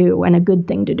thing to do and a good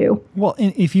thing to do. Well,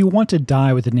 if you want to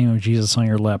die with the name of Jesus on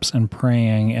your lips and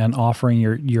praying and offering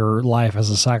your life as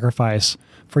a sacrifice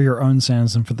for your own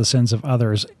sins and for the sins of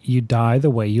others, you die the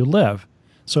way you live.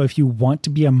 So if you want to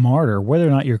be a martyr, whether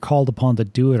or not you're called upon to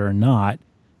do it or not,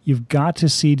 you've got to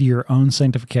see to your own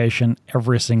sanctification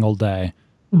every single day.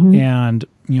 Mm-hmm. And,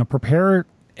 prepare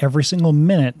every single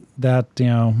minute that,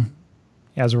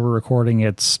 as we're recording,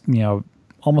 it's,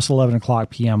 almost 11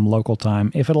 o'clock p.m. local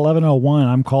time. If at 11:01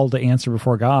 I'm called to answer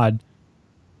before God,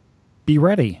 be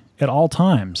ready at all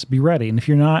times. Be ready. And if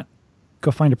you're not,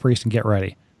 go find a priest and get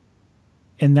ready.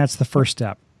 And that's the first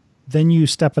step. Then you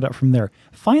step it up from there.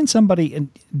 Find somebody, and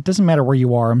it doesn't matter where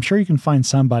you are. I'm sure you can find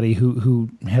somebody who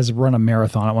has run a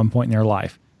marathon at one point in their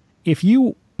life. If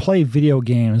you play video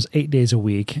games 8 days a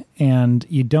week and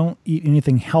you don't eat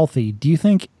anything healthy, do you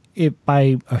think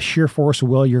by a sheer force of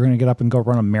will you're going to get up and go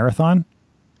run a marathon?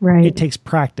 Right. It takes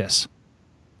practice.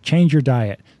 Change your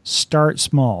diet. Start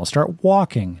small. Start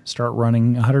walking. Start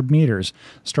running 100 meters.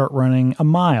 Start running a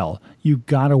mile. You've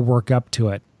got to work up to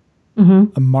it.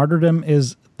 Mm-hmm. A martyrdom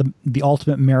is the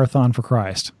ultimate marathon for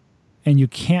Christ. And you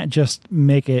can't just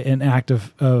make it an act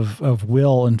of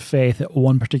will and faith at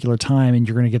one particular time and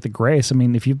you're going to get the grace. I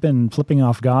mean, if you've been flipping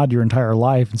off God your entire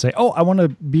life and say, I want to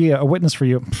be a witness for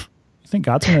you, you think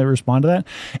God's going to respond to that?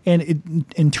 And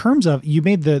in terms of, you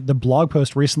made the blog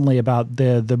post recently about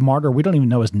the martyr, we don't even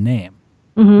know his name,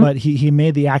 mm-hmm. but he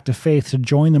made the act of faith to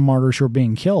join the martyrs who were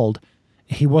being killed.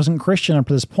 He wasn't Christian up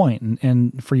to this point.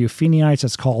 And for you Feniites,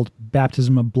 it's called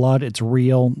baptism of blood. It's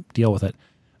real. Deal with it.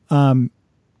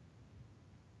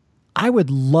 I would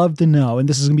love to know, and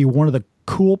this is going to be one of the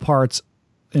cool parts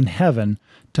in heaven,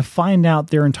 to find out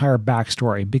their entire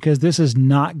backstory, because this is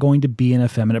not going to be an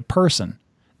effeminate person.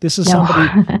 This is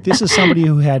somebody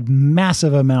who had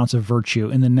massive amounts of virtue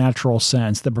in the natural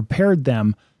sense that prepared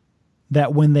them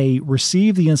that when they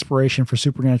received the inspiration for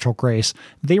supernatural grace,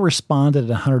 they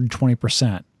responded at 120%.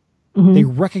 Mm-hmm. They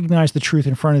recognized the truth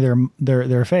in front of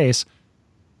their face,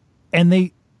 and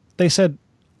they said,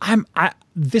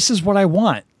 this is what I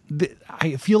want.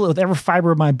 I feel it with every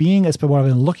fiber of my being. It's been what I've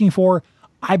been looking for.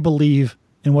 I believe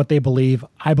in what they believe.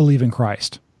 I believe in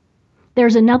Christ.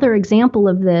 There's another example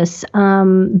of this.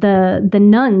 The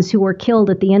nuns who were killed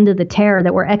at the end of the terror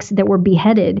that were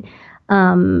beheaded.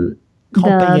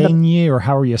 Compagnie, or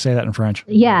however you say that in French.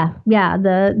 Yeah.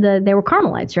 They were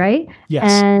Carmelites, right? Yes.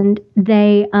 And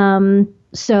they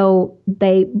so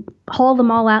they haul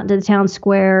them all out into the town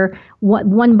square.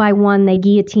 One by one, they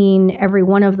guillotine every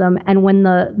one of them. And when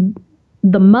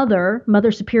the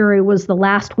Mother Superior was the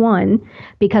last one,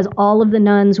 because all of the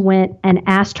nuns went and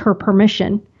asked her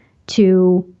permission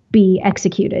to be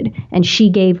executed, and she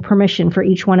gave permission for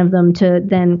each one of them to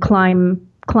then climb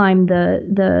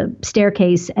the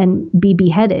staircase and be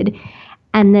beheaded.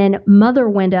 And then Mother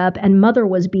went up and Mother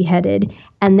was beheaded,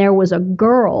 and there was a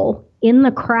girl in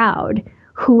the crowd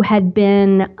who had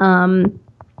been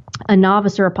a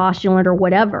novice or a postulant or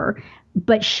whatever,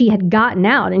 but she had gotten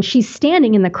out, and she's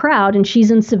standing in the crowd and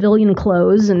she's in civilian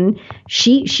clothes, and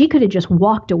she could have just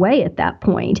walked away at that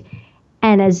point.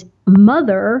 And as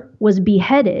Mother was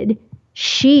beheaded,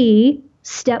 she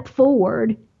stepped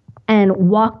forward and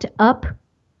walked up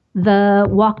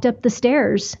the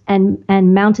stairs and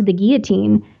mounted the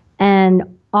guillotine and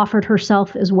offered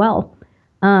herself as well.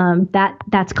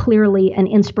 That's clearly an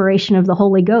inspiration of the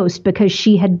Holy Ghost, because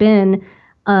she had been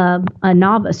a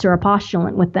novice or a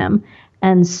postulant with them.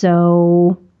 And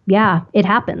so, yeah, it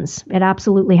happens. It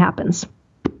absolutely happens.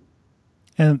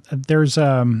 And there's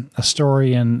a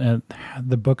story in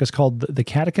the book is called The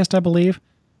Catechist, I believe.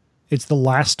 It's the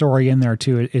last story in there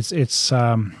too. It's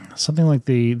something like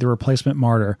the replacement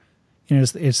martyr, and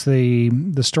it's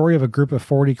the story of a group of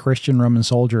 40 Christian Roman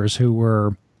soldiers who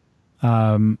were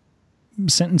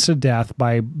sentenced to death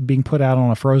by being put out on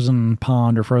a frozen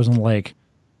pond or frozen lake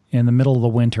in the middle of the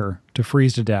winter to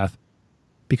freeze to death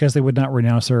because they would not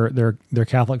renounce their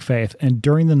Catholic faith. And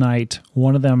during the night,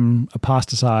 one of them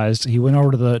apostatized. He went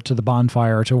over to the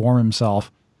bonfire to warm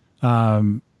himself,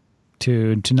 to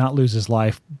not lose his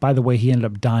life. By the way, he ended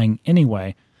up dying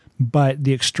anyway. But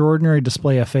the extraordinary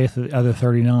display of faith of the other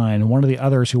 39, one of the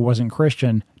others who wasn't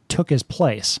Christian, took his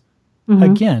place. Mm-hmm.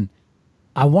 Again,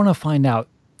 I want to find out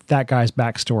that guy's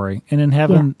backstory. And in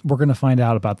heaven, we're going to find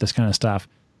out about this kind of stuff.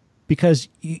 Because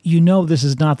this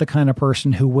is not the kind of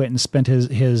person who went and spent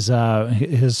his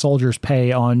soldier's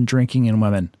pay on drinking and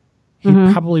women. He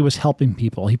probably was helping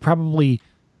people. He probably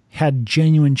had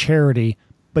genuine charity,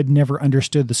 but never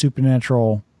understood the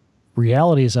supernatural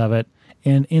realities of it.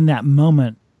 And in that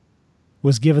moment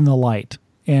was given the light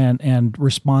and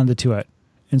responded to it.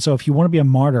 And so if you want to be a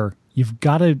martyr, you've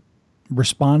got to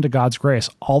respond to God's grace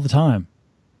all the time.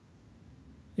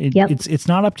 It's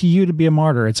not up to you to be a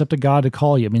martyr. It's up to God to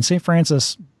call you. I mean, St.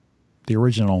 Francis, the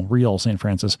original, real St.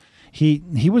 Francis, he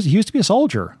used to be a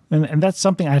soldier. And that's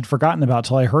something I had forgotten about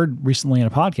till I heard recently in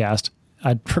a podcast.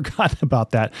 I'd forgotten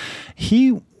about that.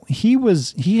 He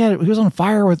was on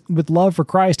fire with love for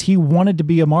Christ. He wanted to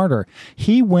be a martyr.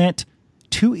 He went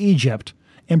to Egypt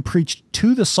and preached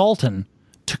to the Sultan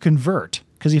to convert,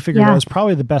 because he figured that was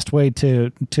probably the best way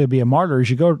to be a martyr.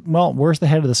 Is you go, well, where's the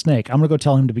head of the snake? I'm going to go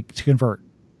tell him to convert.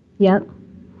 Yep.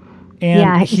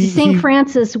 And St.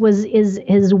 Francis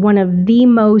is one of the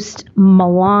most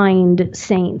maligned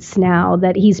saints now,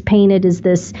 that he's painted as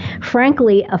this,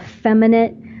 frankly,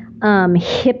 effeminate,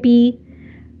 hippie,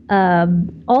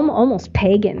 almost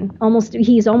pagan.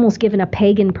 He's almost given a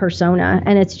pagan persona,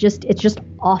 and it's just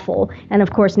awful. And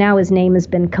of course, now his name has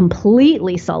been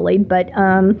completely sullied. But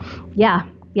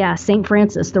St.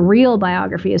 Francis, the real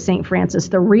biography of St. Francis,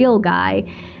 the real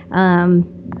guy.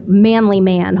 Manly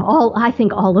man. I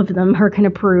think all of them are going to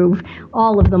prove.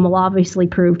 All of them will obviously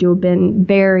prove to have been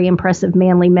very impressive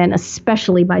manly men,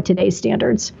 especially by today's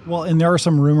standards. Well, and there are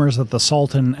some rumors that the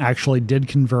Sultan actually did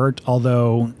convert,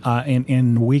 although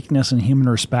in weakness and human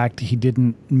respect, he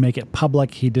didn't make it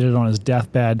public. He did it on his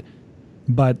deathbed.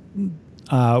 But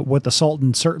what the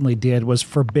Sultan certainly did was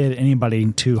forbid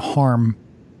anybody to harm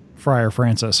Friar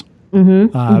Francis.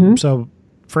 So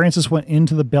Francis went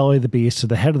into the belly of the beast, to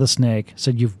the head of the snake,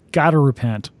 said, "You've got to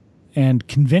repent," and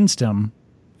convinced him,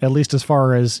 at least as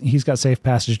far as he's got safe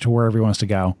passage to wherever he wants to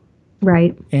go.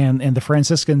 Right. And the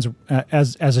Franciscans,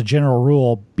 as a general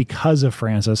rule, because of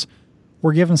Francis,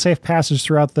 were given safe passage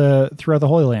throughout the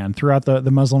Holy Land, throughout the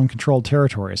Muslim-controlled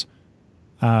territories.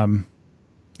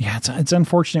 It's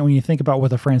unfortunate when you think about what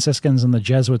the Franciscans and the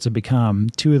Jesuits have become,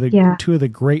 two of the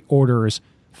great orders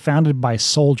founded by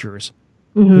soldiers.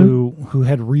 Who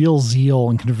had real zeal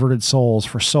and converted souls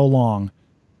for so long.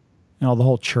 The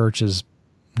whole church has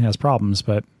problems,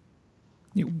 but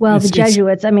the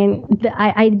Jesuits. I mean,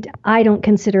 I don't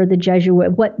consider the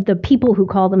the people who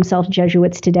call themselves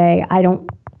Jesuits today. I don't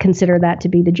consider that to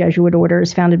be the Jesuit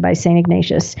orders founded by Saint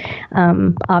Ignatius.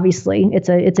 Obviously, it's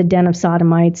a den of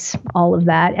sodomites. All of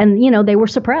that, and they were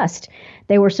suppressed.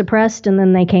 And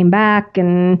then they came back,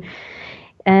 and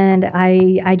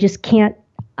I just can't.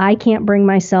 I can't bring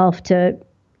myself to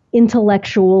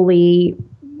intellectually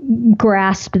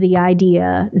grasp the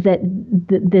idea that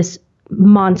this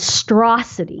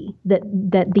monstrosity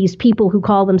that these people who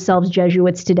call themselves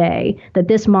Jesuits today, that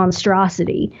this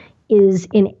monstrosity is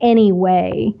in any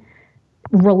way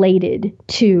related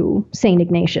to Saint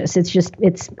Ignatius. It's just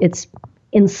it's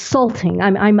insulting.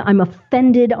 I'm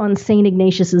offended on Saint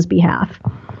Ignatius's behalf.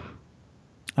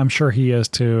 I'm sure he is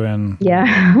too, and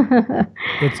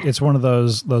it's one of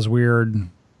those weird,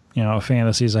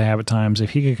 fantasies I have at times. If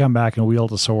he could come back and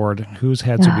wield a sword, whose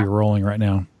heads would be rolling right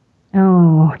now?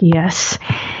 Oh yes,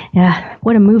 yeah.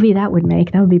 What a movie that would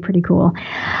make! That would be pretty cool.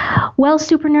 Well,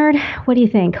 Super Nerd, what do you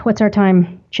think? What's our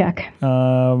time check?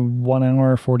 1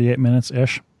 hour 48 minutes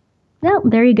ish. Well,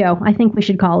 there you go. I think we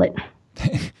should call it.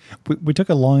 we took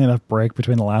a long enough break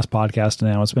between the last podcast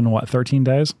and now. It's been 13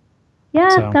 days. Yeah,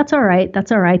 so. That's all right.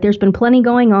 That's all right. There's been plenty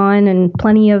going on and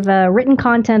plenty of written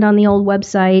content on the old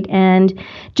website. And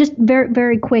just very,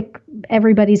 very quick,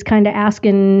 everybody's kind of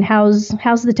asking, how's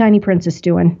the tiny princess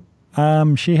doing?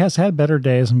 She has had better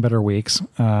days and better weeks.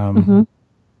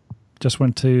 Just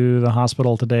went to the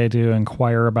hospital today to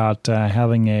inquire about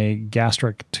having a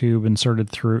gastric tube inserted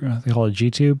through, they call it a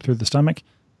G-tube, through the stomach.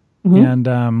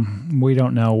 And we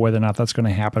don't know whether or not that's going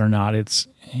to happen or not.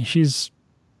 She's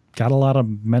got a lot of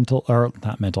medical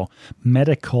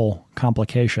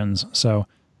complications. So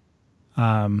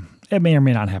it may or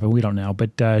may not happen. We don't know.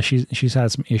 But she's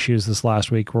had some issues this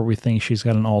last week where we think she's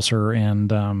got an ulcer,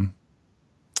 and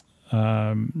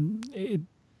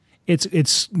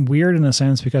it's weird in a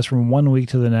sense because from one week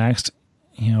to the next,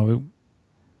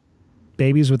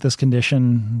 babies with this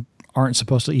condition aren't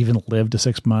supposed to even live to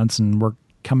 6 months, and we're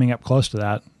coming up close to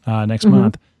that next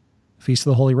month. Feast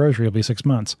of the Holy Rosary will be 6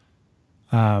 months.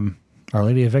 Our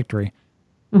Lady of Victory.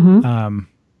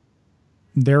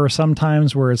 There are some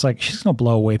times where it's like she's going to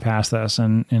blow way past this,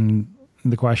 and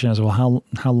the question is, well,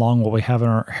 how long will we have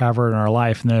her in our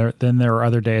life? And then there are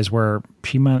other days where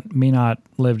she may not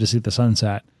live to see the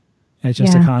sunset. And it's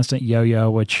just a constant yo-yo,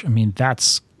 which, I mean,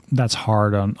 that's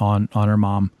hard on her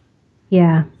mom.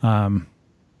 Yeah. I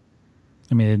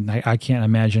mean, I can't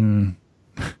imagine.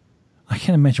 I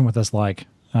can't imagine what that's like.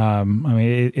 I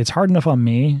mean, it's hard enough on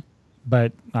me,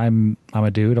 but I'm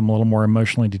a dude. I'm a little more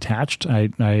emotionally detached.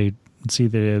 I see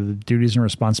the duties and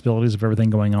responsibilities of everything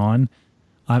going on.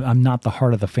 I'm not the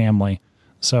heart of the family,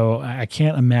 so I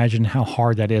can't imagine how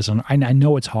hard that is. And I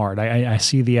know it's hard. I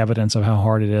see the evidence of how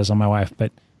hard it is on my wife,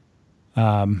 but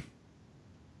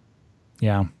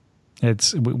yeah,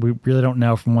 we really don't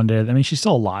know from one day. I mean, she's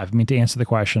still alive. I mean, to answer the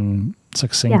question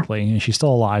succinctly, she's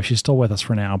still alive. She's still with us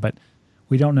for now, but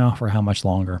we don't know for how much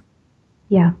longer.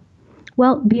 Yeah.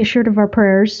 Well, be assured of our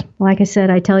prayers. Like I said,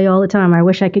 I tell you all the time, I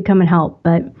wish I could come and help,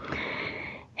 but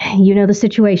you know the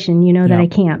situation. You know that I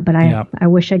can't, but I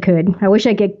wish I could. I wish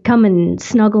I could come and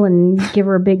snuggle and give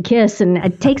her a big kiss, and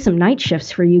I'd take some night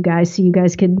shifts for you guys so you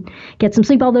guys could get some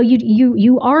sleep. Although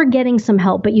you are getting some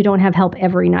help, but you don't have help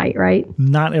every night, right?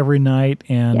 Not every night,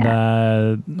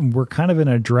 and we're kind of in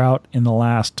a drought in the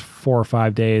last 4 or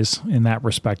 5 days in that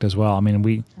respect as well. I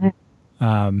mean,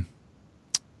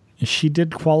 she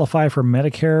did qualify for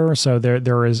Medicare, so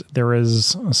there is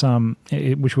some,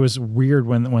 which was weird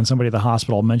when somebody at the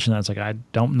hospital mentioned that. It's like, I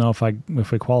don't know if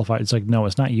we qualify. It's like, no,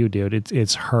 it's not you, dude.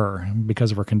 It's her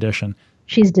because of her condition.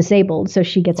 She's disabled, so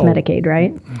she gets Medicaid,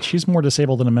 right? She's more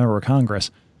disabled than a member of Congress.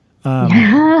 But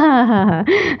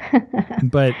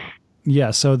yeah,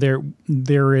 so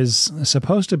there is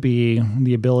supposed to be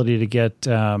the ability to get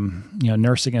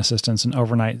nursing assistance and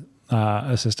overnight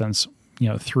assistance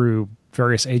through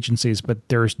various agencies, but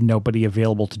there's nobody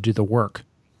available to do the work.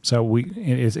 So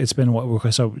it's been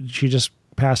so she just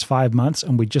passed 5 months,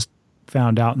 and we just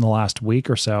found out in the last week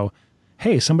or so,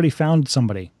 hey, somebody found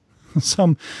somebody.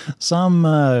 Some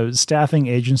staffing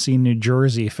agency in New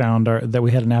Jersey found that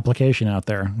we had an application out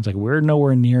there. It's like, we're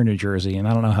nowhere near New Jersey, and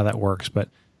I don't know how that works, but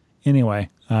anyway,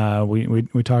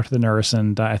 we talked to the nurse,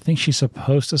 and I think she's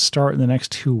supposed to start in the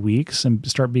next 2 weeks and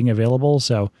start being available.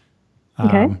 So,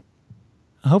 okay.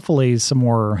 Hopefully some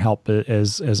more help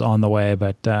is on the way,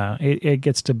 but it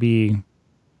gets to be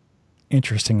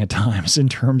interesting at times in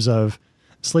terms of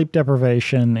sleep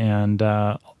deprivation and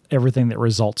everything that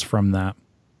results from that.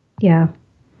 Yeah.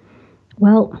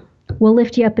 Well, we'll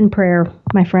lift you up in prayer,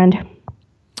 my friend.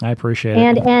 I appreciate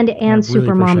it. And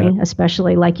Super Mommy,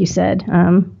 especially, like you said.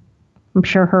 I'm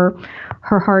sure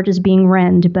her heart is being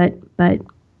rend, but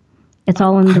it's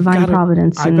all in divine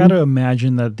providence. I've got to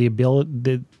imagine that the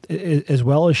ability, as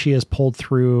well as she has pulled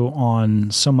through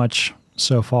on so much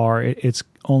so far, it's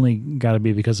only got to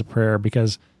be because of prayer.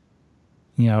 Because,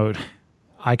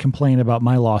 I complain about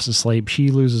my loss of sleep. She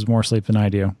loses more sleep than I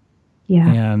do.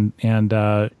 Yeah.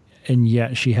 And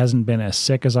yet she hasn't been as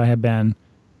sick as I have been,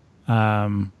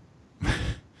 or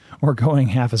going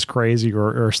half as crazy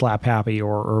or slap happy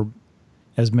or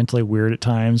as mentally weird at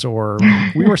times. Or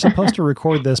we were supposed to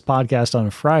record this podcast on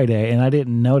Friday, and I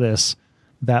didn't notice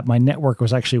that my network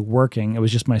was actually working. It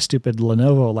was just my stupid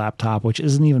Lenovo laptop, which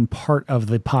isn't even part of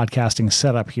the podcasting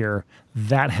setup here.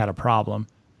 That had a problem.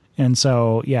 And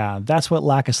so, yeah, that's what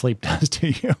lack of sleep does to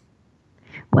you.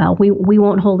 Well, we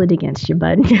won't hold it against you,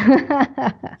 bud.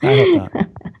 I hope not.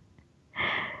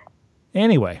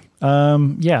 Anyway,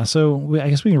 so I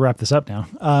guess we can wrap this up now.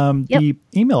 The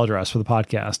email address for the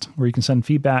podcast, where you can send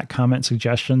feedback, comment,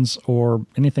 suggestions, or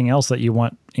anything else that you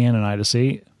want Ann and I to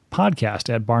see,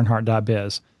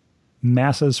 podcast@barnhart.biz.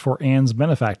 Masses for Ann's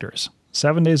benefactors,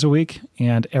 7 days a week,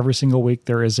 and every single week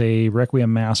there is a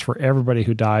Requiem Mass for everybody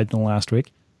who died in the last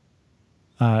week.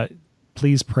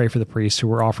 Please pray for the priests who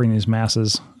were offering these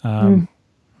masses.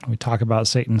 We talk about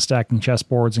Satan stacking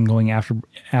chessboards and going after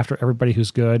everybody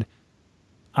who's good.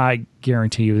 I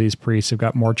guarantee you these priests have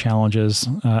got more challenges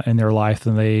in their life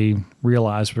than they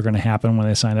realized were going to happen when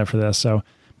they signed up for this. So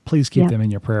please keep them in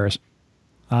your prayers.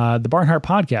 The Barnhart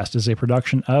Podcast is a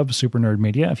production of Super Nerd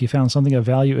Media. If you found something of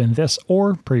value in this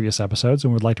or previous episodes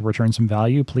and would like to return some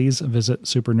value, please visit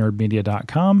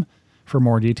supernerdmedia.com for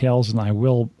more details, and I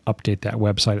will update that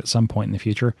website at some point in the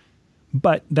future.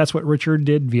 But that's what Richard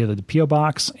did via the P.O.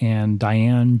 Box, and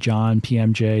Diane, John,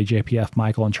 PMJ, JPF,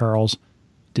 Michael, and Charles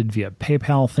did via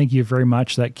PayPal. Thank you very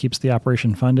much. That keeps the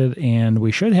operation funded. And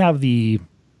we should have the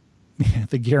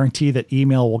guarantee that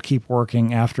email will keep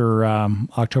working after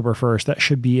October 1st. That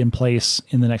should be in place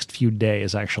in the next few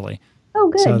days, actually. Oh,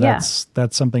 good. So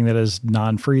that's something that is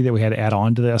non-free that we had to add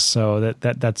on to this. So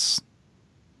that's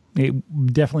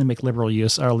it. Definitely make liberal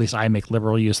use, or at least I make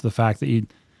liberal use of the fact that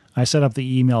I set up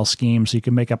the email scheme so you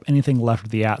can make up anything left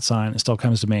with the @ sign. It still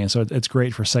comes to me. And so it's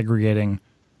great for segregating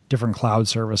different cloud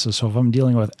services. So if I'm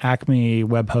dealing with Acme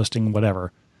web hosting,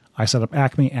 whatever, I set up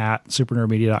Acme at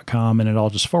supernerdmedia.com and it all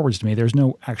just forwards to me. There's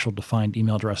no actual defined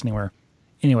email address anywhere.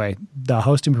 Anyway, the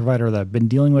hosting provider that I've been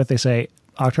dealing with, they say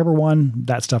October 1,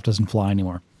 that stuff doesn't fly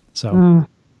anymore. So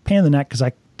pain in the neck because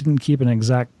I didn't keep an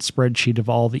exact spreadsheet of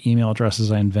all the email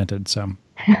addresses I invented. So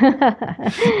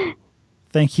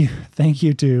thank you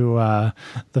to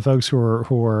the folks who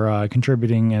are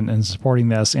contributing and supporting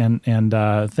this, and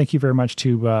thank you very much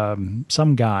to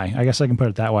some guy, I guess I can put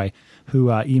it that way, who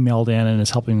emailed in and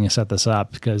is helping me set this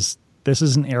up, because this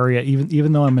is an area,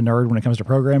 even though I'm a nerd when it comes to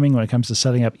programming, when it comes to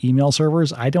setting up email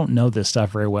servers, I don't know this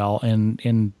stuff very well,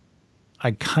 and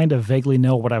I kind of vaguely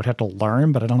know what I would have to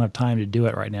learn, but I don't have time to do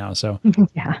it right now. So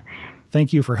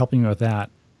thank you for helping me with that.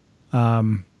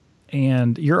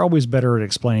 And you're always better at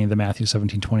explaining the Matthew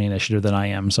 1720 initiative than I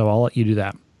am, so I'll let you do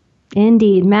that.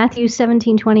 Indeed. Matthew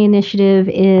 1720 initiative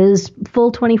is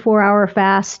full 24-hour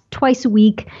fast, twice a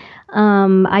week.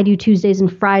 I do Tuesdays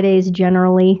and Fridays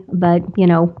generally, but,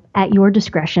 at your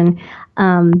discretion.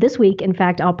 This week, in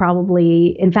fact,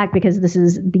 because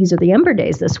these are the Ember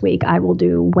Days this week, I will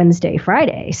do Wednesday,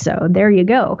 Friday. So there you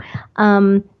go.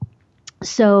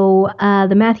 So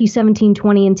the Matthew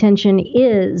 1720 intention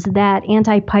is that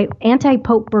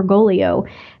anti-Pope Bergoglio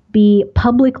be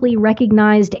publicly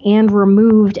recognized and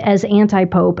removed as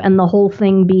anti-Pope, and the whole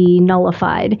thing be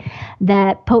nullified.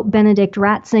 That Pope Benedict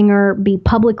Ratzinger be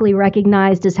publicly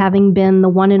recognized as having been the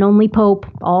one and only Pope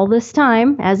all this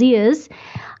time, as he is.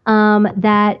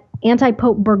 That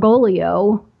anti-Pope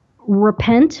Bergoglio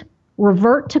repent,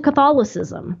 revert to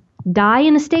Catholicism, die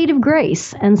in a state of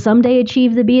grace, and someday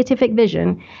achieve the beatific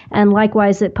vision. And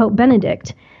likewise that Pope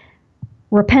Benedict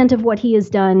repent of what he has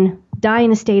done, die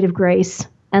in a state of grace,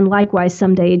 and likewise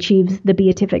someday achieve the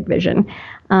beatific vision.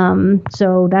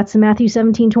 So that's the Matthew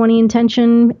 1720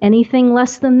 intention. Anything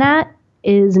less than that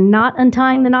is not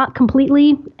untying the knot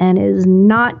completely and is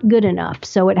not good enough.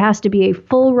 So it has to be a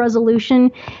full resolution.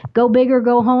 Go big or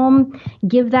go home.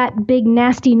 Give that big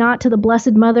nasty knot to the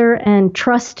Blessed Mother and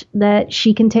trust that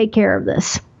she can take care of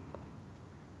this.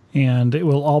 And it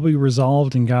will all be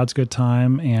resolved in God's good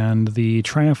time, and the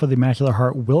triumph of the Immaculate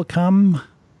Heart will come.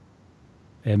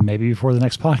 And maybe before the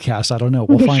next podcast, I don't know.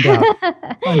 We'll find out.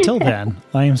 Until then,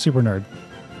 I am Super Nerd.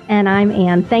 And I'm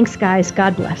Ann. Thanks, guys.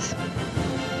 God bless.